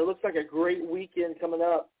 and it looks like a great weekend coming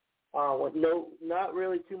up with not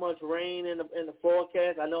really too much rain in the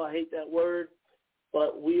forecast. I know I hate that word,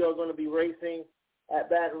 but we are going to be racing at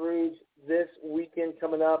Baton Rouge this weekend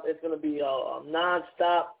coming up. It's going to be a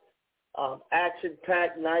nonstop,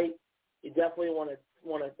 action-packed night. You definitely want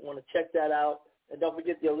to check that out. And don't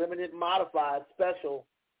forget the limited modified special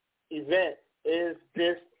event is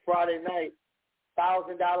this Friday night.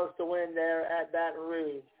 $1,000 to win there at Baton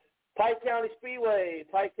Rouge. Pike County Speedway.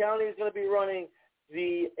 Pike County is going to be running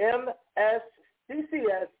the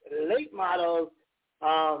MSCCS late models.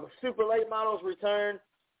 Super late models return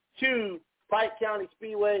to Pike County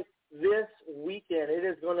Speedway this weekend. It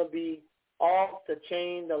is going to be off the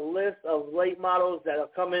chain. The list of late models that are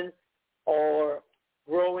coming are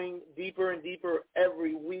growing deeper and deeper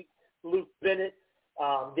every week. Luke Bennett,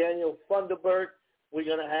 Daniel Funderburk. We're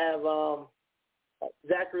going to have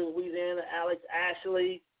Zachary Louisiana, Alex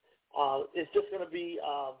Ashley. It's just going to be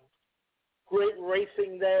great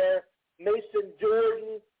racing there. Mason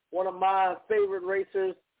Jordan, one of my favorite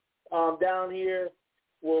racers down here,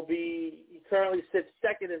 he currently sits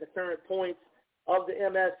second in the current points of the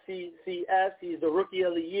MSCCS. He's the Rookie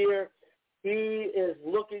of the Year. He is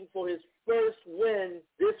looking for his first win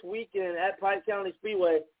this weekend at Pike County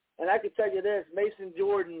Speedway. And I can tell you this, Mason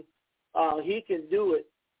Jordan, he can do it.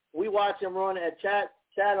 We watched him run at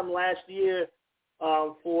Chatham last year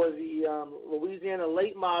for the Louisiana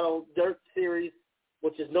Late Model Dirt Series,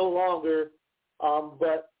 which is no longer,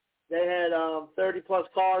 but they had 30-plus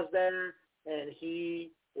cars there, and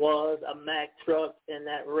he was a Mack truck in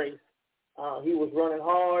that race. He was running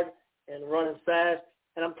hard and running fast.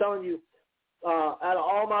 And I'm telling you, out of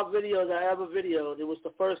all my videos I ever videoed, it was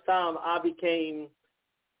the first time I became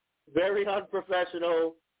very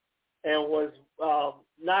unprofessional and was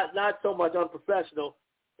not so much unprofessional,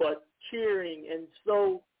 but cheering and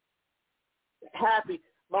so happy.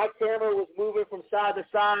 My camera was moving from side to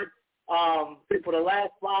side for the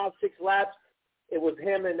last 5-6 laps. It was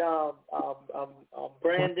him and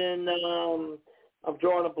Brandon. I'm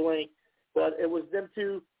drawing a blank, but it was them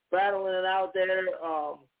two battling it out there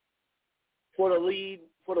for the lead,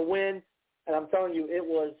 for the win. And I'm telling you, it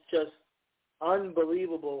was just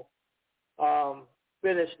unbelievable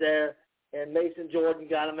finish there. And Mason Jordan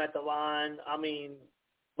got him at the line. I mean,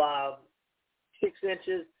 by 6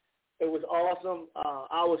 inches. It was awesome.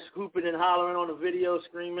 I was scooping and hollering on the video,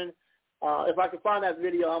 screaming. If I can find that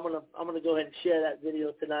video, I'm gonna go ahead and share that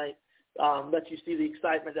video tonight. Let you see the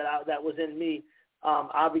excitement that was in me.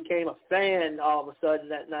 I became a fan all of a sudden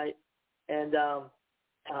that night, and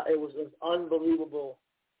it was unbelievable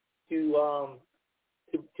to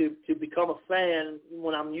to become a fan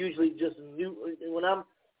when I'm usually just new. When I'm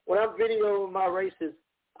videoing my races,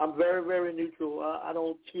 I'm very, very neutral. I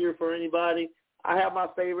don't cheer for anybody. I have my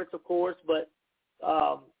favorites, of course, but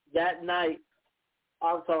that night,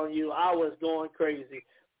 I'm telling you, I was going crazy.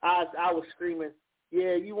 I was screaming,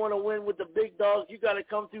 yeah, you want to win with the big dogs, you got to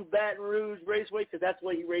come through Baton Rouge Raceway, because that's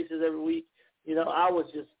where he races every week. You know, I was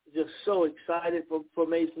just so excited for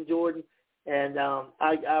Mason Jordan, and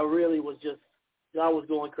I really was I was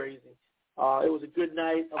going crazy. It was a good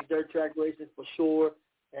night of dirt track racing for sure,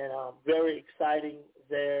 and very exciting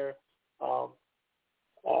there.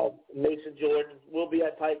 Mason Jordan will be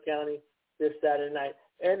at Pike County this Saturday night.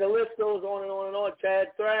 And the list goes on and on and on.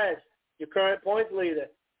 Chad Thrash, your current points leader,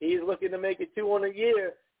 he's looking to make it 2 on the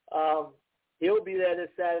year. He'll be there this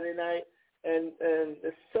Saturday night. And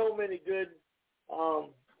there's so many good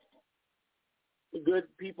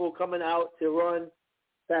people coming out to run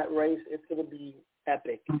that race. It's going to be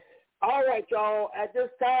epic. All right, y'all. At this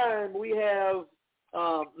time, we have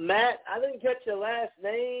Matt. I didn't catch your last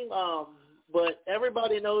name, but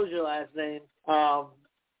everybody knows your last name.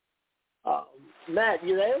 Matt,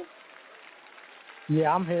 you there?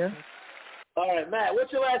 Yeah, I'm here. All right, Matt,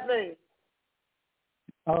 what's your last name?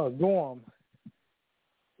 Gorham.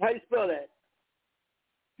 How do you spell that?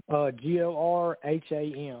 Gorham.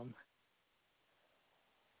 H-A-M.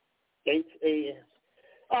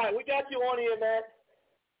 All right, we got you on here, Matt.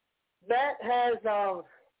 Matt has,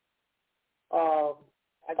 I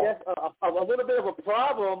guess, a little bit of a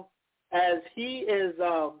problem as he is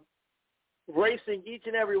racing each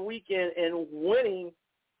and every weekend and winning.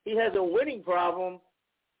 He has a winning problem,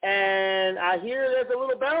 and I hear there's a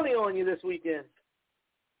little bounty on you this weekend.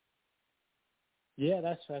 Yeah,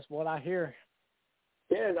 that's what I hear.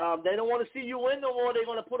 Yeah, they don't want to see you win no more. They're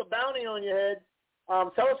going to put a bounty on your head.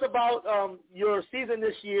 Tell us about your season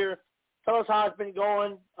this year. Tell us how it's been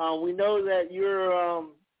going. We know that you're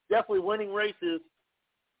definitely winning races.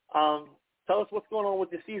 Tell us what's going on with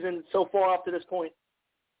the season so far up to this point.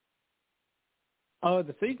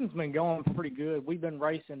 The season's been going pretty good. We've been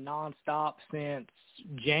racing nonstop since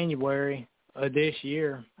January of this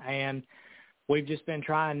year, and we've just been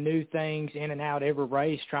trying new things in and out every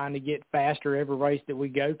race, trying to get faster every race that we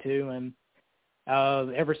go to. And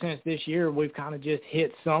ever since this year, we've kind of just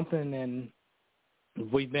hit something, and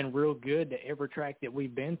we've been real good to every track that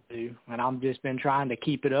we've been to. And I've just been trying to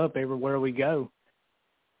keep it up everywhere we go.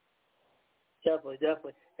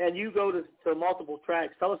 Definitely. And you go to multiple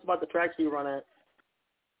tracks. Tell us about the tracks you run at.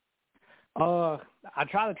 I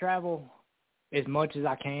try to travel as much as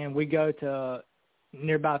I can. We go to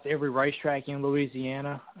near about every racetrack in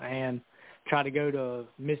Louisiana and try to go to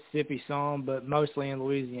Mississippi some, but mostly in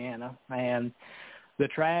Louisiana. And the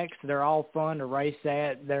tracks, they're all fun to race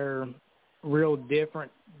at. They're real different.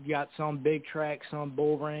 You got some big tracks, some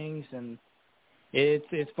bull rings, and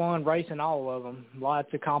it's fun racing all of them.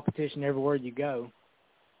 Lots of competition everywhere you go.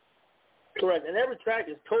 Correct. And every track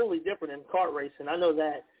is totally different in kart racing. I know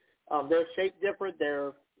that. They're shaped different.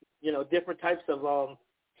 They're, different types of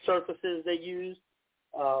surfaces they use.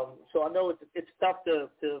 So I know it's tough to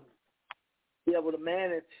be able to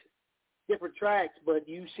manage different tracks, but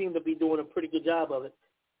you seem to be doing a pretty good job of it.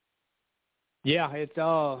 Yeah,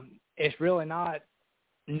 it's really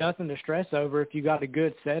nothing to stress over. If you got a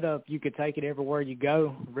good setup, you could take it everywhere you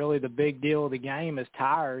go. Really, the big deal of the game is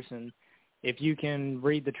tires, and if you can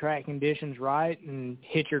read the track conditions right and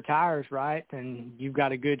hit your tires right, then you've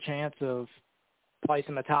got a good chance of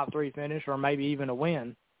placing a top 3 finish or maybe even a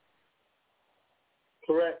win.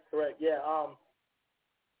 Correct, yeah.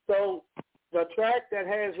 So the track that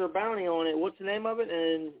has your bounty on it, what's the name of it,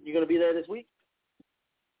 and you're going to be there this week?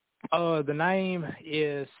 The name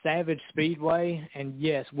is Savage Speedway, and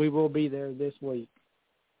yes, we will be there this week.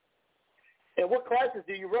 And what classes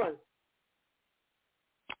do you run?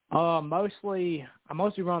 I mostly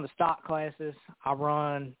run the stock classes. I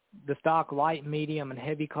run the stock light, medium, and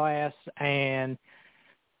heavy class, and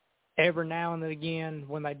every now and again,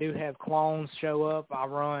 when they do have clones show up, I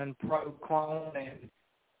run pro clone and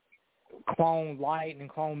clone light and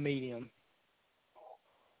clone medium.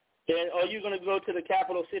 And are you going to go to the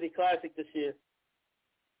Capital City Classic this year?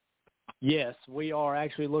 Yes, we are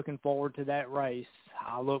actually looking forward to that race.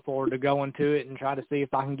 I look forward to going to it and try to see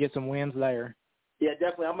if I can get some wins there. Yeah,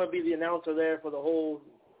 definitely. I'm going to be the announcer there for the whole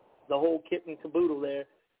kit and caboodle there.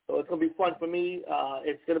 So it's going to be fun for me.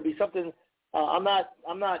 It's going to be something. I'm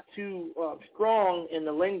not too strong in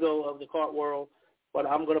the lingo of the kart world, but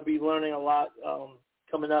I'm going to be learning a lot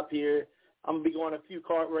coming up here. I'm going to be going a few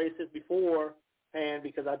kart races before, and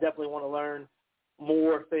because I definitely want to learn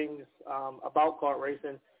more things about kart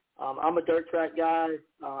racing. I'm a dirt track guy.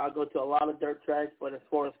 I go to a lot of dirt tracks, but as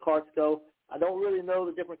far as karts go, I don't really know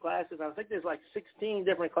the different classes. I think there's like 16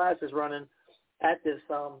 different classes running at this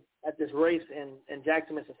race in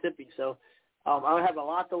Jackson, Mississippi. So I have a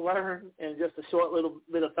lot to learn in just a short little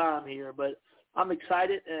bit of time here. But I'm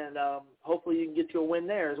excited, and hopefully you can get you a win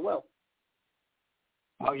there as well.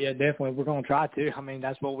 Oh, yeah, definitely. We're going to try to. I mean,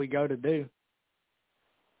 that's what we go to do.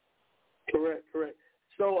 Correct.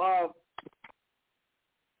 So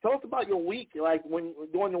tell us about your week. Like when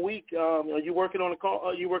during the week, are you working on a car?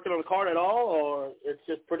 Are you working on a car at all, or it's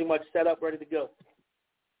just pretty much set up, ready to go?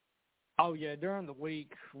 Oh, yeah, during the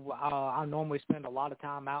week, I normally spend a lot of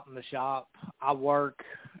time out in the shop. I work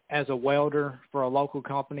as a welder for a local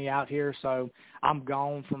company out here, so I'm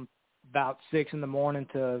gone from about 6 in the morning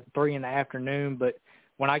to 3 in the afternoon. But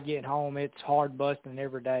when I get home, it's hard busting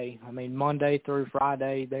every day. I mean, Monday through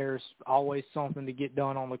Friday, there's always something to get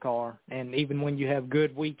done on the car. And even when you have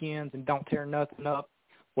good weekends and don't tear nothing up,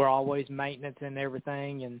 we're always maintaining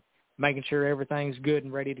everything and making sure everything's good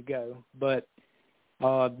and ready to go. But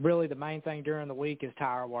really the main thing during the week is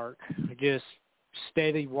tire work. Just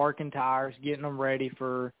steady working tires, getting them ready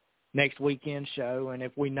for next weekend show. And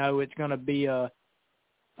if we know it's going to be a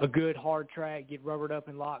good hard track, get rubbered up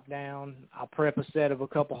and locked down, I prep a set of a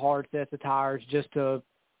couple hard sets of tires just to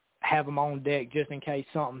have them on deck just in case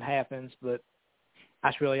something happens. But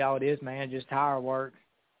that's really all it is, man, just tire work.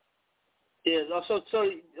 Yeah, so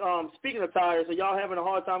speaking of tires, are y'all having a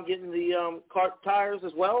hard time getting the kart tires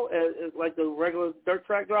as well, as like the regular dirt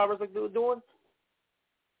track drivers like they were doing?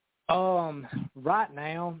 Right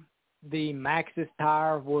now, the Maxxis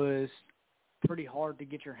tire was pretty hard to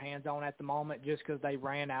get your hands on at the moment just because they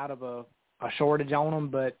ran out of a shortage on them.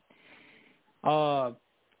 But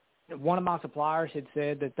one of my suppliers had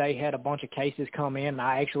said that they had a bunch of cases come in, and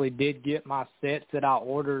I actually did get my sets that I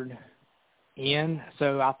ordered in.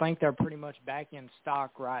 So I think they're pretty much back in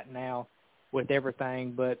stock right now with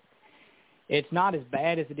everything. But it's not as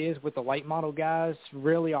bad as it is with the late model guys.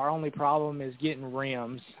 Really, our only problem is getting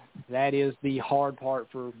rims. That is the hard part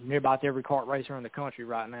for near about every kart racer in the country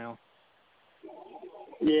right now.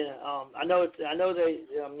 Yeah, I know they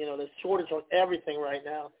there's shortage on everything right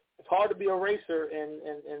now. It's hard to be a racer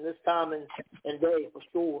in this time and day for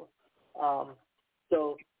sure.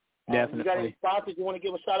 So definitely. You got any sponsors you want to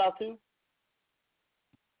give a shout out to?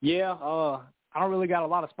 Yeah, I don't really got a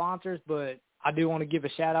lot of sponsors, but I do want to give a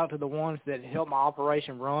shout out to the ones that help my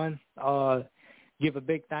operation run. Give a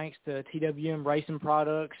big thanks to TWM Racing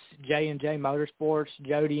Products, J&J Motorsports,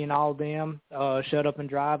 Jody and all them, Shut Up and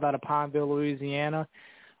Drive out of Pineville, Louisiana.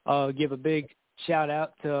 Give a big shout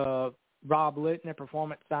out to Rob Litton,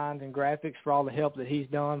 Performance Signs and Graphics, for all the help that he's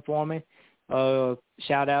done for me.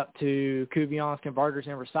 Shout out to Cuvion's Converters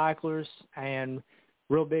and Recyclers, and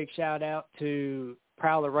real big shout out to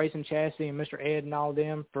Prowler Racing Chassis and Mr. Ed and all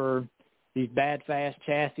them for these bad fast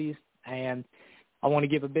chassis. And I want to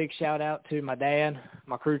give a big shout out to my dad,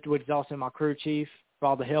 my crew, which is also my crew chief, for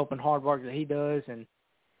all the help and hard work that he does. And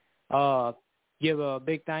give a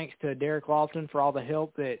big thanks to Derek Lofton for all the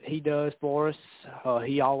help that he does for us.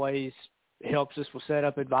 He always helps us with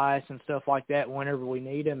setup advice and stuff like that whenever we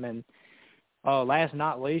need him. And last but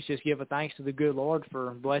not least, just give a thanks to the good Lord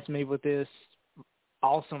for blessing me with this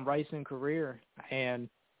awesome racing career and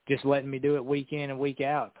just letting me do it week in and week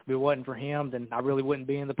out. If it wasn't for him, then I really wouldn't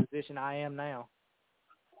be in the position I am now.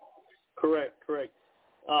 Correct.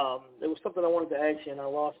 There was something I wanted to ask you, and I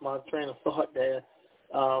lost my train of thought there.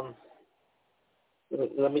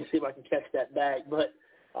 Let me see if I can catch that back. But,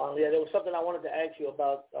 there was something I wanted to ask you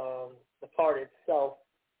about the kart itself.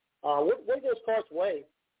 What do those karts weigh?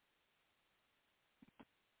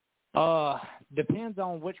 Depends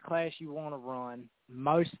on which class you want to run.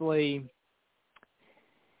 Mostly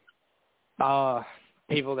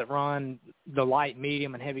people that run the light,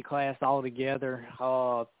 medium, and heavy class all together.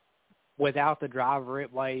 Without the driver,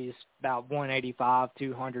 it weighs about 185,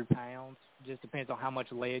 200 pounds. Just depends on how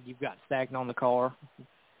much lead you've got stacked on the car.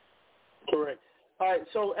 Correct. All right.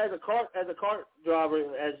 So as a kart driver,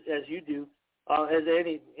 as you do, is there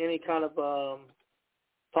any kind of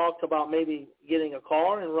talks about maybe getting a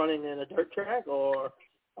car and running in a dirt track, or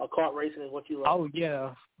kart racing is what you love? Oh,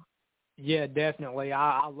 yeah. Yeah, definitely.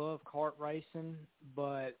 I love kart racing,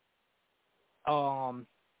 but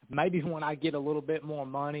maybe when I get a little bit more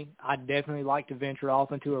money, I'd definitely like to venture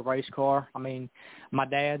off into a race car. I mean, my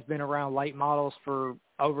dad's been around late models for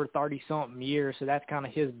over 30-something years, so that's kind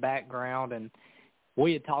of his background, and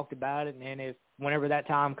we had talked about it, and whenever that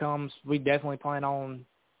time comes, we definitely plan on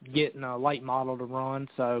getting a late model to run.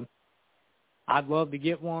 So I'd love to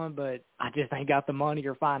get one, but I just ain't got the money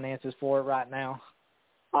or finances for it right now.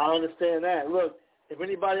 I understand that. Look, if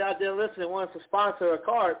anybody out there listening wants to sponsor a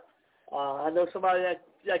cart, I know somebody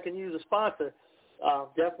that can use a sponsor.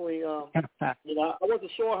 Definitely, I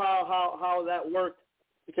wasn't sure how that worked,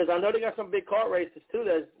 because I know they got some big kart races too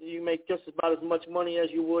that you make just about as much money as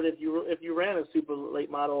you would if you ran a super late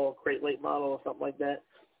model or crate late model or something like that.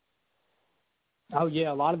 Oh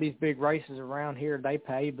yeah, a lot of these big races around here, they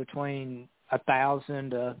pay between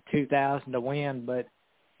 $1,000 to $2,000 to win. But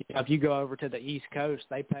if you go over to the East Coast,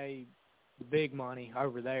 they pay the big money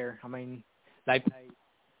over there. I mean, they pay,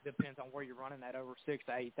 depends on where you're running at, over $6,000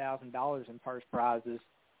 to $8,000 in purse prizes.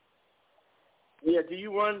 Yeah, do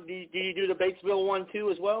you do the Batesville one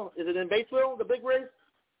too as well? Is it in Batesville, the big race,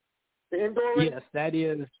 the indoor race? Yes, that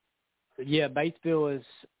is. Yeah, Batesville is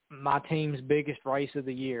my team's biggest race of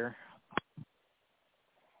the year.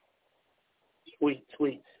 Sweet.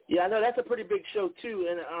 Yeah, I know that's a pretty big show too.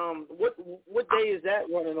 And what day is that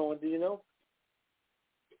running on? Do you know?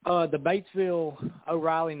 The Batesville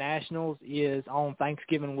O'Reilly Nationals is on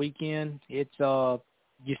Thanksgiving weekend. It's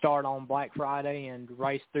you start on Black Friday and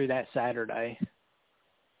race through that Saturday.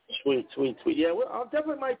 Sweet. Yeah, I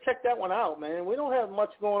definitely might check that one out, man. We don't have much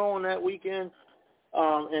going on that weekend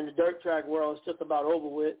in the dirt track world. It's just about over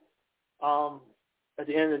with at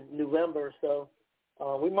the end of November, so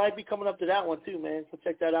we might be coming up to that one too, man. So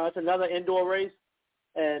check that out. It's another indoor race,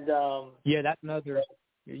 and yeah, that's another.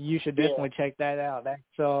 You should definitely check that out.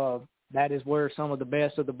 That is where some of the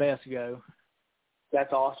best go.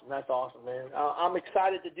 That's awesome, man. I'm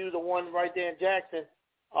excited to do the one right there in Jackson.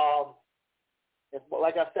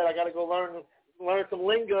 Like I said, I got to go learn some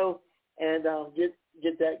lingo and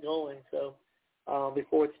get that going. So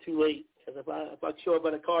before it's too late, because if I show up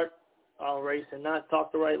at a kart race and not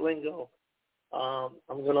talk the right lingo,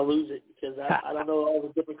 I'm gonna lose it, because I don't know all the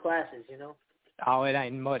different classes, you know. Oh, it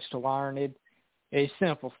ain't much to learn. It's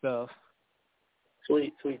simple stuff.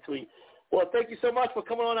 Sweet. Well, thank you so much for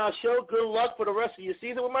coming on our show. Good luck for the rest of your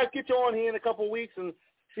season. We might get you on here in a couple of weeks and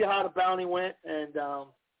see how the bounty went, and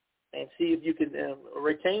see if you can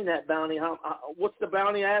retain that bounty. What's the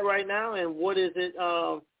bounty at right now, and what is it?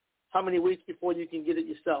 How many weeks before you can get it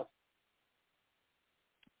yourself?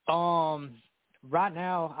 Right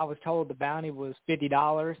now, I was told the bounty was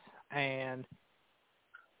 $50, and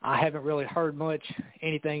I haven't really heard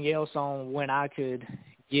anything else on when I could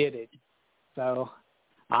get it. So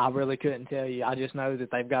I really couldn't tell you. I just know that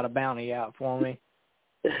they've got a bounty out for me.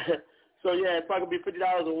 So yeah, it's probably gonna be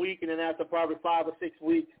 $50 a week, and then after probably 5 or 6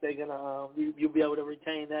 weeks, they're gonna you'll be able to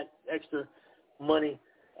retain that extra money.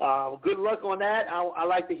 Good luck on that. I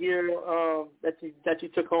like to hear that you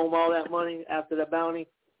took home all that money after the bounty.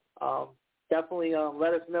 Definitely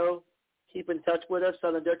let us know. Keep in touch with us,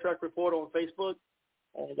 Southern Dirt Track Reporter on Facebook,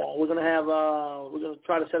 and we're gonna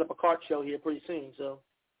try to set up a kart show here pretty soon. So.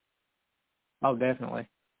 Oh, definitely.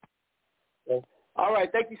 All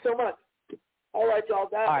right, thank you so much. All right, y'all.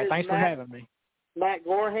 All right, thanks for having me. Matt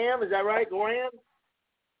Gorham, is that right, Gorham?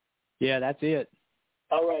 Yeah, that's it.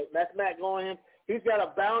 All right, that's Matt Gorham. He's got a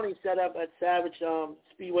bounty set up at Savage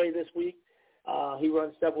Speedway this week. He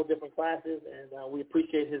runs several different classes, and we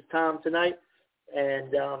appreciate his time tonight.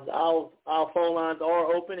 And our phone lines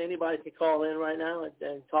are open. Anybody can call in right now and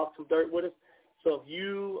talk some dirt with us. So if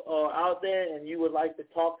you are out there and you would like to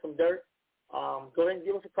talk some dirt, go ahead and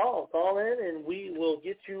give us a call. Call in, and we will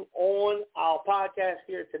get you on our podcast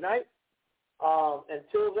here tonight.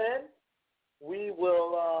 Until then, we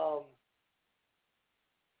will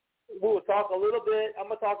talk a little bit. I'm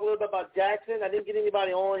going to talk a little bit about Jackson. I didn't get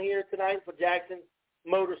anybody on here tonight for Jackson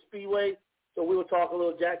Motor Speedway, so we will talk a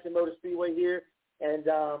little Jackson Motor Speedway here, and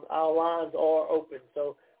our lines are open.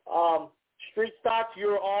 So Street Stocks,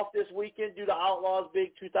 you're off this weekend due to Outlaws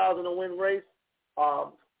Big 2000 to win race.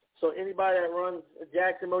 So anybody that runs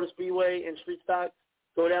Jackson Motor Speedway and Street Stock,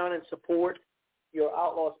 go down and support your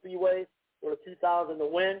Outlaw Speedway for the 2000 to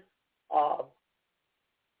win.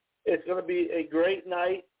 It's going to be a great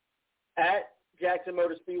night at Jackson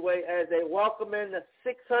Motor Speedway as they welcome in the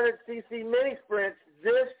 600cc mini sprints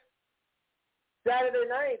this Saturday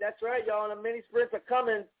night. That's right, y'all. And the mini sprints are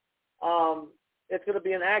coming. It's going to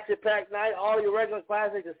be an action-packed night. All your regular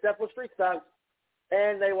classics except for Street Stocks.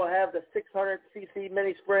 And they will have the 600cc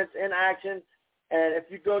mini sprints in action. And if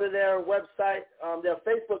you go to their website, their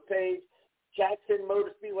Facebook page, Jackson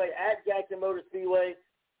Motor Speedway, at Jackson Motor Speedway,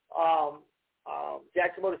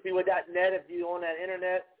 JacksonMotorSpeedway.net, if you're on that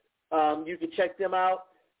internet, you can check them out.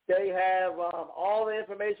 They have all the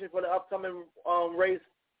information for the upcoming race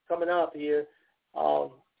coming up here.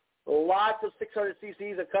 Lots of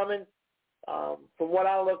 600cc's are coming. From what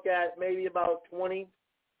I look at, maybe about 20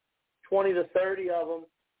 to 30 of them.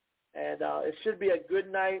 And it should be a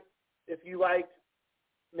good night if you like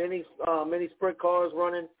many sprint cars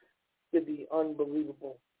running. It'd be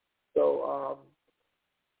unbelievable. So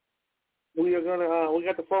we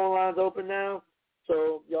got the phone lines open now.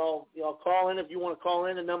 So y'all call in if you want to call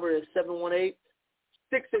in. The number is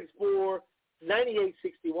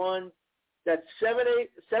 718-664-9861. That's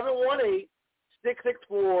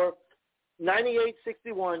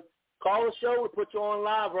 718-664-9861. Call the show. We'll put you on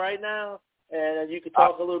live right now, and you can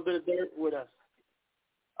talk a little bit of dirt with us.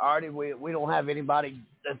 Artie, we don't have anybody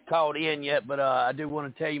that's called in yet, but I do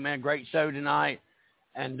want to tell you, man, great show tonight.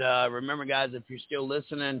 And remember, guys, if you're still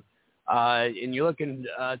listening and you're looking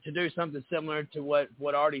to do something similar to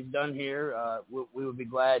what Artie's done here, we would be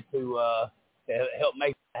glad to help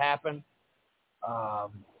make it happen.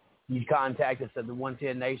 You contact us at the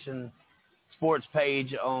 110 Nation Sports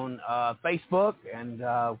page on Facebook, and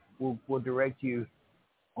we'll direct you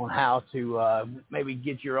on how to maybe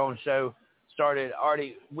get your own show started.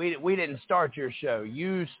 Artie, we didn't start your show.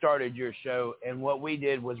 You started your show, and what we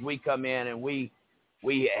did was we come in and we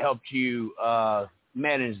helped you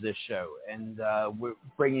manage this show, and we're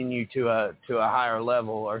bringing you to a higher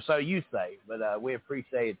level, or so you say. But we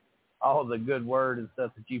appreciate all the good word and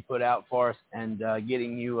stuff that you put out for us, and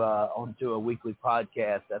getting you onto a weekly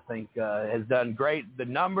podcast, I think has done great. The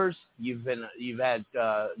numbers, you've had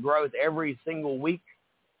growth every single week.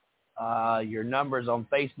 Your numbers on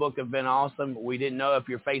Facebook have been awesome. We didn't know if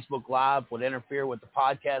your Facebook Live would interfere with the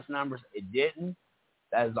podcast numbers. It didn't.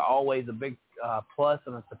 That is always a big plus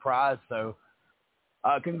and a surprise. So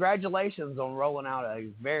congratulations on rolling out a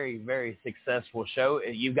very, very successful show.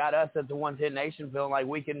 You got us at the 110 Nation feeling like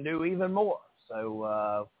we can do even more.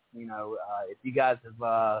 So, if you guys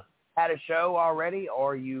have had a show already,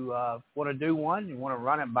 or you want to do one, you want to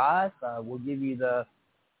run it by us, we'll give you the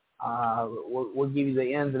we'll give you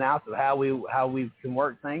the ins and outs of how we can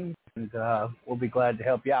work things, and we'll be glad to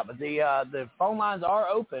help you out. But the phone lines are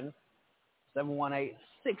open.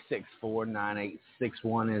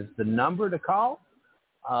 718-664-9861 is the number to call.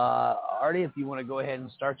 Artie, if you want to go ahead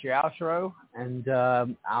and start your outro, and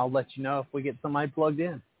I'll let you know if we get somebody plugged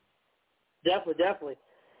in. Definitely.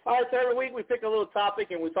 All right, so every week we pick a little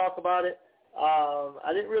topic and we talk about it.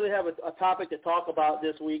 I didn't really have a topic to talk about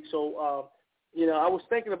this week, so I was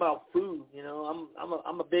thinking about food.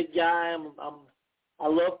 I'm a big guy. I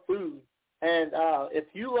love food, and if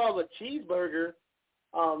you love a cheeseburger,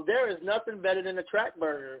 there is nothing better than a track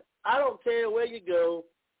burger. I don't care where you go,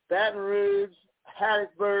 Baton Rouge,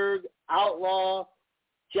 Hattiesburg, Outlaw,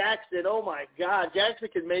 Jackson. Oh my God, Jackson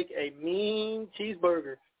can make a mean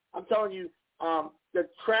cheeseburger. I'm telling you, the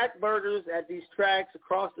track burgers at these tracks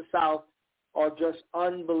across the South are just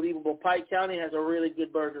unbelievable. Pike County has a really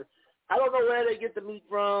good burger. I don't know where they get the meat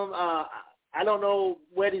from. I don't know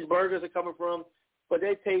where these burgers are coming from, but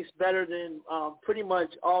they taste better than pretty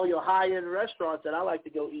much all your high-end restaurants that I like to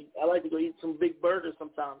go eat. I like to go eat some big burgers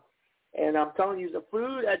sometimes. And I'm telling you, the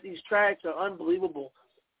food at these tracks are unbelievable.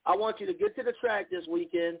 I want you to get to the track this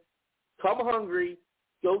weekend, come hungry,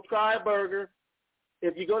 go try a burger.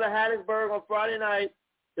 If you go to Hattiesburg on Friday night,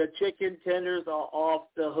 the chicken tenders are off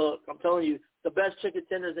the hook. I'm telling you, the best chicken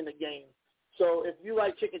tenders in the game. So if you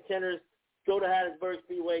like chicken tenders, go to Hattiesburg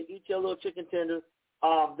Speedway, eat your little chicken tenders.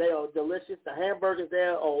 They are delicious. The hamburgers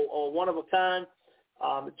there are one of a kind.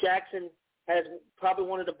 Jackson has probably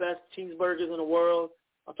one of the best cheeseburgers in the world.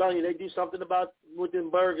 I'm telling you, they do something with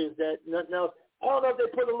them burgers that nothing else. I don't know if they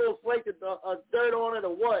put a little flake of dirt on it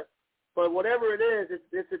or what, but whatever it is,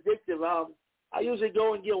 it's addictive. I usually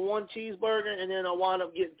go and get one cheeseburger, and then I wind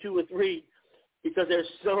up getting 2 or 3 because they're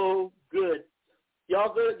so good.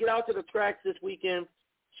 Y'all go get out to the tracks this weekend,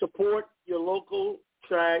 support your local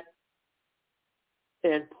track,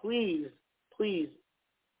 and please, please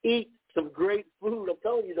eat some great food. I'm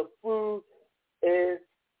telling you, the food is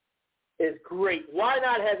great. Why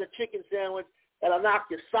not have a chicken sandwich that'll knock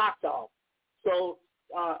your socks off? So,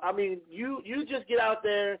 you just get out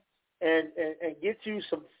there and get you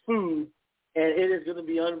some food, and it is going to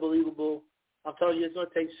be unbelievable. I'm telling you, it's going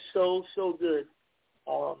to taste so, so good.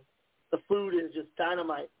 The food is just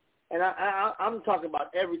dynamite. And I'm talking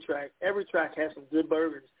about every track. Every track has some good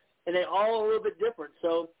burgers, and they're all a little bit different.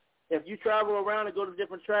 So if you travel around and go to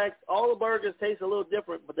different tracks, all the burgers taste a little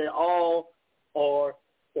different, but they all are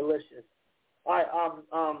delicious. All right,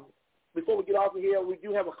 before we get off of here, we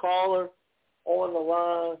do have a caller on the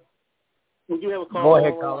line. Go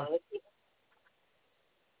ahead, caller.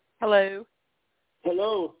 Hello.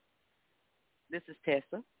 Hello. This is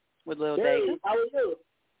Tessa with Little Hey, David. how are you?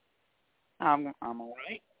 I'm all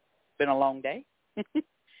right. Been a long day.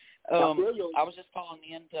 I was just calling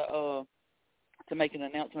in to make an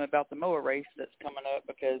announcement about the mower race that's coming up,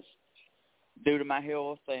 because due to my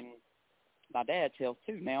health and my dad's health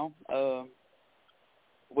too now.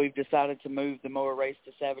 We've decided to move the mower race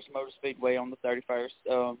to Savage Motor Speedway on the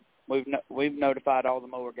 31st. We've notified all the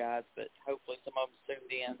mower guys, but hopefully some of them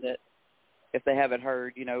tuned in that if they haven't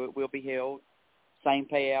heard, it will be held. Same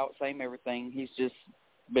payout, same everything. He's just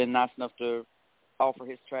been nice enough to offer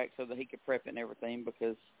his track so that he could prep it and everything,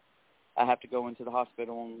 because I have to go into the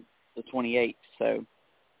hospital on the 28th. So,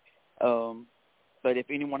 but if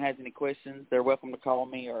anyone has any questions, they're welcome to call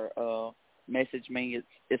me or message me.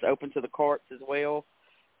 It's open to the carts as well.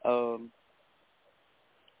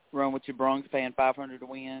 Run with your Bronx paying $500 to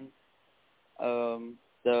win.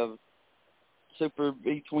 The Super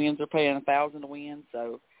V Twins are paying $1,000 to win,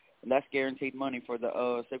 so that's guaranteed money for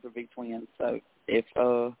the Super V Twins. So if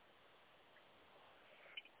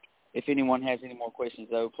anyone has any more questions,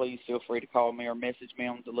 though, please feel free to call me or message me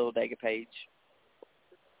on the Little Dega page.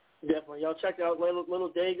 Definitely, y'all check out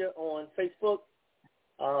Little Dega on Facebook,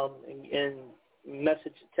 and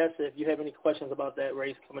message Tessa if you have any questions about that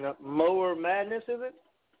race coming up. Mower Madness, is it?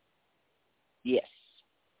 Yes.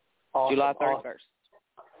 Awesome. July 31st. Awesome.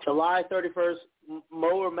 July 31st,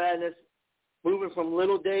 Mower Madness, moving from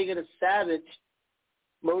Little Dega to Savage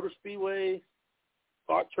Motor Speedway,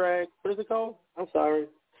 Kart Track. What is it called? I'm sorry.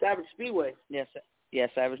 Savage Speedway. Yes,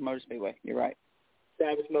 Savage Motor Speedway. You're right.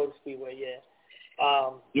 Savage Motor Speedway, yeah.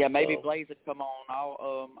 Maybe Blaze would come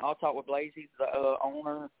on. I'll talk with Blaze. He's the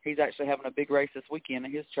owner. He's actually having a big race this weekend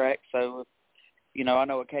at his track. So, I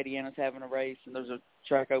know Acadiana's having a race, and there's a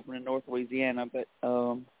track open in North Louisiana. But,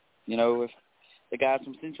 if the guys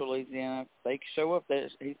from Central Louisiana, they can show up,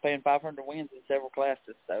 he's paying 500 wins in several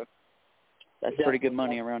classes. So that's pretty good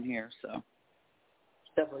money around here. So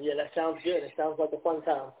definitely, yeah, that sounds good. It sounds like a fun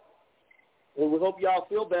time. Well, we hope y'all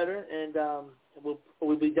feel better, and we'll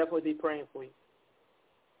definitely be praying for you.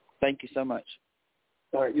 Thank you so much.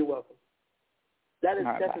 All right, you're welcome. That's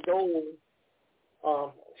bye. Dole.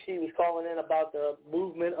 She was calling in about the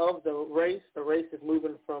movement of the race. The race is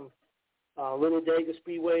moving from Little Dega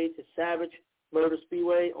Speedway to Savage Motor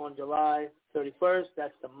Speedway on July 31st.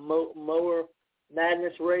 That's the Mower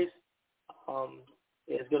Madness race.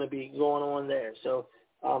 Is going to be going on there. So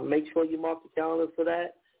make sure you mark the calendar for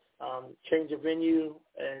that. Change of venue,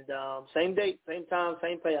 and same date, same time,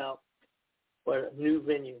 same payout, but a new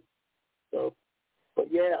venue. So, but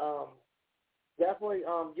yeah, definitely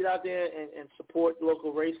get out there and support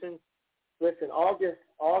local racing. Listen, August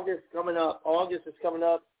coming up. August is coming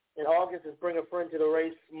up, and August is Bring a Friend to the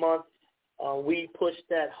Race month. We pushed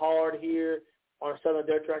that hard here on Southern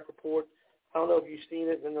Dirt Track Report. I don't know if you've seen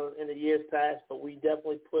it in the years past, but we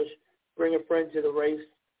definitely push Bring a Friend to the Race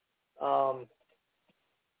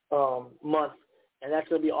month, and that's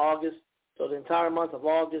going to be August. So the entire month of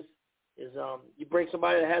August is you bring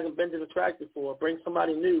somebody that hasn't been to the track before, bring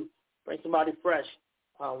somebody new, bring somebody fresh.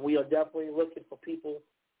 We are definitely looking for people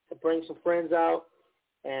to bring some friends out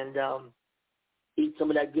and eat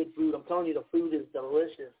some of that good food. I'm telling you, the food is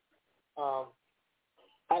delicious.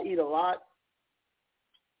 I eat a lot.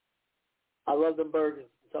 I love them burgers,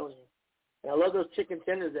 I'm telling you. And I love those chicken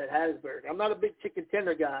tenders at Hattiesburg. I'm not a big chicken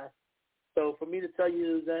tender guy, so for me to tell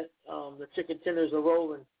you that the chicken tenders are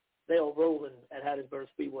rolling, they are rolling at Hattiesburg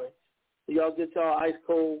Speedway. So y'all get y'all ice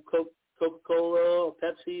cold Coca-Cola or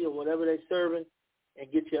Pepsi or whatever they're serving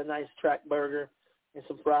and get you a nice track burger and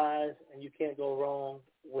some fries, and you can't go wrong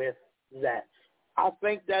with that. I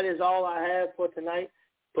think that is all I have for tonight,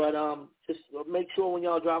 but just make sure when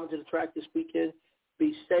y'all driving to the track this weekend,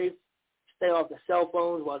 be safe, stay off the cell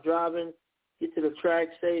phones while driving, get to the track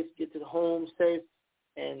safe, get to the home safe,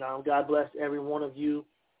 and God bless every one of you.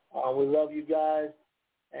 We love you guys,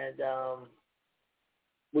 and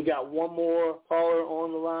we got one more caller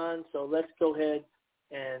on the line, so let's go ahead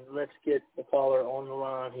and let's get the caller on the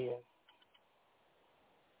line here.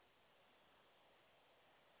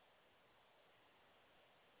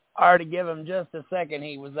 I already give him just a second.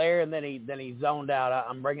 He was there, and then he zoned out.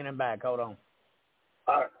 I'm bringing him back. Hold on.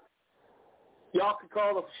 All right. Y'all can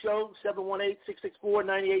call the show,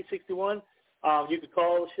 718-664-9861. You can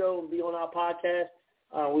call the show and be on our podcast.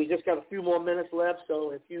 We just got a few more minutes left,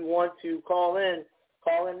 so if you want to call in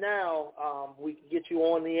now. We can get you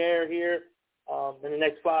on the air here in the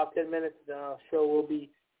next 5-10 minutes. The show will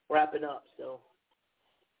be wrapping up. So.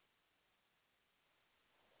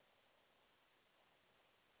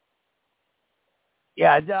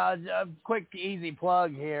 Yeah, a quick, easy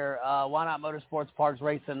plug here. Why Not Motorsports Parks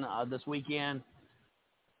Racing this weekend.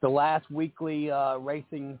 The last weekly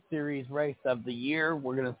racing series race of the year.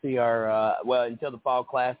 We're going to see our, until the Fall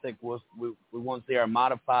Classic, we want to see our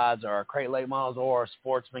modifieds or our crate late models or our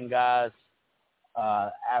sportsman guys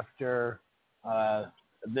after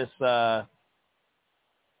this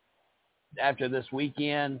after this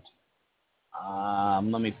weekend.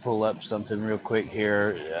 Let me pull up something real quick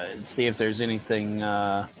here and see if there's anything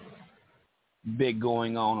big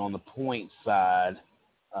going on the point side,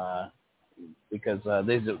 because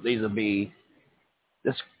this will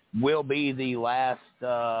be the last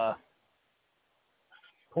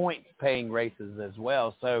point-paying races as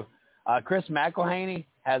well. So Chris McElhaney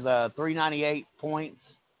has 398 points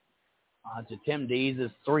to Tim Dees'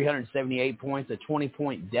 378 points, a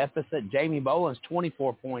 20-point deficit. Jamie Boland's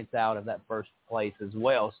 24 points out of that first place as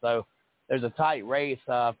well. So there's a tight race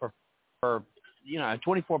for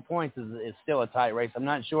 24 points is still a tight race. I'm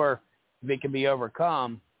not sure if it can be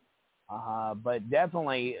overcome, but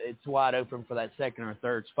definitely it's wide open for that second or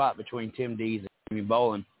third spot between Tim Dees and Jamie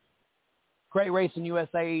Boland. Crate Racing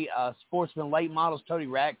USA Sportsman Late Models, Cody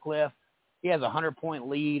Ratcliffe. He has a 100-point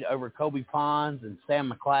lead over Kobe Pons and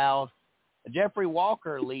Sam McLeod. Jeffrey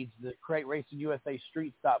Walker leads the Crate Racing USA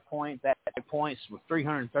Street Stock points at points with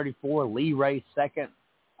 334. Lee Ray second,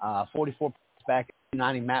 44 points back at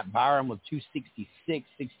 290. Matt Byram with 266,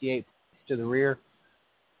 68 points to the rear.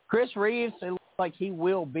 Chris Reeves, it looks like he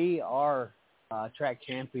will be our track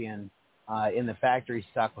champion in the factory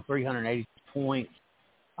stock with 380 points.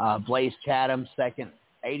 Blaze Chatham second,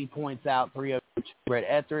 80 points out, 302. Brett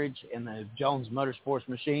Etheridge in the Jones Motorsports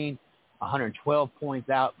machine, 112 points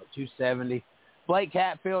out, but 270. Blake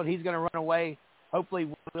Hatfield, he's going to run away. Hopefully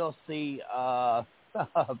we'll see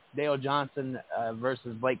Dale Johnson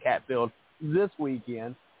versus Blake Hatfield this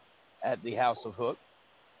weekend at the House of Hook.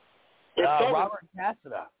 Robert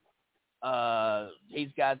Cassada, he's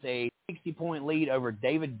got a 60-point lead over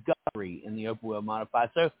David Guthrie in the open wheel modified.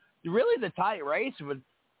 So really the tight race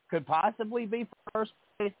could possibly be for first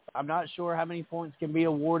place. I'm not sure how many points can be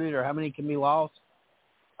awarded or how many can be lost.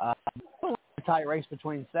 A tight race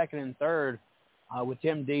between second and third with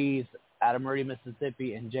Tim Dees out of Meridian,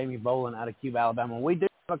 Mississippi, and Jamie Boland out of Cuba, Alabama. We do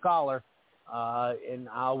have a caller, and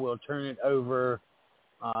I will turn it over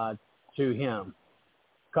to him.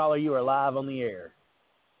 Caller, you are live on the air.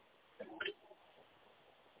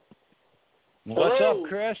 What's up,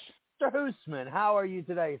 Chris? Mr. Hoosman, how are you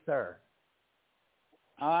today, sir?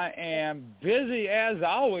 I am busy as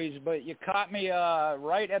always, but you caught me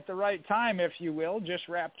right at the right time, if you will. Just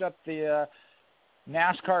wrapped up the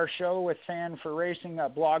NASCAR show with Fan for Racing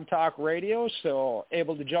Blog Talk Radio, so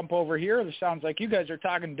able to jump over here. It sounds like you guys are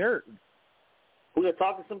talking dirt. We're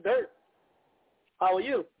talking some dirt. How are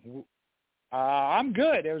you? I'm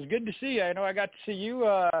good. It was good to see you. I know I got to see you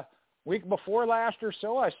week before last or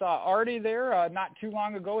so. I saw Artie there not too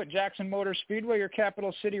long ago at Jackson Motor Speedway, your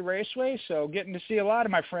Capital City Raceway, so getting to see a lot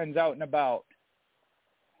of my friends out and about.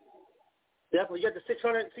 Definitely. You got the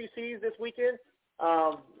 600 cc's this weekend.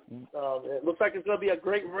 It looks like it's going to be a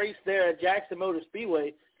great race there at Jackson Motor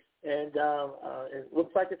Speedway, and it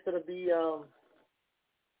looks like it's going to be a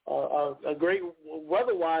great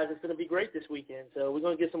weather-wise. It's going to be great this weekend, so we're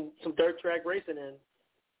going to get some dirt track racing in.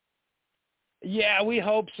 Yeah, we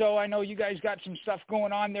hope so. I know you guys got some stuff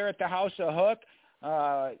going on there at the House of Hook.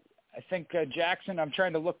 I think Jackson, I'm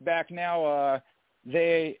trying to look back now,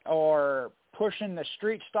 they are pushing the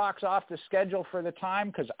street stocks off the schedule for the time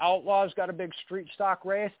because Outlaw's got a big street stock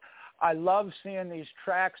race. I love seeing these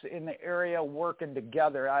tracks in the area working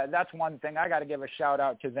together. That's one thing. I got to give a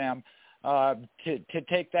shout-out to them to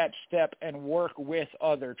take that step and work with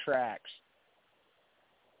other tracks.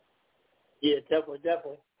 Yeah, definitely.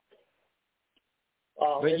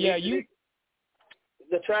 But yeah,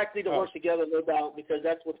 the tracks need to work together, no doubt, because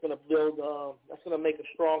that's what's going to build. That's going to make a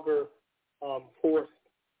stronger force,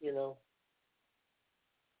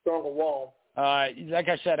 stronger wall. Like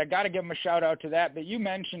I said, I got to give them a shout out to that. But you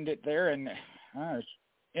mentioned it there, and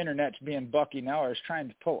internet's being bucky now. I was trying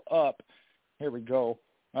to pull up. Here we go.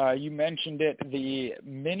 You mentioned it. The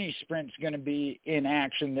mini sprint's going to be in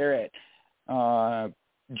action there at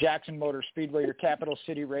Jackson Motor Speedway, your Capital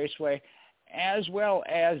City Raceway, as well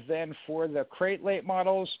as then for the crate late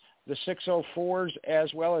models, the 604s,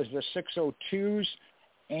 as well as the 602s,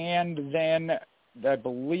 and then I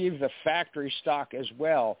believe the factory stock as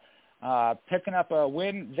well. Picking up a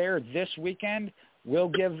win there this weekend will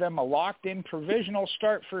give them a locked-in provisional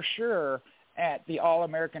start for sure at the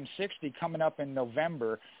All-American 60 coming up in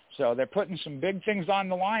November. So they're putting some big things on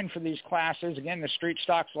the line for these classes. Again, the street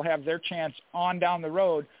stocks will have their chance on down the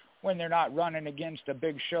road when they're not running against a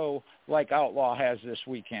big show like Outlaw has this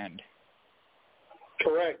weekend.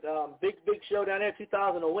 Correct. Big show down there,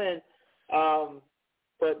 2,000 to win.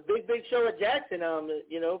 But big show at Jackson.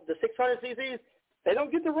 The 600 cc's, they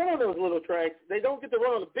don't get to run on those little tracks. They don't get to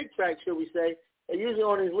run on the big tracks, should we say. They're usually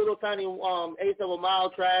on these little tiny eighth of a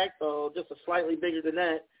mile tracks, or just a slightly bigger than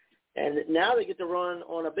that. And now they get to run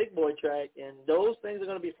on a big boy track, and those things are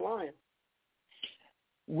going to be flying.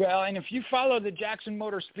 Well, and if you follow the Jackson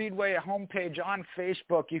Motor Speedway homepage on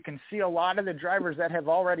Facebook, you can see a lot of the drivers that have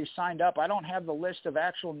already signed up. I don't have the list of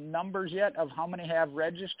actual numbers yet of how many have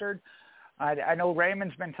registered. I know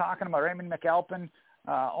Raymond's been talking about, Raymond McAlpin,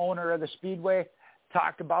 owner of the Speedway,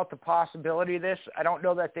 talked about the possibility of this. I don't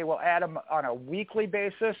know that they will add them on a weekly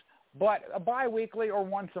basis, but a bi-weekly or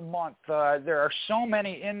once a month. There are so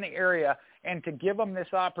many in the area, and to give them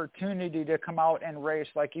this opportunity to come out and race,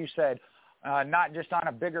 like you said, not just on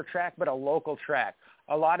a bigger track, but a local track.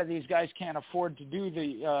 A lot of these guys can't afford to do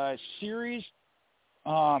the series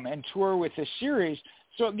and tour with the series,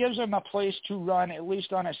 so it gives them a place to run, at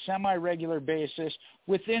least on a semi-regular basis,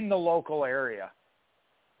 within the local area.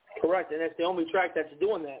 Correct, and that's the only track that's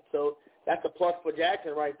doing that. So that's a plus for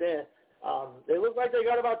Jackson right there. They look like they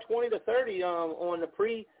got about 20 to 30 on the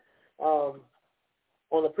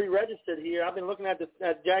pre-registered here. I've been looking at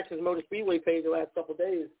Jackson's Motor Speedway page the last couple of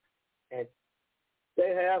days, and they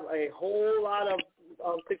have a whole lot of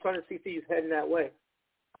 600 cc's heading that way.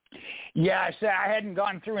 Yeah, I hadn't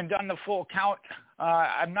gone through and done the full count.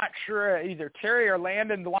 I'm not sure either Terry or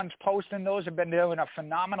Landon, the ones posting those, have been doing a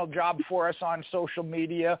phenomenal job for us on social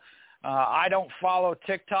media. I don't follow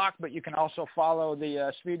TikTok, but you can also follow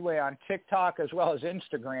the Speedway on TikTok as well as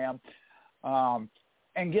Instagram,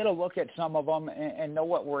 and get a look at some of them and know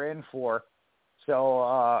what we're in for.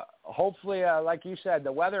 So hopefully, like you said,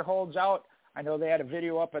 the weather holds out. I know they had a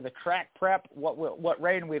video up of the track prep, what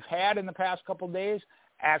rain we've had in the past couple of days.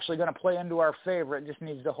 Actually going to play into our favor. It just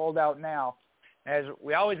needs to hold out now. As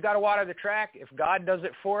we always got to water the track. If God does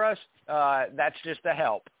it for us, that's just a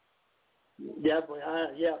help. Definitely.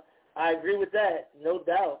 I agree with that, no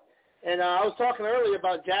doubt. And I was talking earlier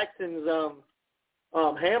about Jackson's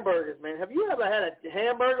hamburgers, man. Have you ever had a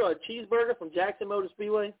hamburger or a cheeseburger from Jackson Motor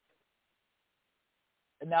Speedway?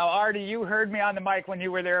 Now, Artie, you heard me on the mic when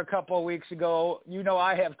you were there a couple of weeks ago. You know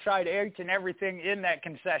I have tried each and everything in that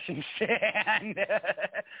concession stand.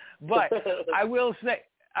 But I will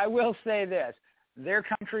say this. Their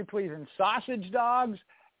country-pleasing sausage dogs,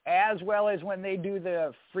 as well as when they do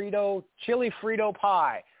the chili Frito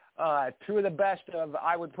pie, two of the best of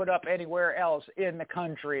I would put up anywhere else in the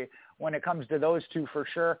country when it comes to those two for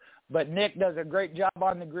sure. But Nick does a great job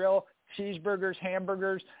on the grill. Cheeseburgers,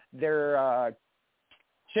 hamburgers, their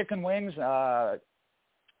chicken wings,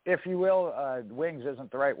 if you will. Wings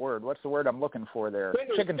isn't the right word. What's the word I'm looking for there?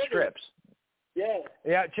 Chicken strips.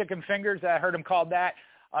 Yeah, chicken fingers. I heard him called that.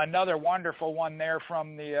 Another wonderful one there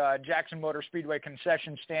from the Jackson Motor Speedway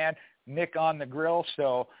concession stand. Nick on the grill.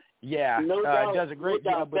 So, yeah, no doubt, does a great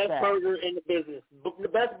job with that. Best burger in the business. The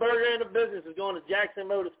best burger in the business is going to Jackson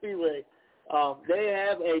Motor Speedway. They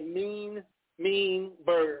have a mean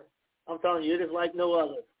burger. I'm telling you, it is like no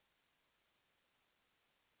other.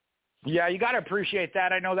 Yeah, you got to appreciate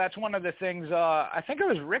that. I know that's one of the things. I think it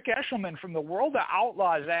was Rick Eshelman from the World of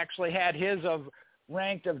Outlaws actually had his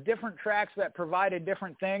ranked of different tracks that provided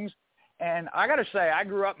different things. And I got to say, I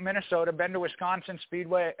grew up in Minnesota, been to Wisconsin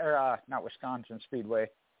Speedway, or not Wisconsin Speedway,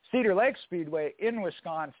 Cedar Lake Speedway in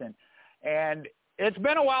Wisconsin. And it's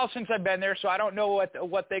been a while since I've been there, so I don't know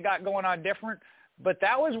what they got going on different. But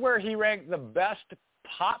that was where he ranked the best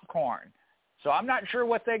popcorn. So I'm not sure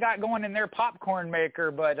what they got going in their popcorn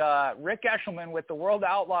maker, but Rick Eshelman with the World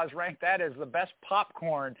Outlaws ranked that as the best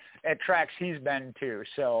popcorn at tracks he's been to.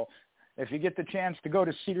 So if you get the chance to go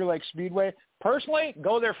to Cedar Lake Speedway, personally,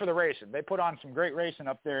 go there for the racing. They put on some great racing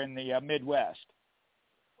up there in the Midwest.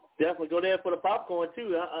 Definitely go there for the popcorn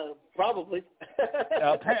too. Probably.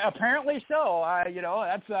 Apparently so.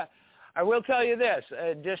 That's. I will tell you this,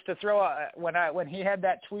 just to throw when he had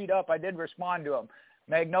that tweet up, I did respond to him.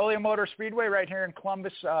 Magnolia Motor Speedway right here in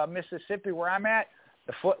Columbus, Mississippi, where I'm at,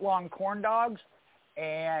 the foot-long corn dogs,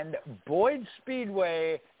 and Boyd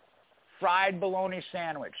Speedway fried bologna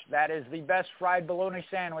sandwich. That is the best fried bologna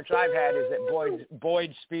sandwich I've had is at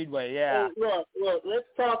Boyd Speedway, yeah. Look, let's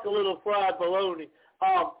talk a little fried bologna.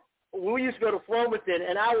 We used to go to Flomaton,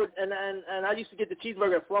 and I used to get the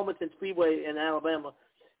cheeseburger at Flomaton Speedway in Alabama.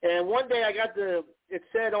 And one day I got it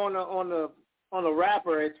said on the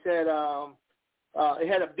wrapper, it said it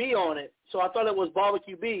had a B on it, so I thought it was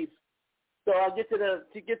barbecue beef. So I get to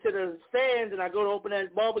the stands, and I go to open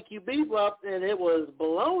that barbecue beef up, and it was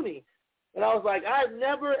bologna. And I was like, I've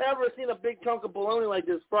never, ever seen a big chunk of bologna like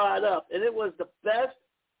this fried up. And it was the best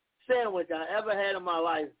sandwich I ever had in my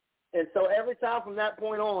life. And so every time from that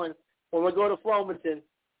point on, when we go to Flomaton,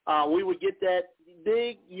 we would get that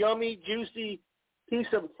big, yummy, juicy piece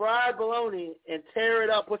of fried bologna and tear it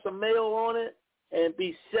up, put some mayo on it, and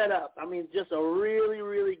be set up. I mean, just a really,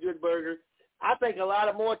 really good burger. I think a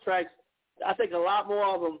lot more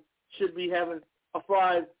of them should be having a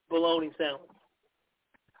fried bologna sandwich.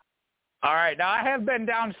 All right. Now, I have been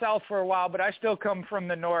down south for a while, but I still come from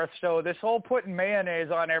the north, so this whole putting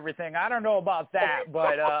mayonnaise on everything, I don't know about that,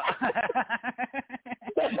 but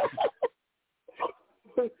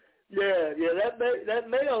that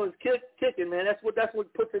mayo is kicking, man. That's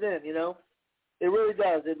what puts it in, you know. It really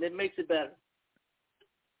does. It makes it better.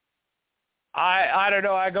 I don't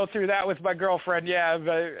know. I go through that with my girlfriend. Yeah,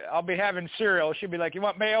 but I'll be having cereal. She'll be like, "You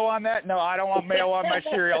want mayo on that?" No, I don't want mayo on my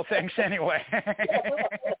cereal. Thanks anyway.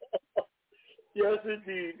 Yes,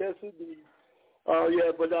 indeed. Yes, indeed.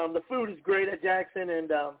 Yeah, but the food is great at Jackson, and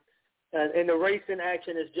the racing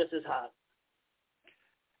action is just as hot.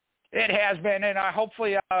 It has been, and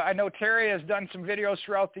hopefully, I know Terry has done some videos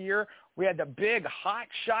throughout the year. We had the big Hot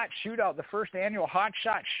Shot Shootout, the first annual Hot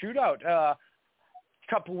Shot Shootout a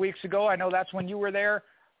couple weeks ago. I know that's when you were there.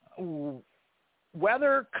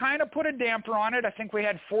 Weather kind of put a damper on it. I think we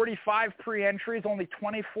had 45 pre-entries. Only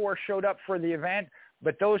 24 showed up for the event,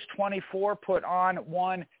 but those 24 put on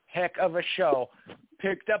one heck of a show.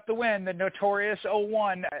 Picked up the win, the notorious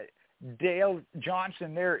 01, Dale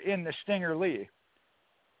Johnson there in the Stinger Lee.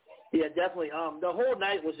 Yeah, definitely. The whole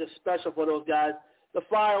night was just special for those guys. The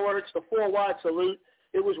fireworks, the 4-wide salute,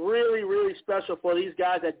 it was really, really special for these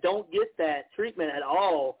guys that don't get that treatment at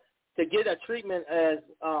all. To get a treatment as,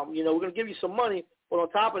 we're going to give you some money, but on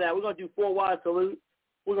top of that, we're going to do 4-wide salute.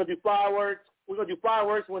 We're going to do fireworks. We're going to do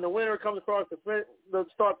fireworks when the winner comes across the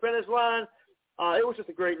start-finish line. It was just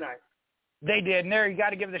a great night. They did, and there you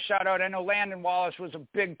got to give the shout-out. I know Landon Wallace was a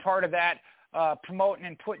big part of that. Promoting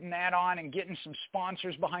and putting that on and getting some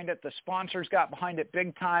sponsors behind it. The sponsors got behind it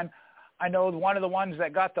big time. I know one of the ones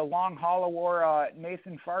that got the Long Haul Award,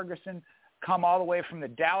 Nathan Farguson, come all the way from the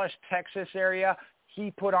Dallas, Texas area.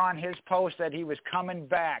 He put on his post that he was coming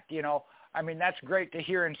back. You know, I mean, that's great to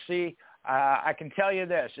hear and see. I can tell you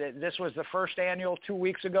this. This was the first annual 2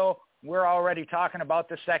 weeks ago. We're already talking about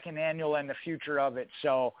the second annual and the future of it.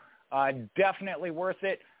 So definitely worth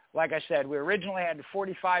it. Like I said, we originally had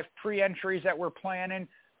 45 pre-entries that we're planning.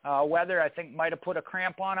 Weather, I think, might have put a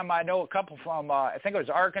cramp on them. I know a couple from, I think it was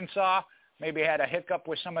Arkansas, maybe had a hiccup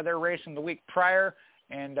with some of their racing the week prior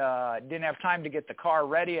and didn't have time to get the car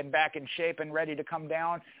ready and back in shape and ready to come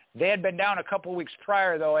down. They had been down a couple weeks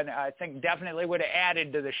prior, though, and I think definitely would have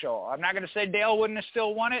added to the show. I'm not going to say Dale wouldn't have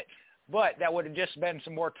still won it, but that would have just been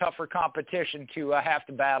some more tougher competition to have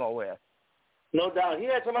to battle with. No doubt. He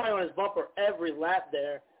had somebody on his bumper every lap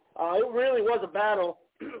there. It really was a battle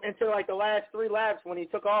until like the last 3 laps when he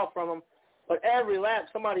took off from him. But every lap,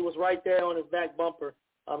 somebody was right there on his back bumper.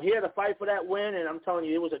 He had to fight for that win, and I'm telling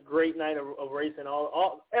you, it was a great night of racing.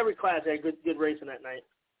 Every class had good racing that night.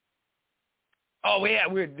 Oh, yeah,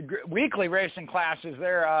 we had weekly racing classes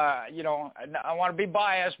there. I want to be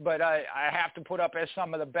biased, but I have to put up as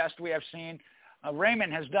some of the best we have seen.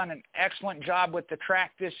 Raymond has done an excellent job with the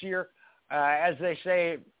track this year. As they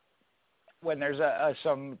say, when there's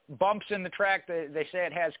some bumps in the track, they say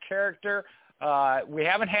it has character. We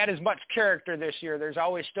haven't had as much character this year. There's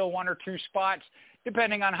always still 1 or 2 spots.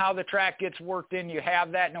 Depending on how the track gets worked in, you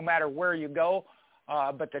have that no matter where you go.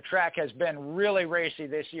 But the track has been really racy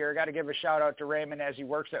this year. Got to give a shout-out to Raymond as he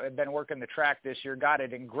been working the track this year. Got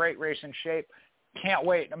it in great racing shape. Can't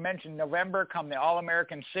wait. I mentioned November, come the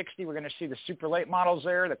All-American 60. We're going to see the super late models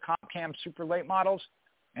there, the Comp Cam super late models.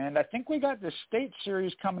 And I think we got the State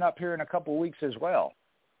Series coming up here in a couple of weeks as well.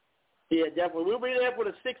 Yeah, definitely. We'll be there for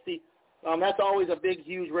the 60. That's always a big,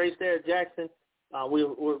 huge race there at Jackson.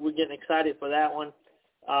 We're getting excited for that one.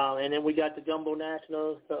 And then we got the Gumbo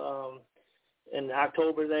Nationals in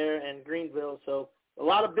October there in Greenville. So a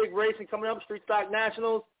lot of big racing coming up, Street Stock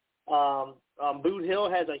Nationals. Boot Hill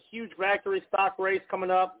has a huge factory stock race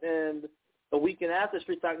coming up, and the weekend after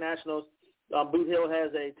Street Stock Nationals, Boot Hill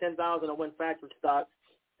has a 10,000 to win factory stock.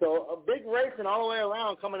 So a big racing all the way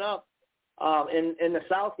around coming up in the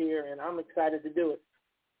South here, and I'm excited to do it.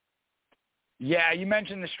 Yeah, you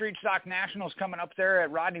mentioned the Street Stock Nationals coming up there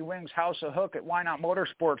at Rodney Wing's House of Hook at Wynot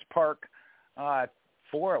Motorsports Park.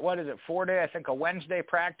 4-day, I think a Wednesday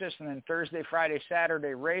practice, and then Thursday, Friday,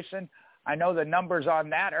 Saturday racing. I know the numbers on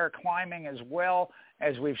that are climbing as well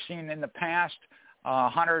as we've seen in the past.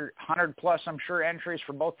 100 plus, I'm sure, entries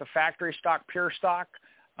for both the factory stock, pure stock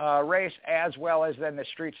race, as well as then the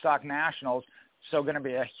Street Stock Nationals. So going to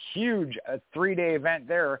be a huge 3-day event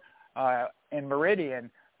there in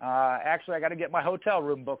Meridian. Actually, I got to get my hotel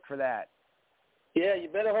room booked for that. Yeah, you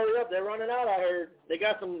better hurry up. They're running out. I heard they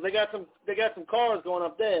got some cars going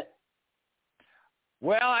up there.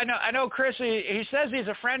 Well, I know Chris, he says he's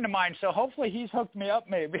a friend of mine, so hopefully he's hooked me up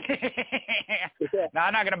maybe. No,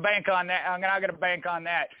 I'm not going to bank on that. I'm not going to bank on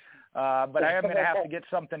that. But I am going to have to get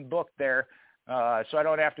something booked there, so I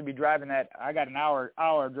don't have to be driving that. I got an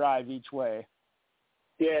hour drive each way.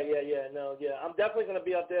 Yeah. I'm definitely going to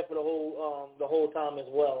be up there for the whole time as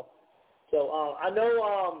well. So I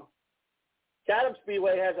know Chatham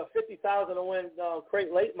Speedway has a 50,000 to win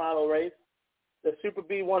crate late model race. The Super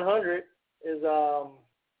B 100 is a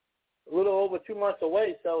little over 2 months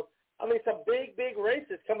away. So, I mean, some big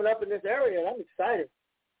races coming up in this area, and I'm excited.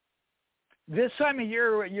 This time of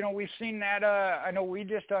year, you know, we've seen that. I know we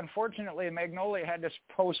just, unfortunately, Magnolia had to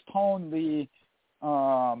postpone the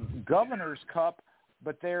Governor's Cup,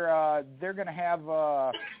 but they're going to have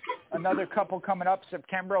another couple coming up.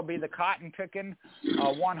 September will be the Cotton Pickin'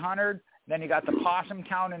 100. Then you got the Possum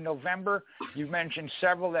Town in November. You've mentioned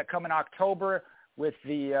several that come in October. With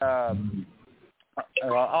the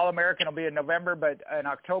All-American will be in November, but in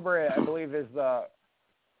October, I believe, is the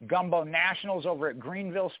Gumbo Nationals over at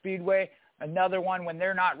Greenville Speedway. Another one, when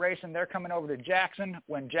they're not racing, they're coming over to Jackson.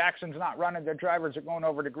 When Jackson's not running, their drivers are going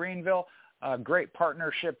over to Greenville. Great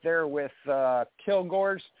partnership there with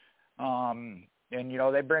Kilgore's. And, you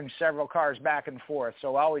know, they bring several cars back and forth,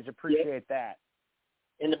 so I always appreciate that.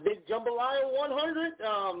 In the big Jambalaya 100,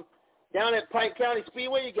 down at Pike County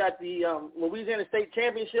Speedway, you got the Louisiana State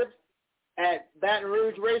Championships at Baton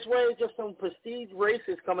Rouge Raceway. Just some prestige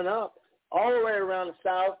races coming up all the way around the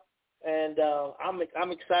South, and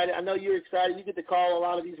I'm excited. I know you're excited. You get to call a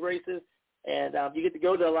lot of these races, and you get to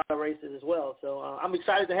go to a lot of races as well. So I'm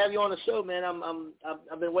excited to have you on the show, man.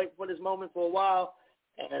 I've been waiting for this moment for a while,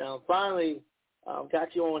 and finally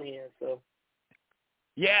got you on here. So.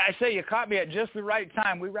 Yeah, I say you caught me at just the right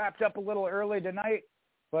time. We wrapped up a little early tonight.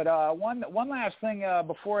 But one last thing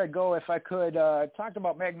before I go, if I could, talk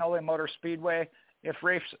about Magnolia Motor Speedway. If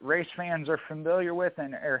race fans are familiar with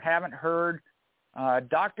or haven't heard,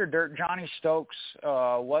 Dr. Dirt Johnny Stokes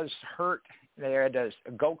was hurt. They had a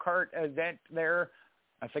go-kart event there.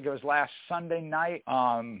 I think it was last Sunday night.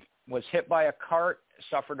 Was hit by a cart,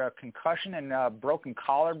 suffered a concussion and a broken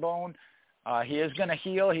collarbone. He is going to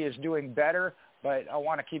heal. He is doing better. But I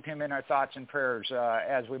want to keep him in our thoughts and prayers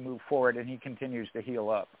as we move forward, and he continues to heal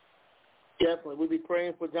up. Definitely, we'll be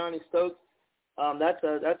praying for Johnny Stokes. That's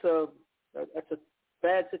a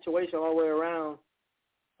bad situation all the way around.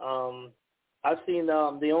 I've seen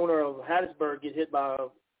the owner of Hattiesburg get hit by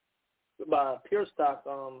a pure stock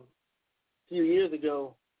a few years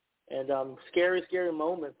ago, and scary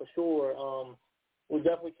moment for sure. We'll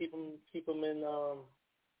definitely keep him in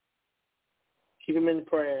the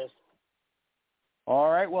prayers.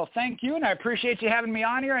 All right. Well, thank you, and I appreciate you having me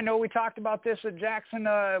on here. I know we talked about this at Jackson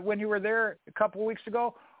when you were there a couple of weeks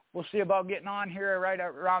ago. We'll see about getting on here right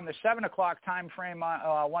around the 7 o'clock time frame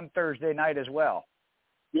on one Thursday night as well.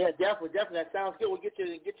 Yeah, definitely. That sounds good. We'll get you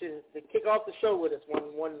to kick off the show with us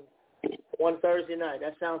one Thursday night.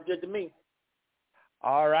 That sounds good to me.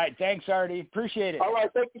 All right. Thanks, Artie. Appreciate it. All right.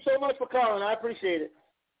 Thank you so much for calling. I appreciate it.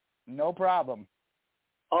 No problem.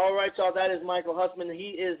 All right, y'all. That is Michael Hussman.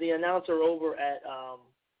 He is the announcer over at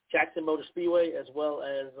Jackson Motor Speedway, as well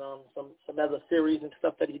as some other series and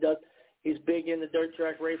stuff that he does. He's big in the dirt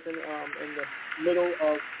track racing in the middle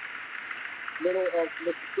of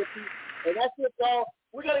Mississippi. And that's it, y'all.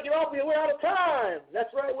 We got to get off here. We're out of time.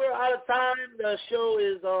 That's right. We're out of time. The show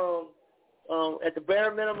is at the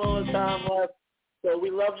bare minimum of time left. So we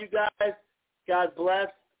love you guys. God bless.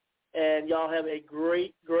 And y'all have a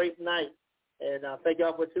great, great night. And thank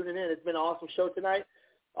y'all for tuning in. It's been an awesome show tonight.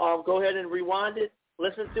 Go ahead and rewind it.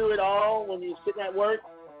 Listen to it all when you're sitting at work.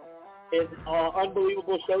 It's an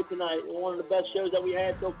unbelievable show tonight. One of the best shows that we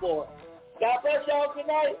had so far. God bless y'all. Good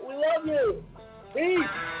night. We love you. Peace.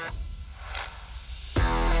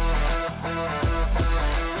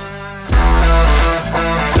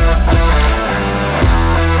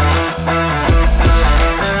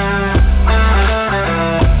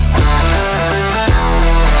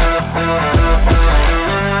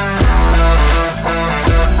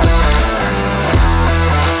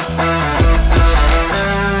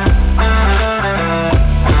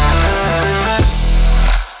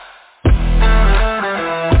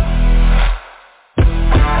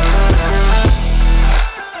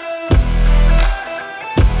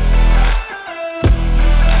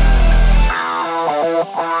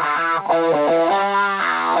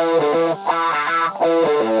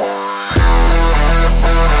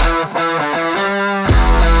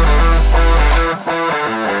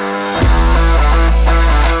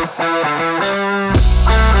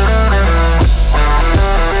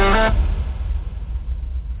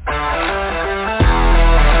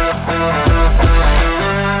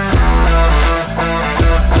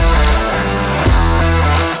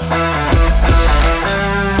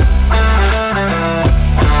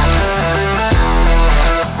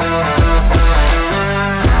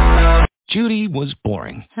 was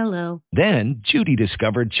boring. Hello. Then Judy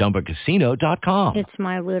discovered ChumbaCasino.com. It's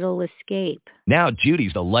my little escape. Now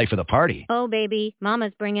Judy's the life of the party. Oh, baby,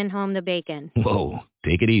 mama's bringing home the bacon. Whoa,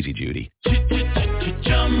 take it easy, Judy.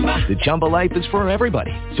 The Chumba life is for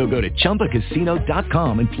everybody. So go to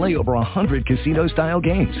ChumbaCasino.com and play over 100 casino-style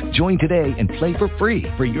games. Join today and play for free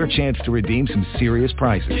for your chance to redeem some serious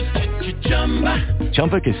prizes.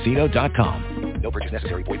 ChumbaCasino.com. No purchase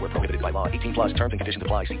necessary. Void where prohibited by law. 18 plus terms and conditions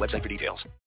apply. See website for details.